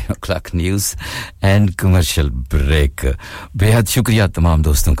the 9 o'clock news and commercial break. बेहद शुक्रिया तमाम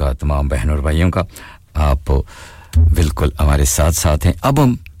दोस्तों का, तमाम बहनों और भाइयों का, आप बिल्कुल हमारे साथ साथ हैं। अब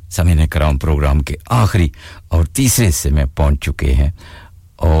हम सामीन कराम प्रोग्राम के आखिरी और तीसरे हिस्से में पहुंच चुके हैं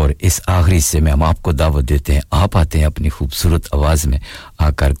और इस आखिरी हिस्से में हम आपको दावत देते हैं, आप आते हैं अपनी खूबसूरत आवाज़ में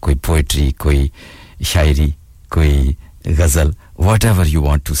आकर, कोई पोएट्री, कोई शायरी, कोई गज़ल, व्हाटएवर यू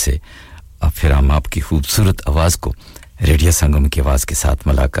वांट टू से, अब फिर हम आपकी खूबसूरत आवाज़ को रेडियो संगम की आवाज़ के साथ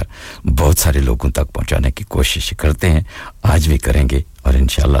मिलाकर बहुत सारे लोगों तक पहुंचाने की कोशिश करते हैं, आज भी करेंगे और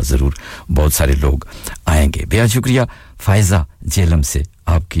इंशाल्लाह ज़रूर बहुत सारे लोग आएंगे। बेहद शुक्रिया फ़ायज़ा जेलम से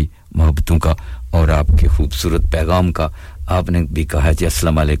आपकी मोहब्बतों का और आपके खूबसूरत पैगाम का। आपने भी कहा जी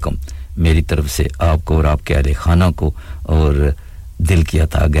अस्सलाम वालेकुम, मेरी तरफ से आपको और आपके अहले खाना को और दिल की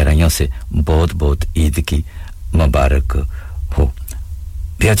अता गहराइयों से बहुत बहुत ईद की मुबारक हो।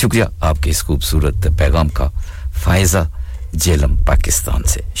 बेहद शुक्रिया आपके इस खूबसूरत पैगाम का, फ़ायज़ा जेलम पाकिस्तान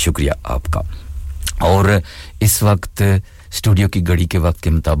से, शुक्रिया आपका। और इस वक्त स्टूडियो की घड़ी के वक्त के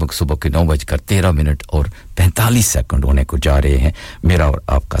मुताबिक सुबह के 9:13 और 45 सेकंड होने को जा रहे हैं। मेरा और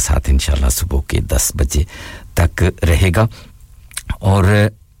आपका साथ इंशाल्लाह सुबह के 10 बजे तक रहेगा।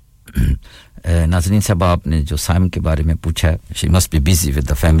 और नाज़रीन साहब, आपने जो साइम के बारे में पूछा है, she must be busy with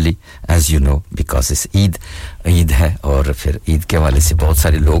the family as you know, because इस ईद है और फिर ईद के हवाले से बहुत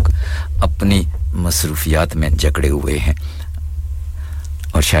सारे लोग अपनी मसरूफियात में जकड़े हुए हैं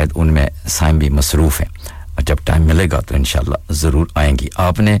और शायद उनमें साइम भी मसरूफ हैं और जब टाइम मिलेगा तो इंशाल्लाह ज़रूर आएंगी।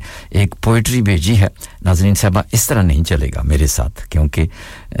 आपने एक पोइट्री भेजी है नाज़रीन साहबा, इस तरह नहीं चलेगा मेरे साथ, क्योंकि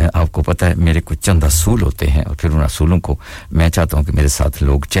आपको पता है मेरे कुछ चंद असूल होते हैं और फिर उन असूलों को मैं चाहता हूं कि मेरे साथ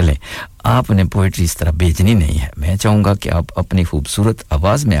लोग चलें। आपने पोइट्री इस तरह भेजनी नहीं है, मैं चाहूँगा कि आप अपनी खूबसूरत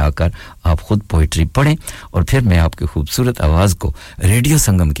आवाज़ में आकर आप खुद पोइट्री पढ़ें और फिर मैं आपकी खूबसूरत आवाज़ को रेडियो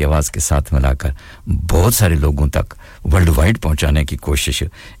संगम की आवाज़ के साथ मिलाकर बहुत सारे लोगों तक वर्ल्ड वाइड पहुँचाने की कोशिश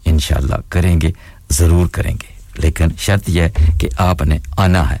इंशाल्लाह करेंगे, ज़रूर करेंगे। लेकिन शर्त यह है कि आपने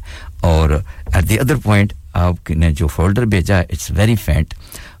आना है। और एट द अदर पॉइंट, आपने जो फोल्डर भेजा है इट्स वेरी फेंट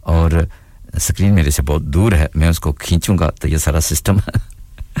और स्क्रीन मेरे से बहुत दूर है, मैं उसको खींचूंगा तो ये सारा सिस्टम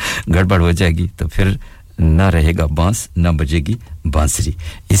गड़बड़ हो जाएगी, तो फिर ना रहेगा बांस ना बजेगी बांसुरी।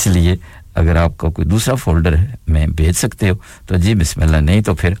 इसलिए अगर आपका कोई दूसरा फोल्डर है मैं भेज सकते हो तो जी बिस्मिल्लाह, नहीं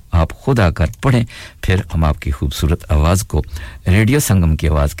तो फिर आप खुद आकर पढ़ें, फिर हम आपकी खूबसूरत आवाज़ को रेडियो संगम की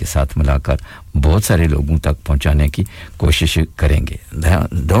आवाज़ के साथ मिलाकर बहुत सारे लोगों तक पहुंचाने की कोशिश करेंगे।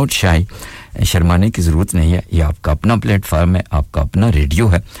 डोंट शाई, शर्माने की ज़रूरत नहीं है, ये आपका अपना प्लेटफार्म है, आपका अपना रेडियो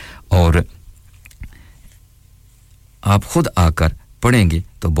है और आप खुद आकर पढ़ेंगे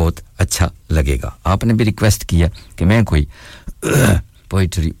तो बहुत अच्छा लगेगा। आपने भी रिक्वेस्ट किया कि मैं कोई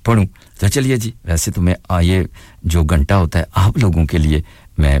पोइट्री पढ़ूं, तो चलिए जी, वैसे तो मैं ये जो घंटा होता है आप लोगों के लिए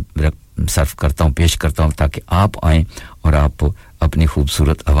मैं सर्व करता हूं, पेश करता हूं, ताकि आप आएं और आप अपनी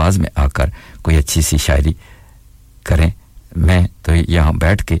खूबसूरत आवाज़ में आकर कोई अच्छी सी शायरी करें। मैं तो यहाँ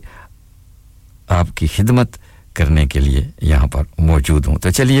बैठ के आपकी खिदमत करने के लिए यहाँ पर मौजूद हूं।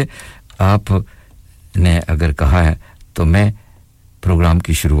 तो चलिए, आपने अगर कहा है तो मैं प्रोग्राम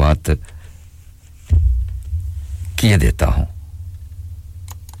की शुरुआत किए देता हूं।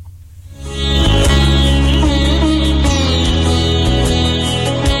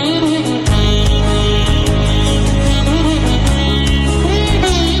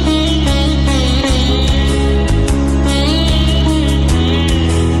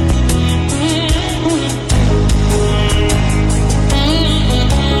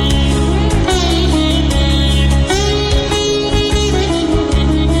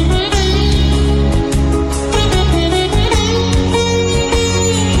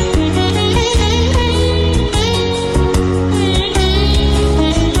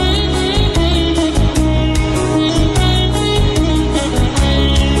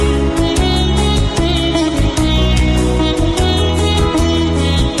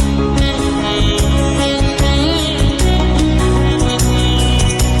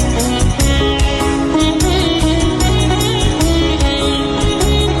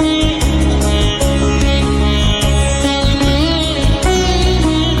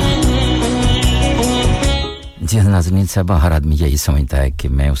 नाज़रीन साहब, हर आदमी यही समझता है कि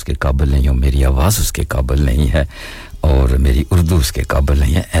मैं उसके काबिल नहीं हूँ, मेरी आवाज़ उसके काबिल नहीं है और मेरी उर्दू उसके काबिल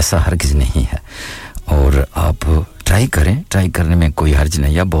नहीं है। ऐसा हरगिज़ नहीं है और आप ट्राई करें, ट्राई करने में कोई हर्ज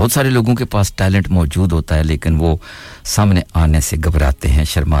नहीं है। बहुत सारे लोगों के पास टैलेंट मौजूद होता है लेकिन वो सामने आने से घबराते हैं,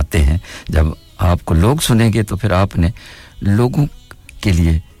 शर्माते हैं। जब आपको लोग सुनेंगे तो फिर आपने लोगों के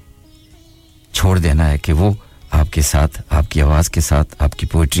लिए छोड़ देना है कि वो आपके साथ, आपकी आवाज़ के साथ, आपकी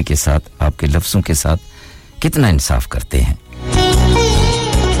पोइट्री के साथ, आपके लफ्ज़ों के साथ कितना इंसाफ करते हैं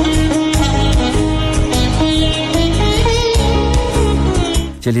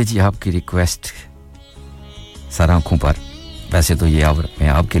चलिए जी आपकी रिक्वेस्ट सराखों पर वैसे तो ये आवर मैं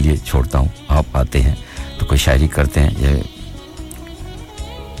आपके लिए छोड़ता हूं आप आते हैं तो कोई शायरी करते हैं ये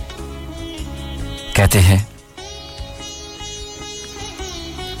कहते हैं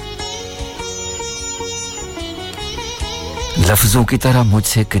लफ्जों की तरह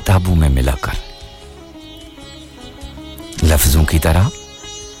मुझसे किताबों में मिलाकर लफ्जों की तरह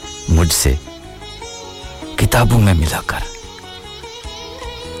मुझसे किताबों में मिलाकर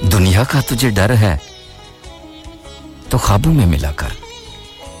दुनिया का तुझे डर है तो ख्वाबों में मिलाकर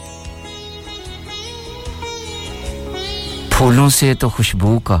फूलों से तो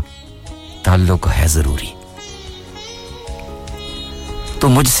खुशबू का ताल्लुक है जरूरी तो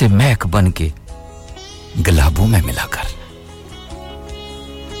मुझसे महक बन के गुलाबों में मिलाकर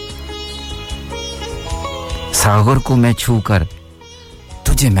सागर को मैं छूकर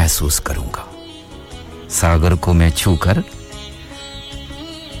तुझे महसूस करूंगा सागर को मैं छूकर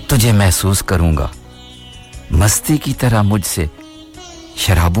तुझे महसूस करूंगा मस्ती की तरह मुझसे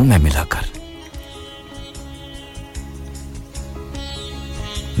शराबों में मिलाकर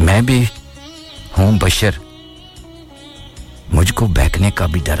मैं भी हूं बशर मुझको बहकने का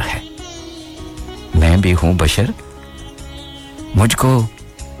भी डर है मैं भी हूं बशर मुझको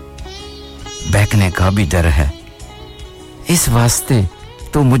बहकने का भी डर है इस वास्ते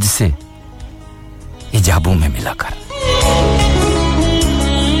तो मुझसे हिजाबों में मिलाकर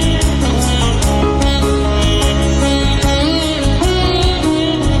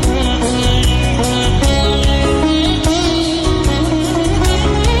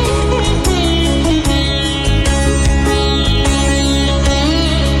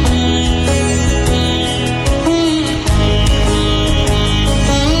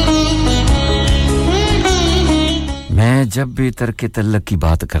मैं जब भी तरके तल्लक की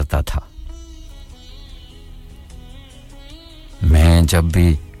बात करता था मैं जब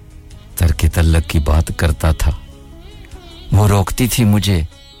भी तरके तल्लक की बात करता था वो रोकती थी मुझे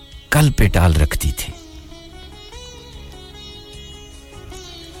कल पे टाल रखती थी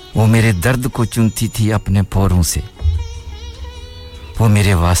वो मेरे दर्द को चुनती थी अपने पोरों से वो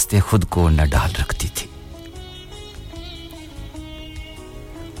मेरे वास्ते खुद को न डाल रखती थी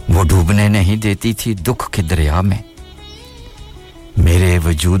वो डूबने नहीं देती थी दुख के दरिया में मेरे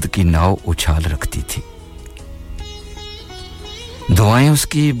वजूद की नाव उछाल रखती थी दुआएं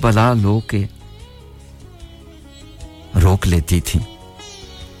उसकी बला लो के रोक लेती थी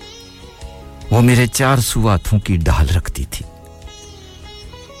वो मेरे चार सुहाथों की ढाल रखती थी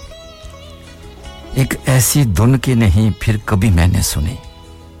एक ऐसी धुन के नहीं फिर कभी मैंने सुनी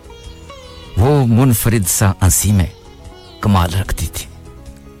वो मुनफरिद सा हंसी में कमाल रखती थी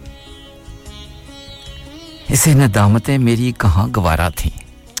इसे नदामतें मेरी कहां गवारा थी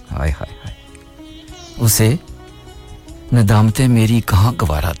हाय हाय हाय उसे नदामतें मेरी कहां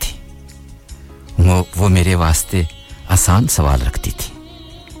गवारा थी वो मेरे वास्ते आसान सवाल रखती थी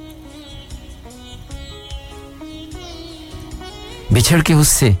बिछड़ के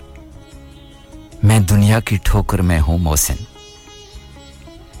उससे मैं दुनिया की ठोकर में हूं मोहसिन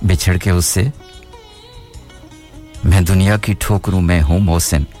बिछड़ के उससे मैं दुनिया की ठोकरों में हूं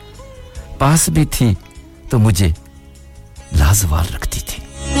मोहसिन पास भी थी तो मुझे लाजवाल रखती थी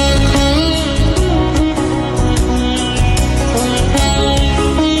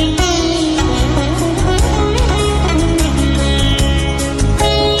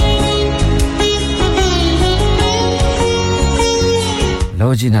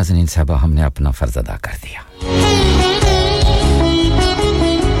लो जी नाज़रीन साहबा हमने अपना फर्ज अदा कर दिया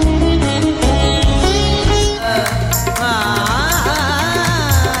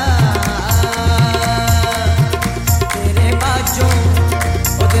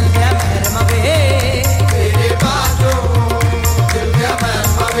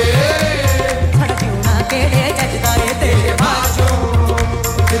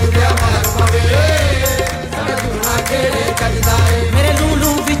मेरे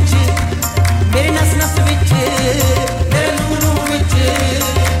लूलू विच मेरे नस नस विच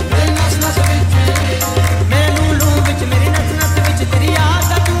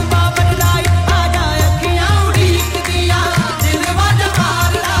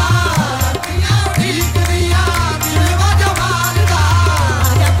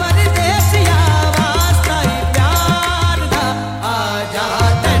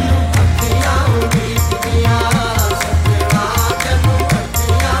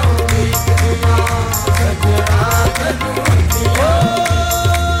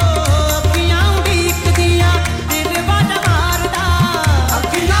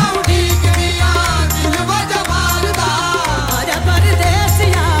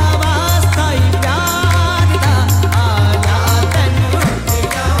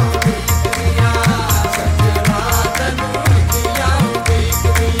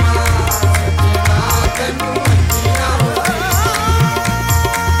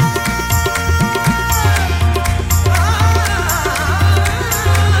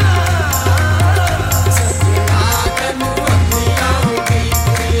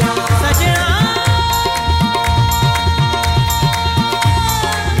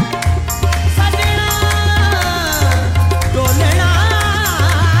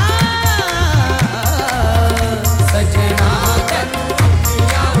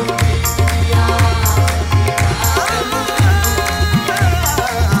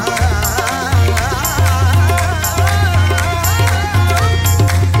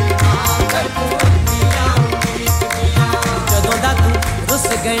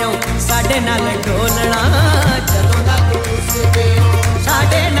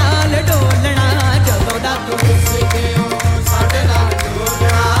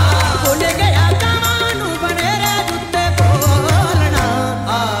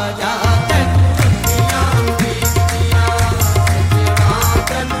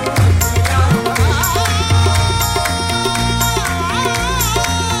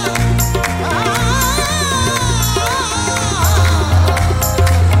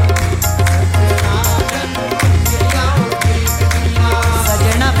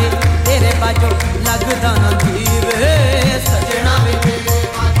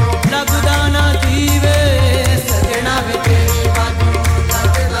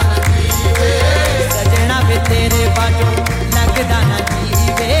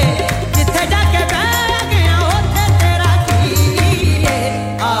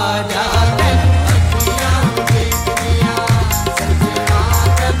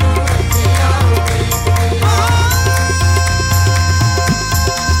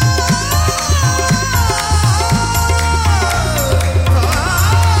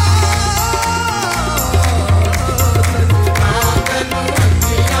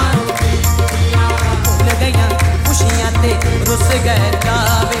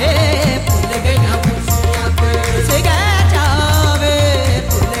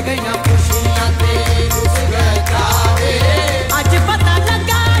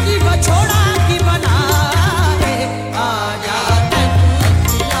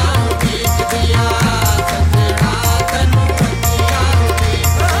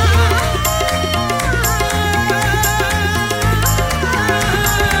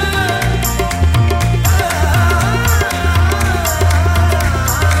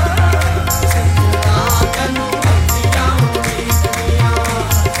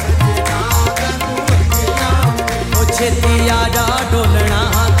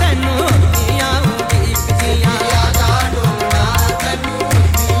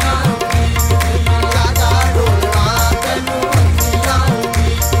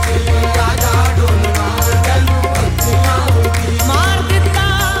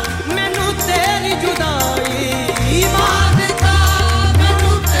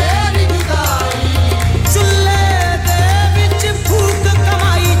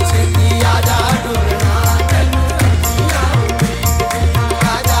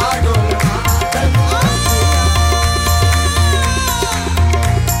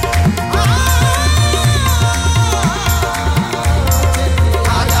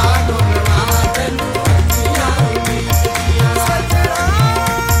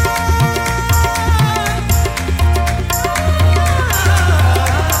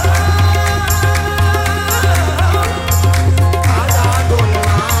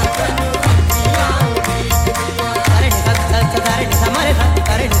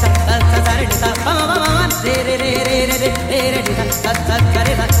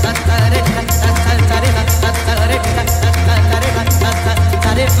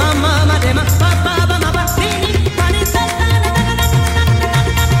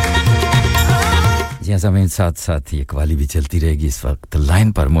ज़मीन साथ साथ ये कवाली भी चलती रहेगी इस वक्त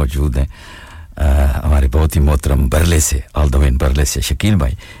लाइन पर मौजूद हैं हमारे बहुत ही मोहतरम बरले से ऑल द वे इन बरले से शकील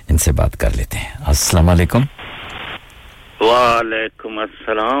भाई इनसे बात कर लेते हैं अस्सलाम वालेकुम वालेकुम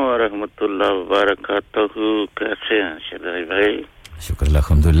अस्सलाम व रहमतुल्लाह व बरकातहू कैसे हैं शदय भाई शुक्र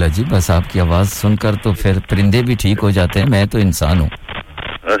अल्हम्दुलिल्लाह जी बस आपकी आवाज सुनकर तो फिर परिंदे भी ठीक हो जाते हैं मैं तो इंसान हूं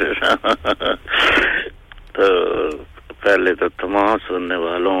तो पहले तो तमाम सुनने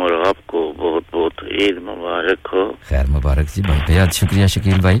वालों और आपको बहुत-बहुत ईद मुबारक हो खैर मुबारक जी भाई बेहद शुक्रिया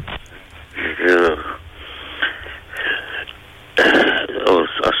शकील भाई और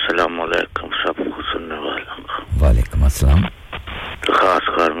अस्सलाम वालेकुम सबको सुनने वालों को वालेकुम अस्सलाम तो खास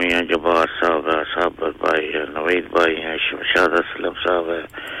कर मियां जब्बार साहब है साबर भाई है नवीद भाई है शमशाद असलम साहब है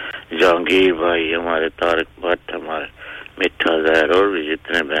जहांगीर भाई हमारे तारक भट्ट हमारे मिठा ज़हर और भी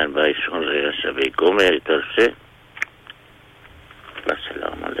जितने बहन भाई सुन रहे हैं सभी को मेरी तरफ से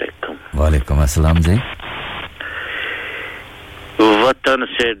अस्सलाम वालेकुम वालेकुम अस्सलाम जी वतन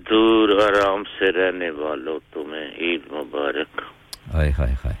से दूर आराम से रहने वालों तुम्हें ईद मुबारक हाय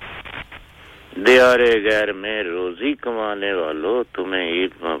हाय हाय दियारे गैर में रोजी कमाने वालों तुम्हें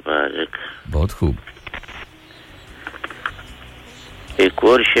ईद मुबारक बहुत खूब एक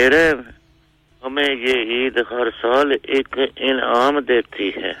और शेर है हमें ये ईद हर साल एक इनाम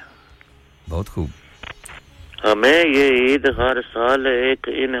देती है बहुत खूब हमें ये ईद हर साल एक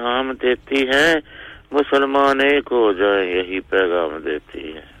इनाम देती है मुसलमान एक हो जाए यही पैगाम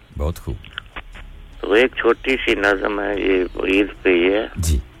देती है बहुत खूब तो एक छोटी सी नज़म है ये ईद पे ही है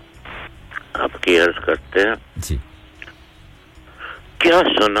जी आपकी अर्ज करते हैं जी क्या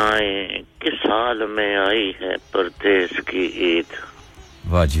सुनाए किस साल में आई है परदेश की ईद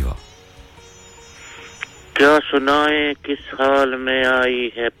वाह जी वाह क्या सुनाए किस साल में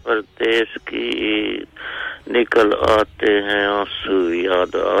आई है परदेश की ईद निकल आते हैं आंसू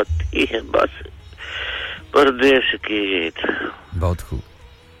याद आती है बस परदेश की ईद बहुत खूब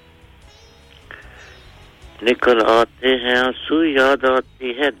निकल आते हैं आंसू याद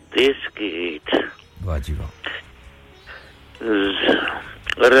आती है देश की ईद वाह जी वाह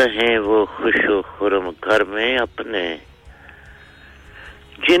रहे वो खुशो खुरम घर में अपने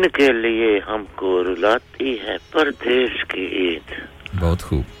जिनके लिए हमको रुलाती है परदेश की ईद बहुत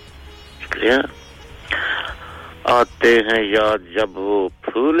खूब शुक्रिया आते हैं याद जब वो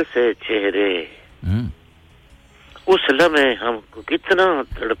फूल से चेहरे उस लम्हे हमको कितना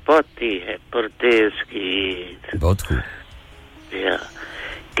तड़पाती है परदेश की ईद बहुत खूब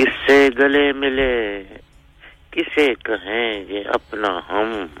किससे गले मिले किसे कहें ये अपना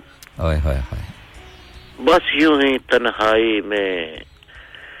हम हाय हाय हाय बस यूं ही तन्हाई में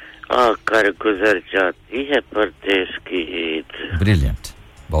आकर गुजर जाती है परदेश की ईद ब्रिलियंट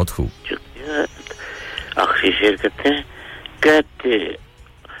बहुत खूब आखिरी शेर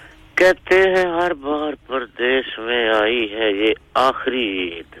कहते हैं हर बार परदेश में आई है ये आखिरी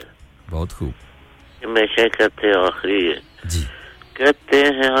ईद बहुत खूब हमेशा कहते हैं आखिरी है जी कहते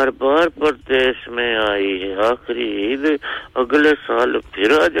हैं हर बार परदेश में आई है आखिरी ईद अगले साल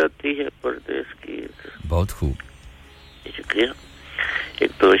फिर आ जाती है परदेश की ईद बहुत खूब शुक्रिया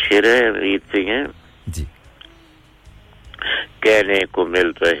एक दो शेर है ईद पे हैं जी कहने को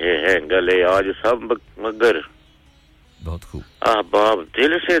मिल रहे हैं गले आज सब मगर बहुत खूब अहबाब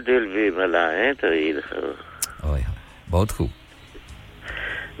दिल से दिल भी मिलाएं तो ईद बहुत खूब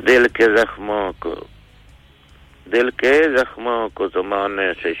दिल के जख्मों को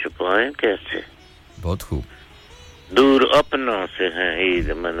ज़माने से छुपाएं कैसे बहुत खूब दूर अपनों से हैं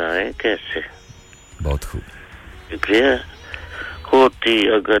ईद मनाएं कैसे बहुत खूब शुक्रिया होती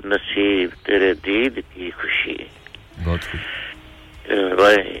अगर नसीब तेरे दीद की खुशी बहुत खूब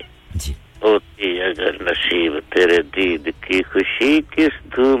जी होती अगर नसीब तेरे दीद की खुशी किस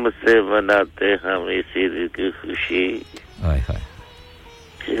धूम से मनाते हम इस ईद की खुशी हाय हाय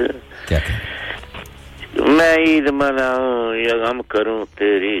क्या कहें मैं ईद मनाऊं या गम करूं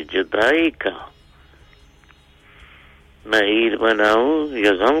तेरी जुदाई का मैं ईद मनाऊं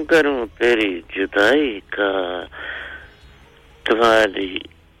या गम करूं तेरी जुदाई का तुम्हारी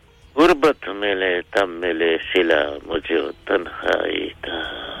गुर्बत मिले तब मिले सिला मुझे तन्हाई का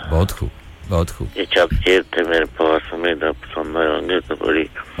बहुत खूब बहुत खूब ये सब शेर थे मेरे पास उम्मीद आप समझ होंगे तो बड़ी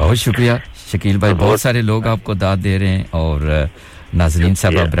बहुत शुक्रिया शकील भाई बहुत सारे लोग आपको दाद दे रहे हैं और नाज़रीन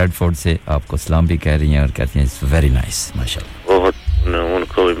साहबा ब्रेडफोर्ड से आपको सलाम भी कह रही हैं और कहती हैं इट्स वेरी नाइस माशाल्लाह बहुत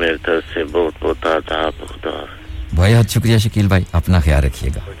उनको भी मेरी तरफ से बहुत बहुत आदाब खुदा बहुत शुक्रिया शकील भाई अपना ख्याल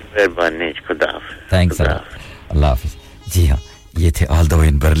रखिएगा मेहरबानी खुदा थैंक्स अल्लाह हाफिज़ जी हाँ ये थे ऑल्दो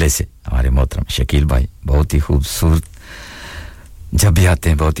इन बरले से हमारे मोहतरम शकील भाई बहुत ही खूबसूरत जब भी आते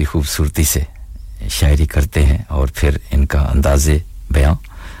हैं बहुत ही खूबसूरती से शायरी करते हैं और फिर इनका अंदाज़े बयां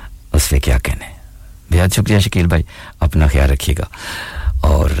उस पे क्या कहने बेहद शुक्रिया शकील भाई अपना ख्याल रखिएगा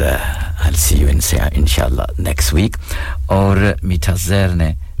और I'll see you इंशाल्लाह नेक्स्ट वीक और मीठा ज़हर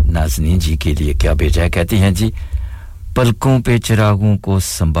ने नाज़नीन जी के लिए क्या भेजा है कहती हैं जी पलकों पे चिरागों को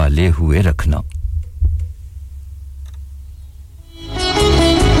संभाले हुए रखना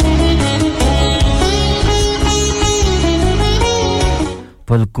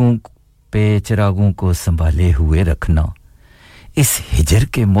पलकों पे चिरागों को संभाले हुए रखना इस हिजर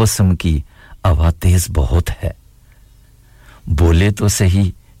के मौसम की हवा तेज बहुत है बोले तो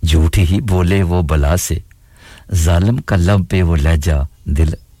सही झूठ ही बोले वो बला से जालिम का लब पे वो लहजा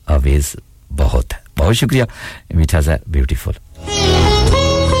दिल आवेज बहुत है बहुत शुक्रिया मीठा सा ब्यूटीफुल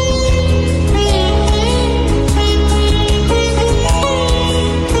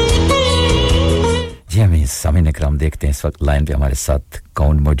जी हमें सामीन इकराम देखते हैं इस वक्त लाइन पे हमारे साथ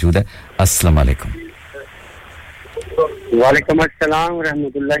कौन मौजूद है अस्सलाम वालेकुम वालेकुम अस्सलाम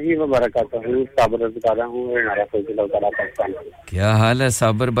रहमतुल्लाहि व बरकातहू साबर बता रहा हूं नारा फैजल उतारा पाकिस्तान क्या हाल है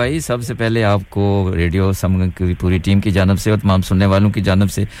साबर भाई सबसे पहले आपको रेडियो संगम की पूरी टीम की जानिब से और तमाम सुनने वालों की जानिब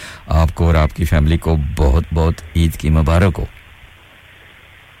से आपको और आपकी फैमिली को बहुत-बहुत ईद की मुबारक हो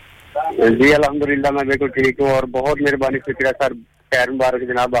जी अल्हम्दुलिल्लाह मैं बिल्कुल ठीक हूं और बहुत मेहरबानी शुक्रिया सर खैर मुबारक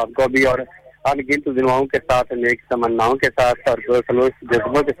जनाब आपको भी और अनगिनत दुआओं के साथ नेक तमन्नाओं के साथ और खलूस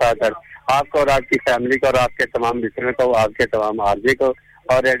जज्बों के साथ आपको और आपकी फैमिली को और आपके तमाम लिसनर को आपके तमाम आरजे को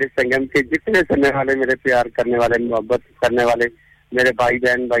और रेडियो संगम के जितने सुनने वाले मेरे प्यार करने वाले मोहब्बत करने वाले मेरे भाई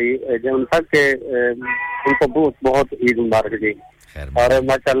बहन भाई जो उन सब के उनको बहुत बहुत ईद मुबारक जी और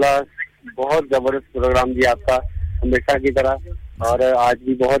माशाल्लाह बहुत जबरदस्त प्रोग्राम जी आपका हमेशा की तरह और आज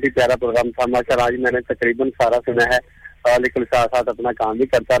भी बहुत ही प्यारा प्रोग्राम था माशाल्लाह आज मैंने तकरीबन सारा सुना है लेकिन साथ साथ अपना काम भी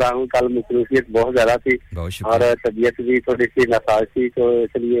करता रहा हूँ कल मसरूफियत बहुत ज्यादा थी और तबीयत भी थोड़ी सी नासाज थी तो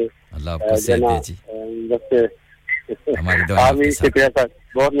इसलिए बस शुक्रिया सर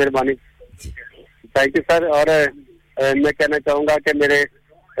बहुत मेहरबानी थैंक यू सर और मैं कहना चाहूँगा कि मेरे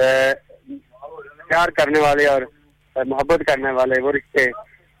प्यार करने वाले और मोहब्बत करने वाले वो रिश्ते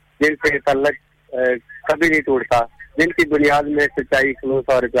जिनसे तल्लक कभी नहीं टूटता जिनकी बुनियाद में सच्चाई खलूस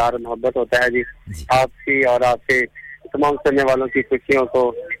और प्यार मोहब्बत होता है जी आपकी और आपके तमाम सुनने वालों की खुशियों को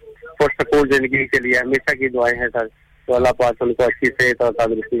पुरसकून जिंदगी के लिए हमेशा की दुआएं हैं सर तो अल्लाह पाक उनको अच्छी सेहत और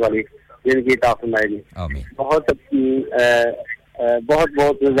तंदुरुस्ती वाली जिंदगी अता फरमाएगी बहुत बहुत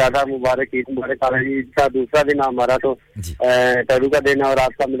बहुत ज्यादा मुबारक ईद मुबारक ईद का दूसरा दिन हमारा तो टरू का दिन है और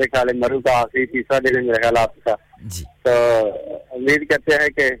आपका मेरे ख्याल है मरू का आखिरी तीसरा दिन है मेरे ख्याल आपका तो उम्मीद करते हैं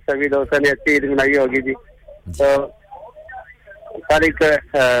कि सभी दोस्तों ने अच्छी ईद मनाई होगी जी तो सर एक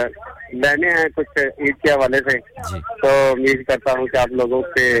बहने हैं कुछ ईद के हवाले से तो उम्मीद करता हूँ कि आप लोगों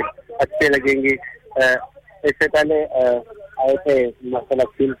से अच्छे लगेंगी इससे पहले आए थे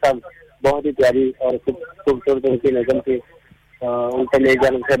माशाल्लाह फील साहब बहुत ही प्यारी और खूबसूरत उनकी नज़म थी उनको मेरी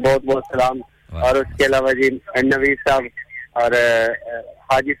जानब से बहुत बहुत सलाम और उसके अलावा जी नवीद साहब और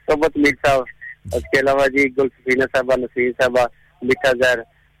हाजी सोबत मीर साहब उसके अलावा जी गुलसफीना साहबा नसीर साहबा मीठा ज़हर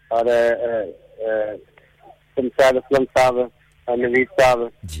और शमशाद असलम साहब नवीद साहब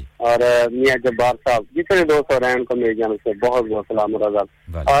और मियां जब्बार साहब जितने दोस्त हो रहे हैं उनको मेरी जानब से बहुत बहुत सलाम और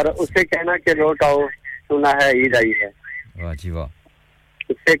आदाब और उससे कहना कि लौट आओ सुना है ईद आई है वाह जी वाह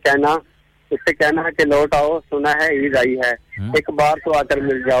उससे कहना कि लौट आओ सुना है ईद आई है एक बार तो आकर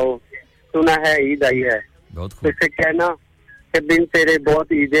मिल जाओ सुना है ईद आई है उससे कहना कि बिन तेरे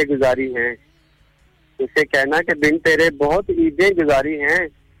बहुत ईदें गुजारी हैं उससे कहना कि बिन तेरे बहुत ईदें गुजारी हैं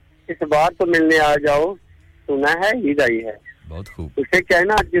इस बार तो मिलने आ जाओ सुना है ईद आई है बहुत खूब उसे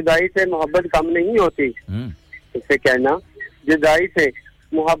कहना जुदाई से मोहब्बत कम नहीं होती उसे कहना जुदाई से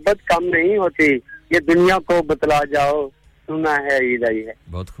मोहब्बत कम नहीं होती ये दुनिया को बतला जाओ सुना है ईद आई है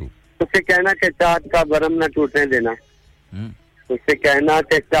बहुत खूब उसे कहना कि चाहत का भरम न टूटने देना उसे कहना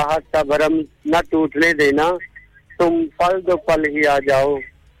कि चाहत का भरम न टूटने देना तुम पल दो पल ही आ जाओ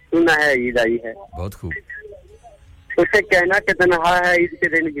सुना है ईद आई है बहुत खूब उसे कहना कि तन्हा है ईद के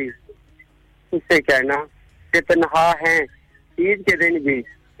दिन भी उसे कहना कि तन्हा है ईद के दिन भी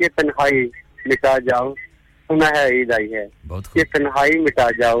ये तन्हाई मिटा जाओ सुना है ईद आई है ये तन्हाई मिटा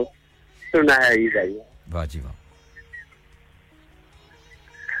जाओ सुना है ईद आई है वाह जी वाह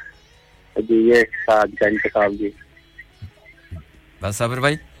जी ये साथ का इंतखाब जी बस साबिर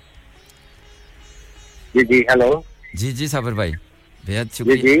भाई जी जी हेलो जी जी साबिर भाई बेहद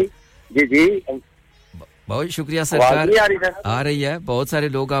शुक्रिया जी जी जी बहुत शुक्रिया सरकार आ रही है बहुत सारे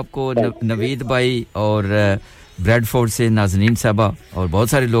लोग आपको नवीद भाई और ब्रेडफोर्ड से नाज़नीन साहबा और बहुत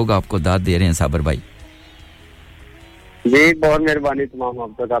सारे लोग आपको दाद दे रहे हैं साबिर भाई जी बहुत मेहरबानी तमाम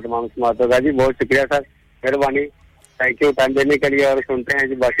आपका तमाम समातों का जी बहुत शुक्रिया सर मेहरबानी थैंक यू टाइम देने के लिए और सुनते हैं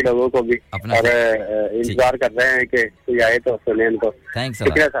जी बाकी लोगों को भी और इंतजार कर रहे हैं कि कोई आए तो सुने इनको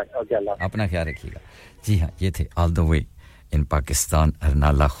शुक्रिया सर ओके अल्लाह अपना ख्याल रखिएगा जी हां ये थे all the way in Pakistan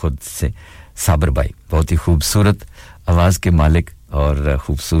Arnala खुद से साबर भाई बहुत ही खूबसूरत आवाज के मालिक और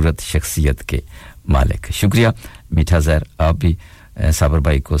खूबसूरत शख्सियत के मालिक शुक्रिया मीठा ज़हर आप भी साबर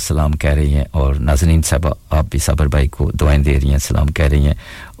भाई को सलाम कह रही हैं और नाज़रीन साहब आप भी साबर भाई को दुआएं दे रही हैं सलाम कह रही हैं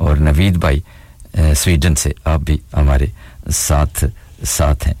और नवीद भाई स्वीडन से आप भी हमारे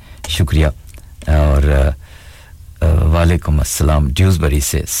साथ हैं शुक्रिया और वालेकुम अस्सलाम ड्यूसबरी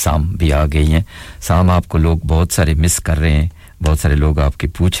से साम भी आ गई हैं साम आपको लोग बहुत सारे मिस कर रहे हैं बहुत सारे लोग आपके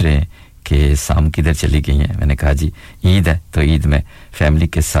पूछ रहे हैं कि साम किधर चली गई हैं मैंने कहा जी ईद है तो ईद में फैमिली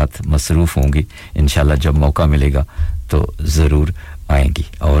के साथ मसरूफ होंगी इंशाल्लाह जब मौका मिलेगा तो जरूर आएंगी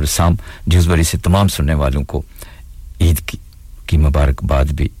और साम ड्यूसबरी से तमाम सुनने वालों को ईद की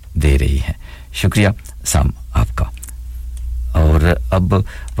मुबारकबाद भी दे रही हैं शुक्रिया साम आपका और अब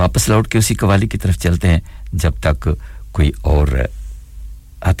वापस लौट के उसी कवाली की तरफ चलते हैं जब तक कोई और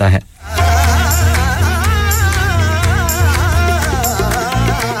आता है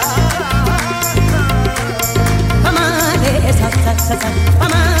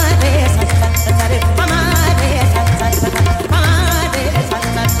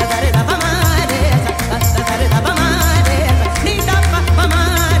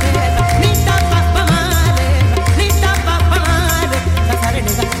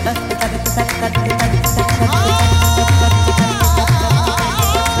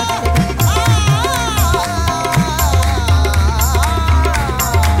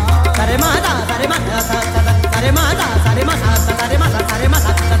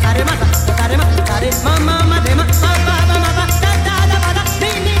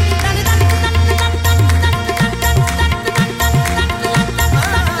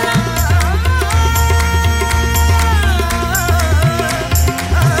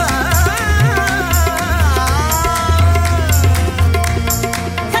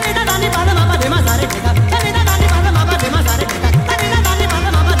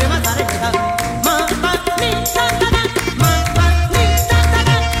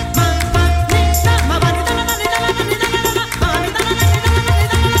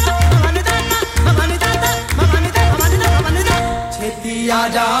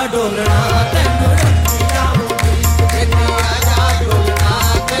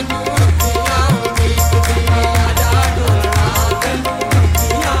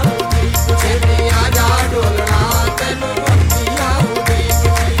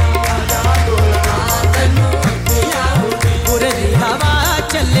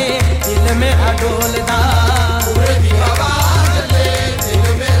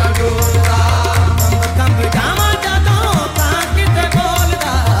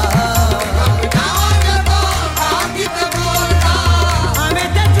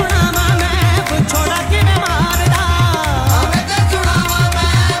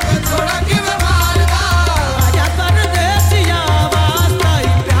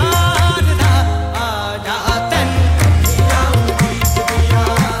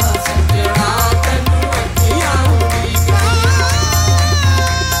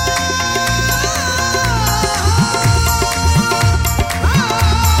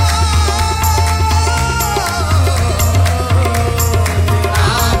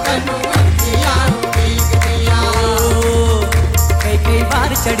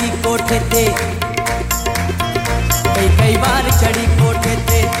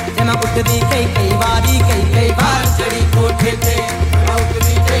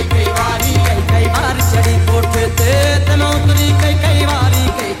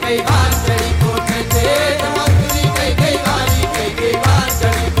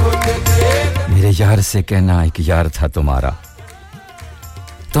से कहना एक यार था तुम्हारा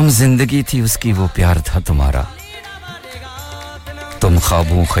तुम जिंदगी थी उसकी वो प्यार था तुम्हारा तुम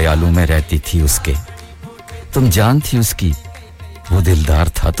ख्वाबों ख्यालों में रहती थी उसके तुम जान थी उसकी वो दिलदार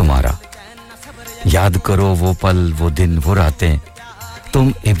था तुम्हारा याद करो वो पल वो दिन वो रातें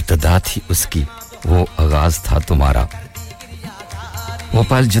तुम इब्तिदा थी उसकी वो आगाज था तुम्हारा वो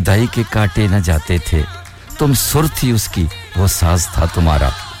पल जुदाई के काटे न जाते थे तुम सुर थी उसकी वो साज था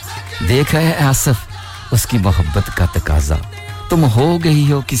तुम्हारा देखा है आसफ उसकी मोहब्बत का तकाजा तुम हो गई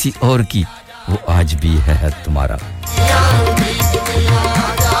हो किसी और की वो आज भी है तुम्हारा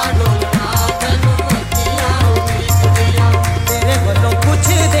तेरे बल्लों कुछ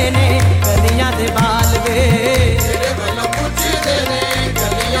देने गलियां दे बाल वे तेरे बल्लों कुछ देने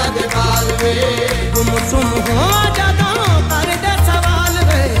गलियां दे बाल वे गुमसुम हो जादा कर दे सवाल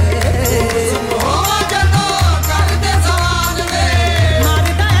वे गुमसुम हो जादा कर दे सवाल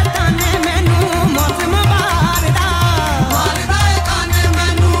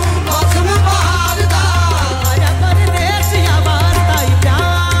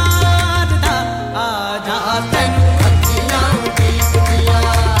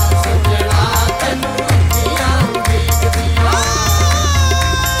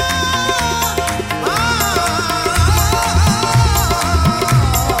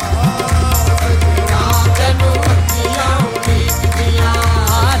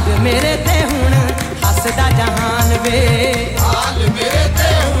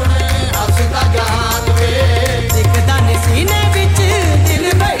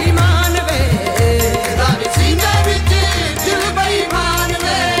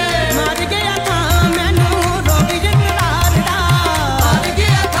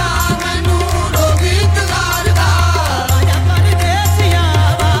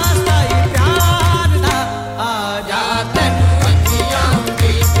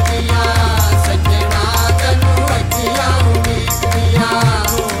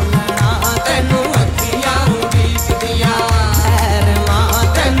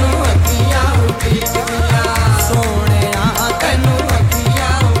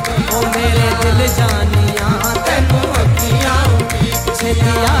जानिया तेनू अखियां उम्मीद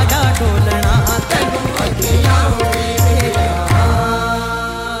छेती आजा डोलना तेनू अखियां उम्मीद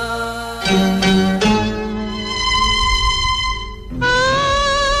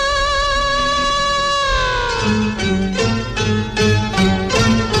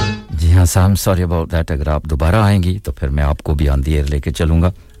जी हाँ साम सॉरी अबाउट दैट अगर आप दोबारा आएंगी तो फिर मैं आपको भी ऑन द एयर लेके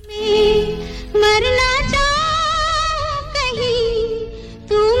चलूंगा मरना चाहूं कहीं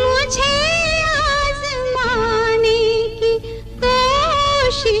तू मुझे आज़माने की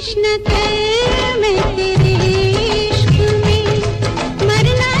कोशिश न कर मैं तेरे इश्क में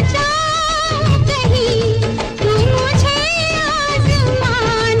मरना चाहूं कहीं तू मुझे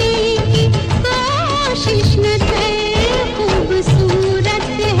आज़माने की कोशिश न कर खूबसूरत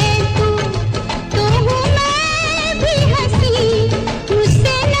है तू तो हूँ मैं भी हंसी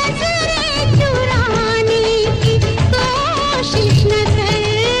मुझसे नजरें चुराने की कोशिश न कर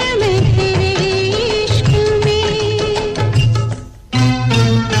मैं तेरे इश्क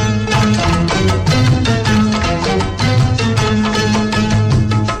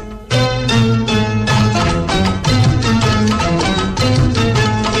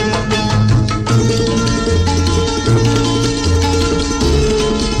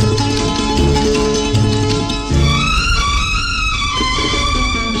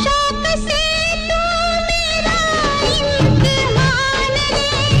शौक से तू मेरा इम्तिहान ले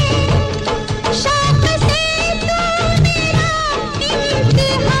शौक से तू मेरा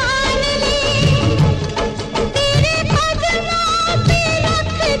इम्तिहान ले तेरे कदमों पे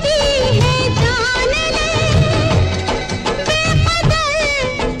रख दी है जान ले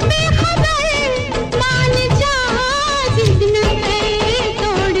बेखबर मान जा जिद न कर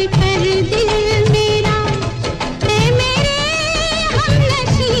तोड़ कर दिल मेरा है मेरे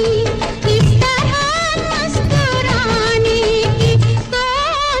हमनशी इस तरह मुस्कुराने की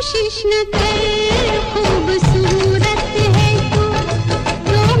कोशिश न कर खूबसूरत है तू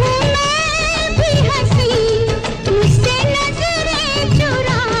तो हूँ मैं भी हंसी मुझसे नजरें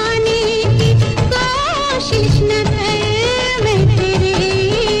चुराने की कोशिश न कर मैं तेरे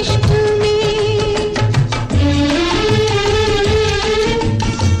इश्क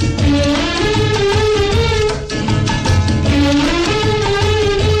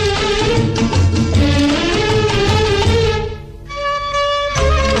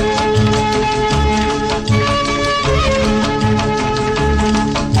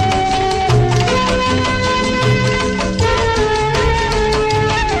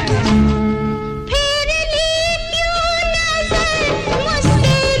फिर ली क्यों नजर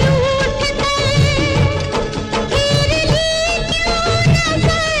मुझसे रूठ कर फिर ली क्यों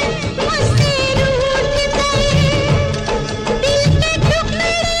नजर मुझसे रूठ कर दिल के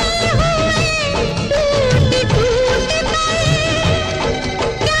टुकड़े हुए टूट टूट कर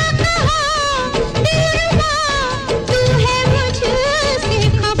क्या कहा दिलरुबा तू है मुझसे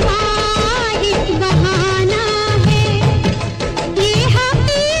खफा एक बहाना है ये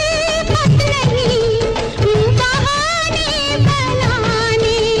हकीकत नहीं बहाने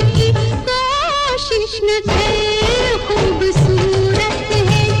बनाने की कोशिश न कर खूबसूरत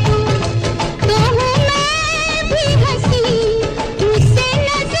है तू तो हूँ मैं भी हंसी मुझसे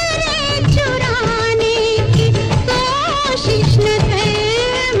नजरें चुराने की कोशिश न कर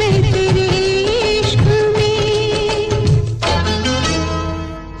मैं तेरे इश्क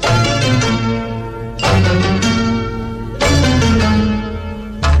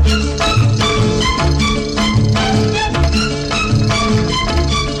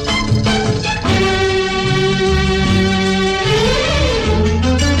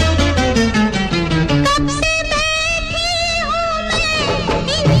कब से बैठी हूँ मैं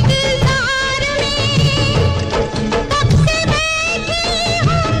इंतजार में कब से बैठी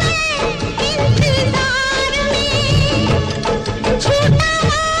हूँ मैं इंतजार में झूठा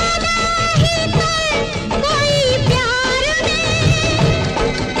वादा ही कर कोई प्यार में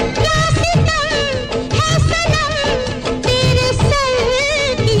क्या सितम है सनम तेरे सर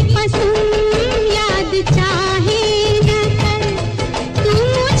की कसम याद चाहे न कर तू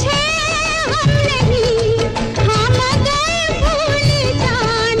मुझे हम नहीं हम अगर भूल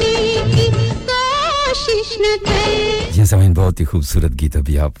जाने की कोशिश न कर ये ज़मीन बहुत ही खूबसूरत गीत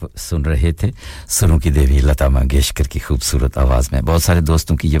अभी आप सुन रहे थे सुरों की देवी लता मंगेशकर की खूबसूरत आवाज में बहुत सारे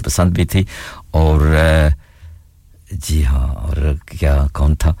दोस्तों की ये पसंद भी थी और जी हाँ और क्या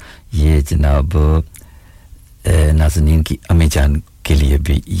कौन था ये जनाब नाज़नीन की अम्मी जान के लिए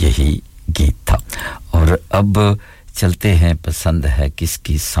भी यही गीत था और अब चलते हैं पसंद है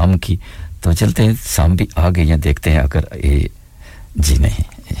किसकी शाम की तो चलते हैं शाम भी आ गई हैं देखते हैं अगर ये जी नहीं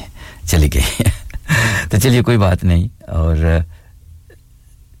चली गई तो चलिए कोई बात नहीं और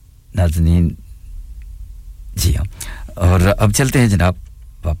नाज़नीन जी हां और अब चलते हैं जनाब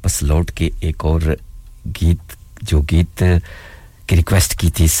वापस लौट के एक और गीत जो गीत की रिक्वेस्ट की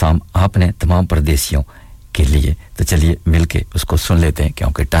थी शाम आपने तमाम परदेसियों के लिए तो चलिए मिलके उसको सुन लेते हैं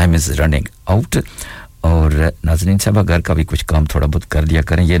क्योंकि टाइम इज रनिंग आउट और नाज़रीन साहब घर का भी कुछ काम थोड़ा बहुत कर लिया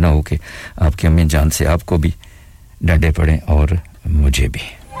करें ये ना हो कि आपकी अम्मी जान से आपको भी डंडे पड़े और मुझे भी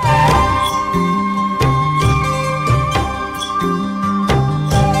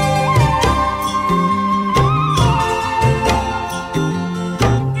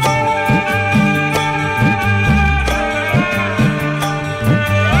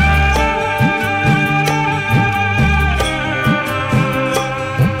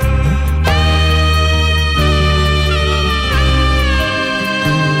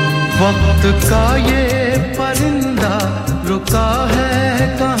वक्त का ये परिंदा रुका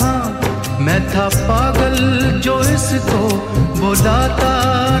है कहाँ मैं था पागल जो इसको बुलाता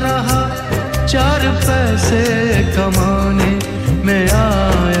रहा 4 पैसे कमाने में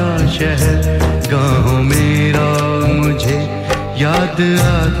आया शहर गाँव मेरा मुझे याद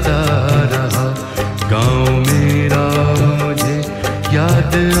आता रहा गाँव मेरा मुझे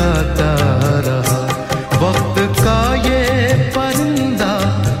याद आता रहा वक्त का ये परिंदा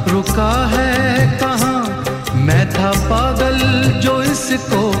रुका है कहाँ मैं था पागल जो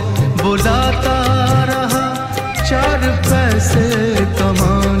इसको बुलाता रहा 4 पैसे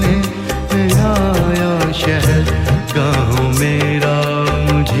कमाने में आया शहर गाँव मेरा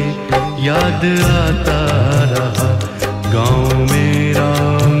मुझे याद आता रहा गाँव मेरा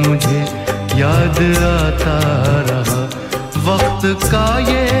मुझे याद आता रहा वक्त का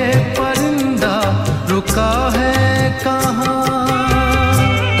ये परिंदा रुका है कहाँ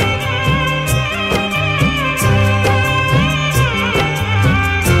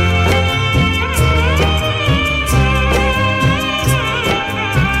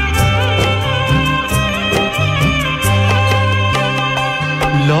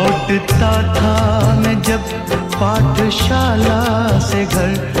लौटता था मैं जब पाठशाला से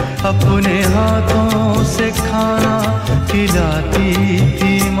घर अपने हाथों से खाना खिलाती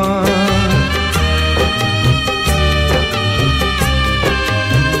थी माँ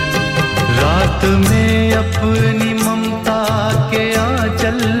रात में अपनी ममता के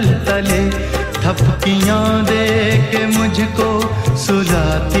आंचल तले थपकियां दे के मुझको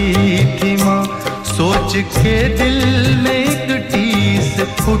सुलाती थी माँ सोच के दिल में एक टीस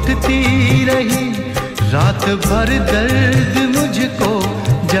उठती रही रात भर दर्द मुझको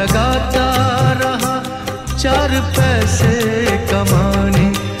जगाता रहा 4 पैसे कमाने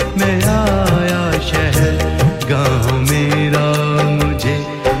में आया शहर गाँव मेरा मुझे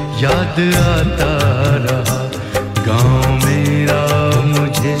याद आता रहा गाँव मेरा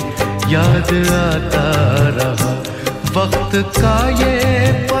मुझे याद आता रहा वक्त का ये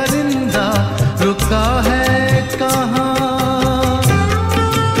परिंदा रुका है कहाँ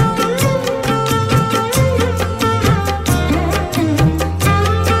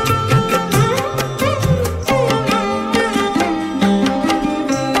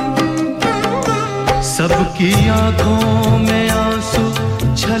सबकी आंखों में आंसू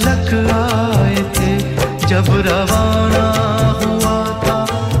छलक आए थे जब रवाना हुआ था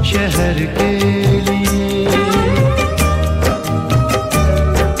शहर के लिए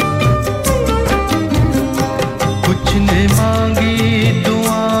कुछ ने मांगी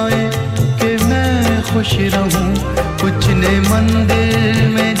दुआएं कि मैं खुश रहूं कुछ ने मंदिर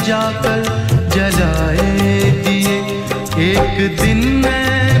में जाकर जलाए दिए एक दिन मैं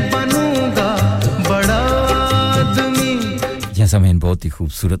ज़मीन बहुत ही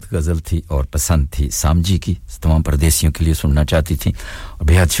खूबसूरत गजल थी और पसंद थी सामजी की तमाम परदेसियों के लिए सुनना चाहती थी और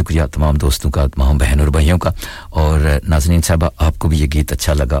बेहद शुक्रिया तमाम दोस्तों का तमाम बहन और भाइयों का और नाज़रीन साहब आपको भी ये गीत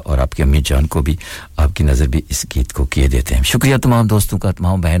अच्छा लगा और आपकी अम्मी जान को भी आपकी नज़र भी इस गीत को किए देते हैं शुक्रिया तमाम दोस्तों का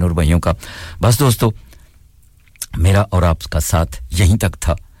तमाम बहन और भाइयों का बस दोस्तों मेरा और आपका साथ यहीं तक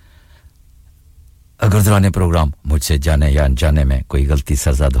था अगर दौरान प्रोग्राम मुझसे जाने या अनजाने में कोई गलती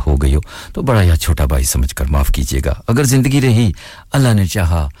सज़ाद हो गई हो तो बड़ा या छोटा भाई समझकर माफ कीजिएगा अगर जिंदगी रही अल्लाह ने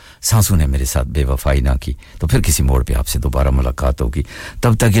चाहा सांसों ने मेरे साथ बेवफाई ना की तो फिर किसी मोड़ पे आपसे दोबारा मुलाकात होगी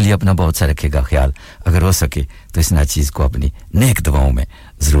तब तक के लिए अपना बहुत सा रखिएगा ख्याल अगर हो सके तो इस चीज को अपनी नेक दुआओं में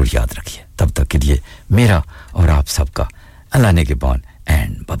जरूर याद रखिए तब तक के लिए मेरा और आप सबका अल्लाह ने के बॉन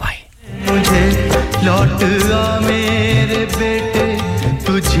एंड बाय बाय मुझे लौट आ मेरे बेटे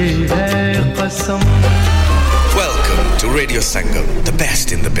तुझे है कसम Welcome to Radio Sangam, the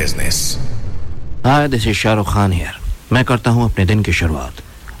best in the business. Hi, this is Shah Rukh Khan here. मैं करता हूँ अपने दिन की शुरुआत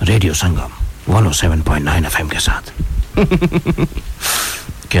रेडियो संगम 107.9 FM के साथ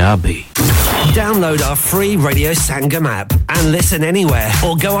क्या भी Download our free Radio Sangam app and listen anywhere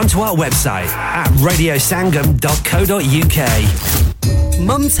or go onto our website at radiosangam.co.uk.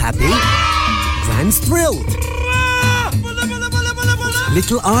 Mum's happy, Grand's thrilled.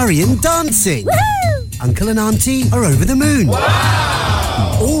 Little Aryan dancing. Woohoo! Uncle and Auntie are over the moon. Wow!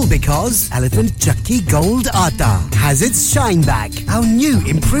 All because Elephant Chakki Gold Atta has its shine back. Our new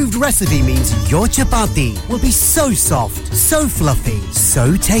improved recipe means your chapati will be so soft, so fluffy,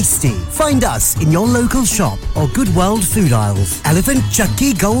 so tasty. Find us in your local shop or Good World food aisles. Elephant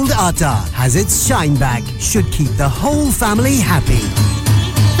Chakki Gold Atta has its shine back. Should keep the whole family happy.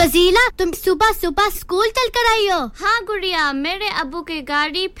 Fazila तुम सुबह school चलकर आई हो हां गुड़िया मेरे अब्बू की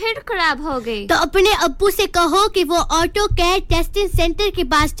गाड़ी फिर खराब हो गई तो अपने अब्बू से कहो कि वो ऑटो केयर टेस्टिंग सेंटर के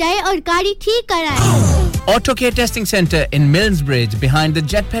पास जाए और गाड़ी ठीक कराए Auto Care Testing Center in Millsbridge behind the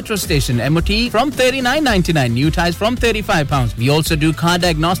Jet Petrol Station MOT from $39.99 new tires from £35 we also do car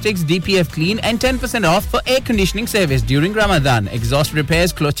diagnostics DPF clean and 10% off for air conditioning service during Ramadan exhaust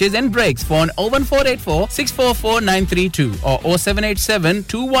repairs clutches and brakes phone 01484 644 932 or 0787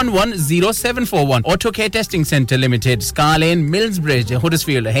 211 0741 Auto Care Testing Center Limited Scar Lane Millsbridge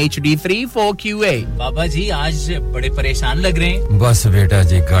Huddersfield HD34QA बाबा जी आज बड़े परेशान लग रहे हैं बस बेटा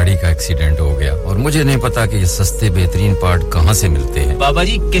जी गाड़ी का एक्सीडेंट हो गया और मुझे नहीं पता कि ये सस्ते बेहतरीन पार्ट कहां से मिलते हैं बाबा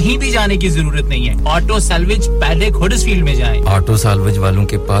जी कहीं भी जाने की जरूरत नहीं है ऑटो सैल्वेज पैडेक हडर्सफील्ड में जाएं ऑटो सैल्वेज वालों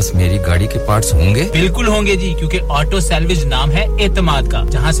के पास मेरी गाड़ी के पार्ट्स होंगे बिल्कुल होंगे जी क्योंकि ऑटो सैल्वेज नाम है एतमाद का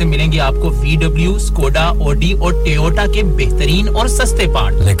जहां से मिलेंगे आपको VW स्कोडा ऑडी और टोयोटा के बेहतरीन और सस्ते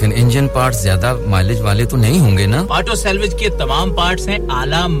पार्ट लेकिन इंजन पार्ट्स ज्यादा माइलेज वाले तो नहीं होंगे ना ऑटो सैल्वेज के तमाम पार्ट्स हैं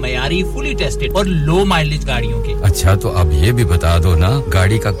आला मयारी फुली टेस्टेड और लो माइलेज गाड़ियों के अच्छा तो अब ये भी बता दो ना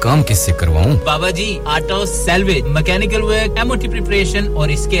गाड़ी का काम किससे करवाऊं Baba ji auto salvage mechanical work MOT preparation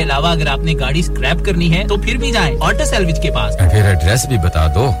और इसके अलावा अगर आपने गाड़ी स्क्रैप करनी है तो फिर भी जाएं ऑटो सैल्वेज के पास फिर एड्रेस भी बता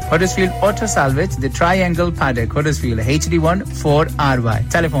दो Huddersfield auto salvage the triangle Paddock Huddersfield HD1 4RY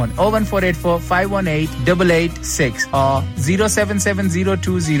telephone 01484 518 886 or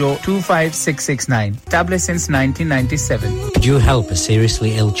 07702025669 tablet since 1997 Could you help a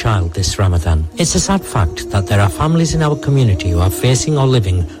seriously ill child this Ramadan? It's a sad fact that there are families in our community who are facing or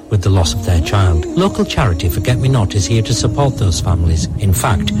living with the loss of their child. Local charity Forget Me Not is here to support those families. In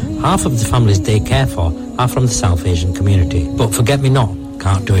fact, half of the families they care for are from the South Asian community. But Forget Me Not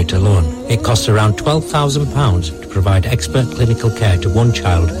can't do it alone. It costs around £12,000 to provide expert clinical care to one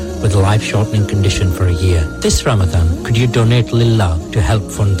child with a life-shortening condition for a year. This Ramadan, could you donate Lillah to help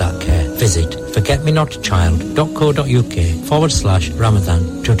fund that care? Visit forgetmenotchild.co.uk/Ramadan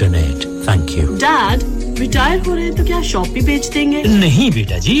to donate. Thank you. Dad, retire हो रहे हैं तो क्या shop भी बेच देंगे नहीं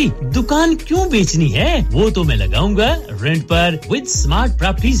बेटा जी दुकान क्यों बेचनी है वो तो मैं लगाऊंगा रेंट पर with smart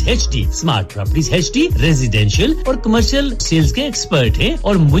properties HD smart properties HD residential और कमर्शियल सेल्स के एक्सपर्ट हैं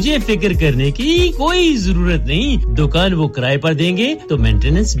और मुझे फिक्र करने की कोई जरूरत नहीं दुकान वो किराए पर देंगे तो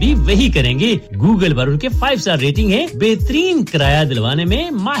मेंटेनेंस भी वही करेंगे गूगल पर उनके 5-स्टार रेटिंग है बेहतरीन किराया दिलवाने में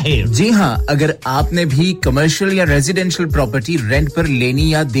माहिर जी हां अगर आपने भी कमर्शियल या रेजिडेंशियल प्रॉपर्टी रेंट पर लेनी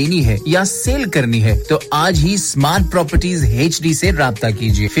या देनी है या सेल करनी है तो आज ही स्मार्ट प्रॉपर्टीज HD से राब्ता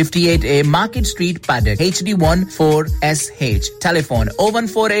कीजिए 58A market street Paddock HD1 4SH telephone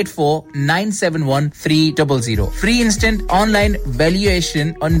 01484 971 300 free instant online valuation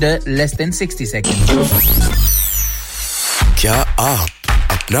under less than 60 seconds क्या आप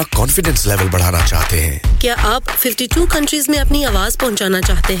अपना कॉन्फिडेंस लेवल बढ़ाना चाहते हैं क्या आप 52 कंट्रीज में अपनी आवाज पहुंचाना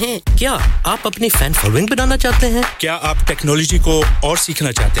चाहते हैं क्या आप अपनी फैन फॉलोइंग बनाना चाहते हैं क्या आप टेक्नोलॉजी को और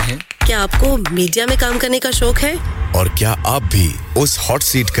सीखना चाहते हैं क्या आपको मीडिया में काम करने का शौक है और क्या आप भी उस हॉट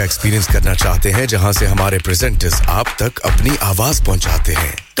सीट का एक्सपीरियंस करना चाहते हैं जहां से हमारे प्रेजेंटर्स आप तक अपनी आवाज पहुंचाते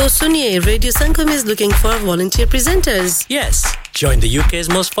हैं तो सुनिए radio Sangam is looking for volunteer presenters Yes join the UK's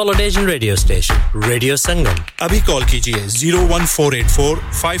most followed Asian radio station Radio Sangam अभी कॉल कीजिए 01484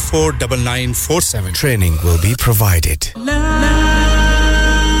 549947 Training will be provided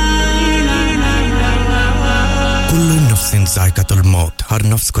Kullu नफ्सिन जायकातुल मौत हर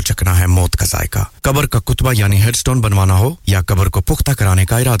नफ्स को चखना है मौत का जायका कब्र का कुतबा यानी हेडस्टोन बनवाना हो या कब्र को पुख्ता कराने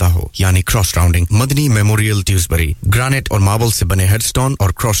का इरादा हो यानी cross rounding Madani memorial Dewsbury granite और मार्बल से बने हेडस्टोन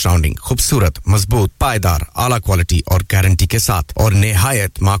और क्रॉस राउंडिंग खूबसूरत मजबूत पायदार आला क्वालिटी और गारंटी के साथ और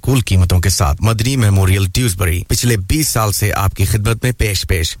निहायत माकूल कीमतों के साथ मदनी मेमोरियल ड्यूसबरी पिछले 20 साल से आपकी खिदमत में पेश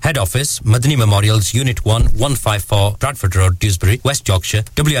head office Madani memorials unit 1 154 Bradford road Dewsbury West Yorkshire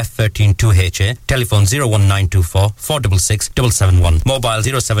WF13 2HA telephone 01924 466 771 mobile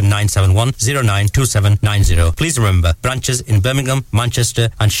 07971 092790 please remember branches in Birmingham Manchester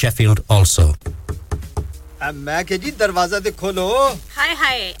and Sheffield also मैं के जी दरवाजा दे खोलो हाय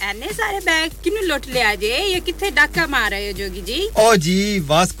हाय एने सारे बैग किनु लुट ले आजे ये किथे डाका मार रहे हो जोगी जी ओ जी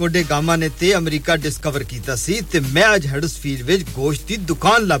वास्को डे गामा ने ते अमेरिका डिस्कवर कीता सी ते मैं आज हडर्सफील्ड विच गोश्त दी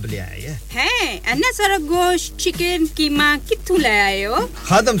दुकान लब ले आया है एने सारा गोश्त चिकन कीमा किथु ले आए हो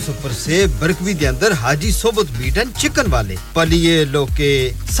खादम सुपर से बरकवी दे अंदर हाजी सोबत मीट एंड चिकन वाले पलिए लोके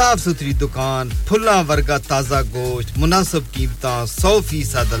साफ सुथरी दुकान फुल्ला वर्गा ताजा गोश्त मुनासिब कीमतां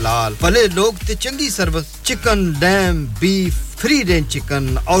 100% दलाल भले लोग ते चंगी service chicken lamb beef free range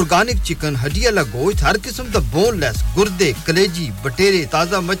chicken organic chicken हड्डी वाला गोश्त हर किस्म दा बोनलेस गुर्दे कलेजी बटेरे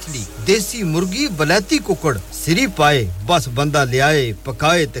ताजा मछली देसी मुर्गी बलाती कुकड़ सिरी पाए बस बंदा ले आए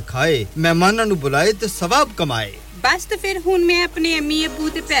पकाए ते खाए मेहमानां नु बुलाए ते सवाब कमाए बस तो फिर हुन मैं अपने अम्मी अब्बू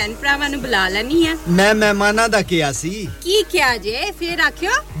ते भैन भरावां नु बुला लनी है मैं मेहमानां दा किया सी की क्या जे फिर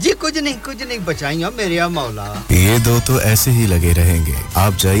आखियो जी कुछ नहीं बचाइयो मेरे मौला ये दो तो ऐसे ही लगे रहेंगे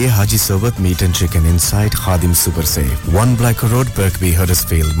आप जाइए हाजी सोबत meet and chicken inside Khadim super से 1 Black Road Birkby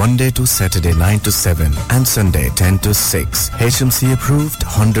Huddersfield Monday to Saturday 9 to 7 and Sunday 10 to 6 HMC approved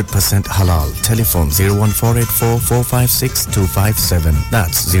 100% halal telephone 01484 456 257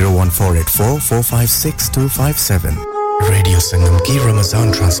 that's 01484 456 257 radio संगम की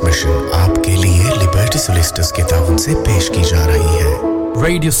रमजान ट्रांसमिशन आपके लिए लिबर्टी सोलिसिटर्स के ताउन से पेश की जा रही है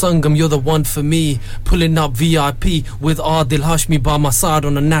Radio Sangam, you're the one for me. Pulling up VIP with Adil Hashmi by my side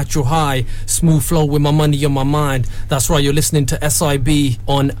on a natural high. Smooth flow with my money on my mind. That's right, you're listening to SIB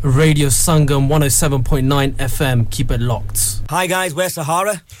on Radio Sangam 107.9 FM. Keep it locked. Hi guys, we're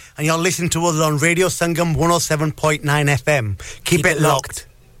Sahara. And you're listening to us on Radio Sangam 107.9 FM. Keep it locked.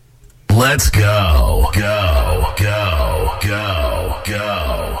 Let's go. Go.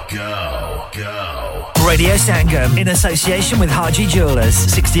 Radio Sangam in association with Haji Jewellers,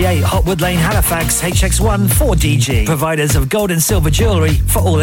 68 Hotwood Lane, Halifax, HX1 4DG. Providers of gold and silver jewellery for all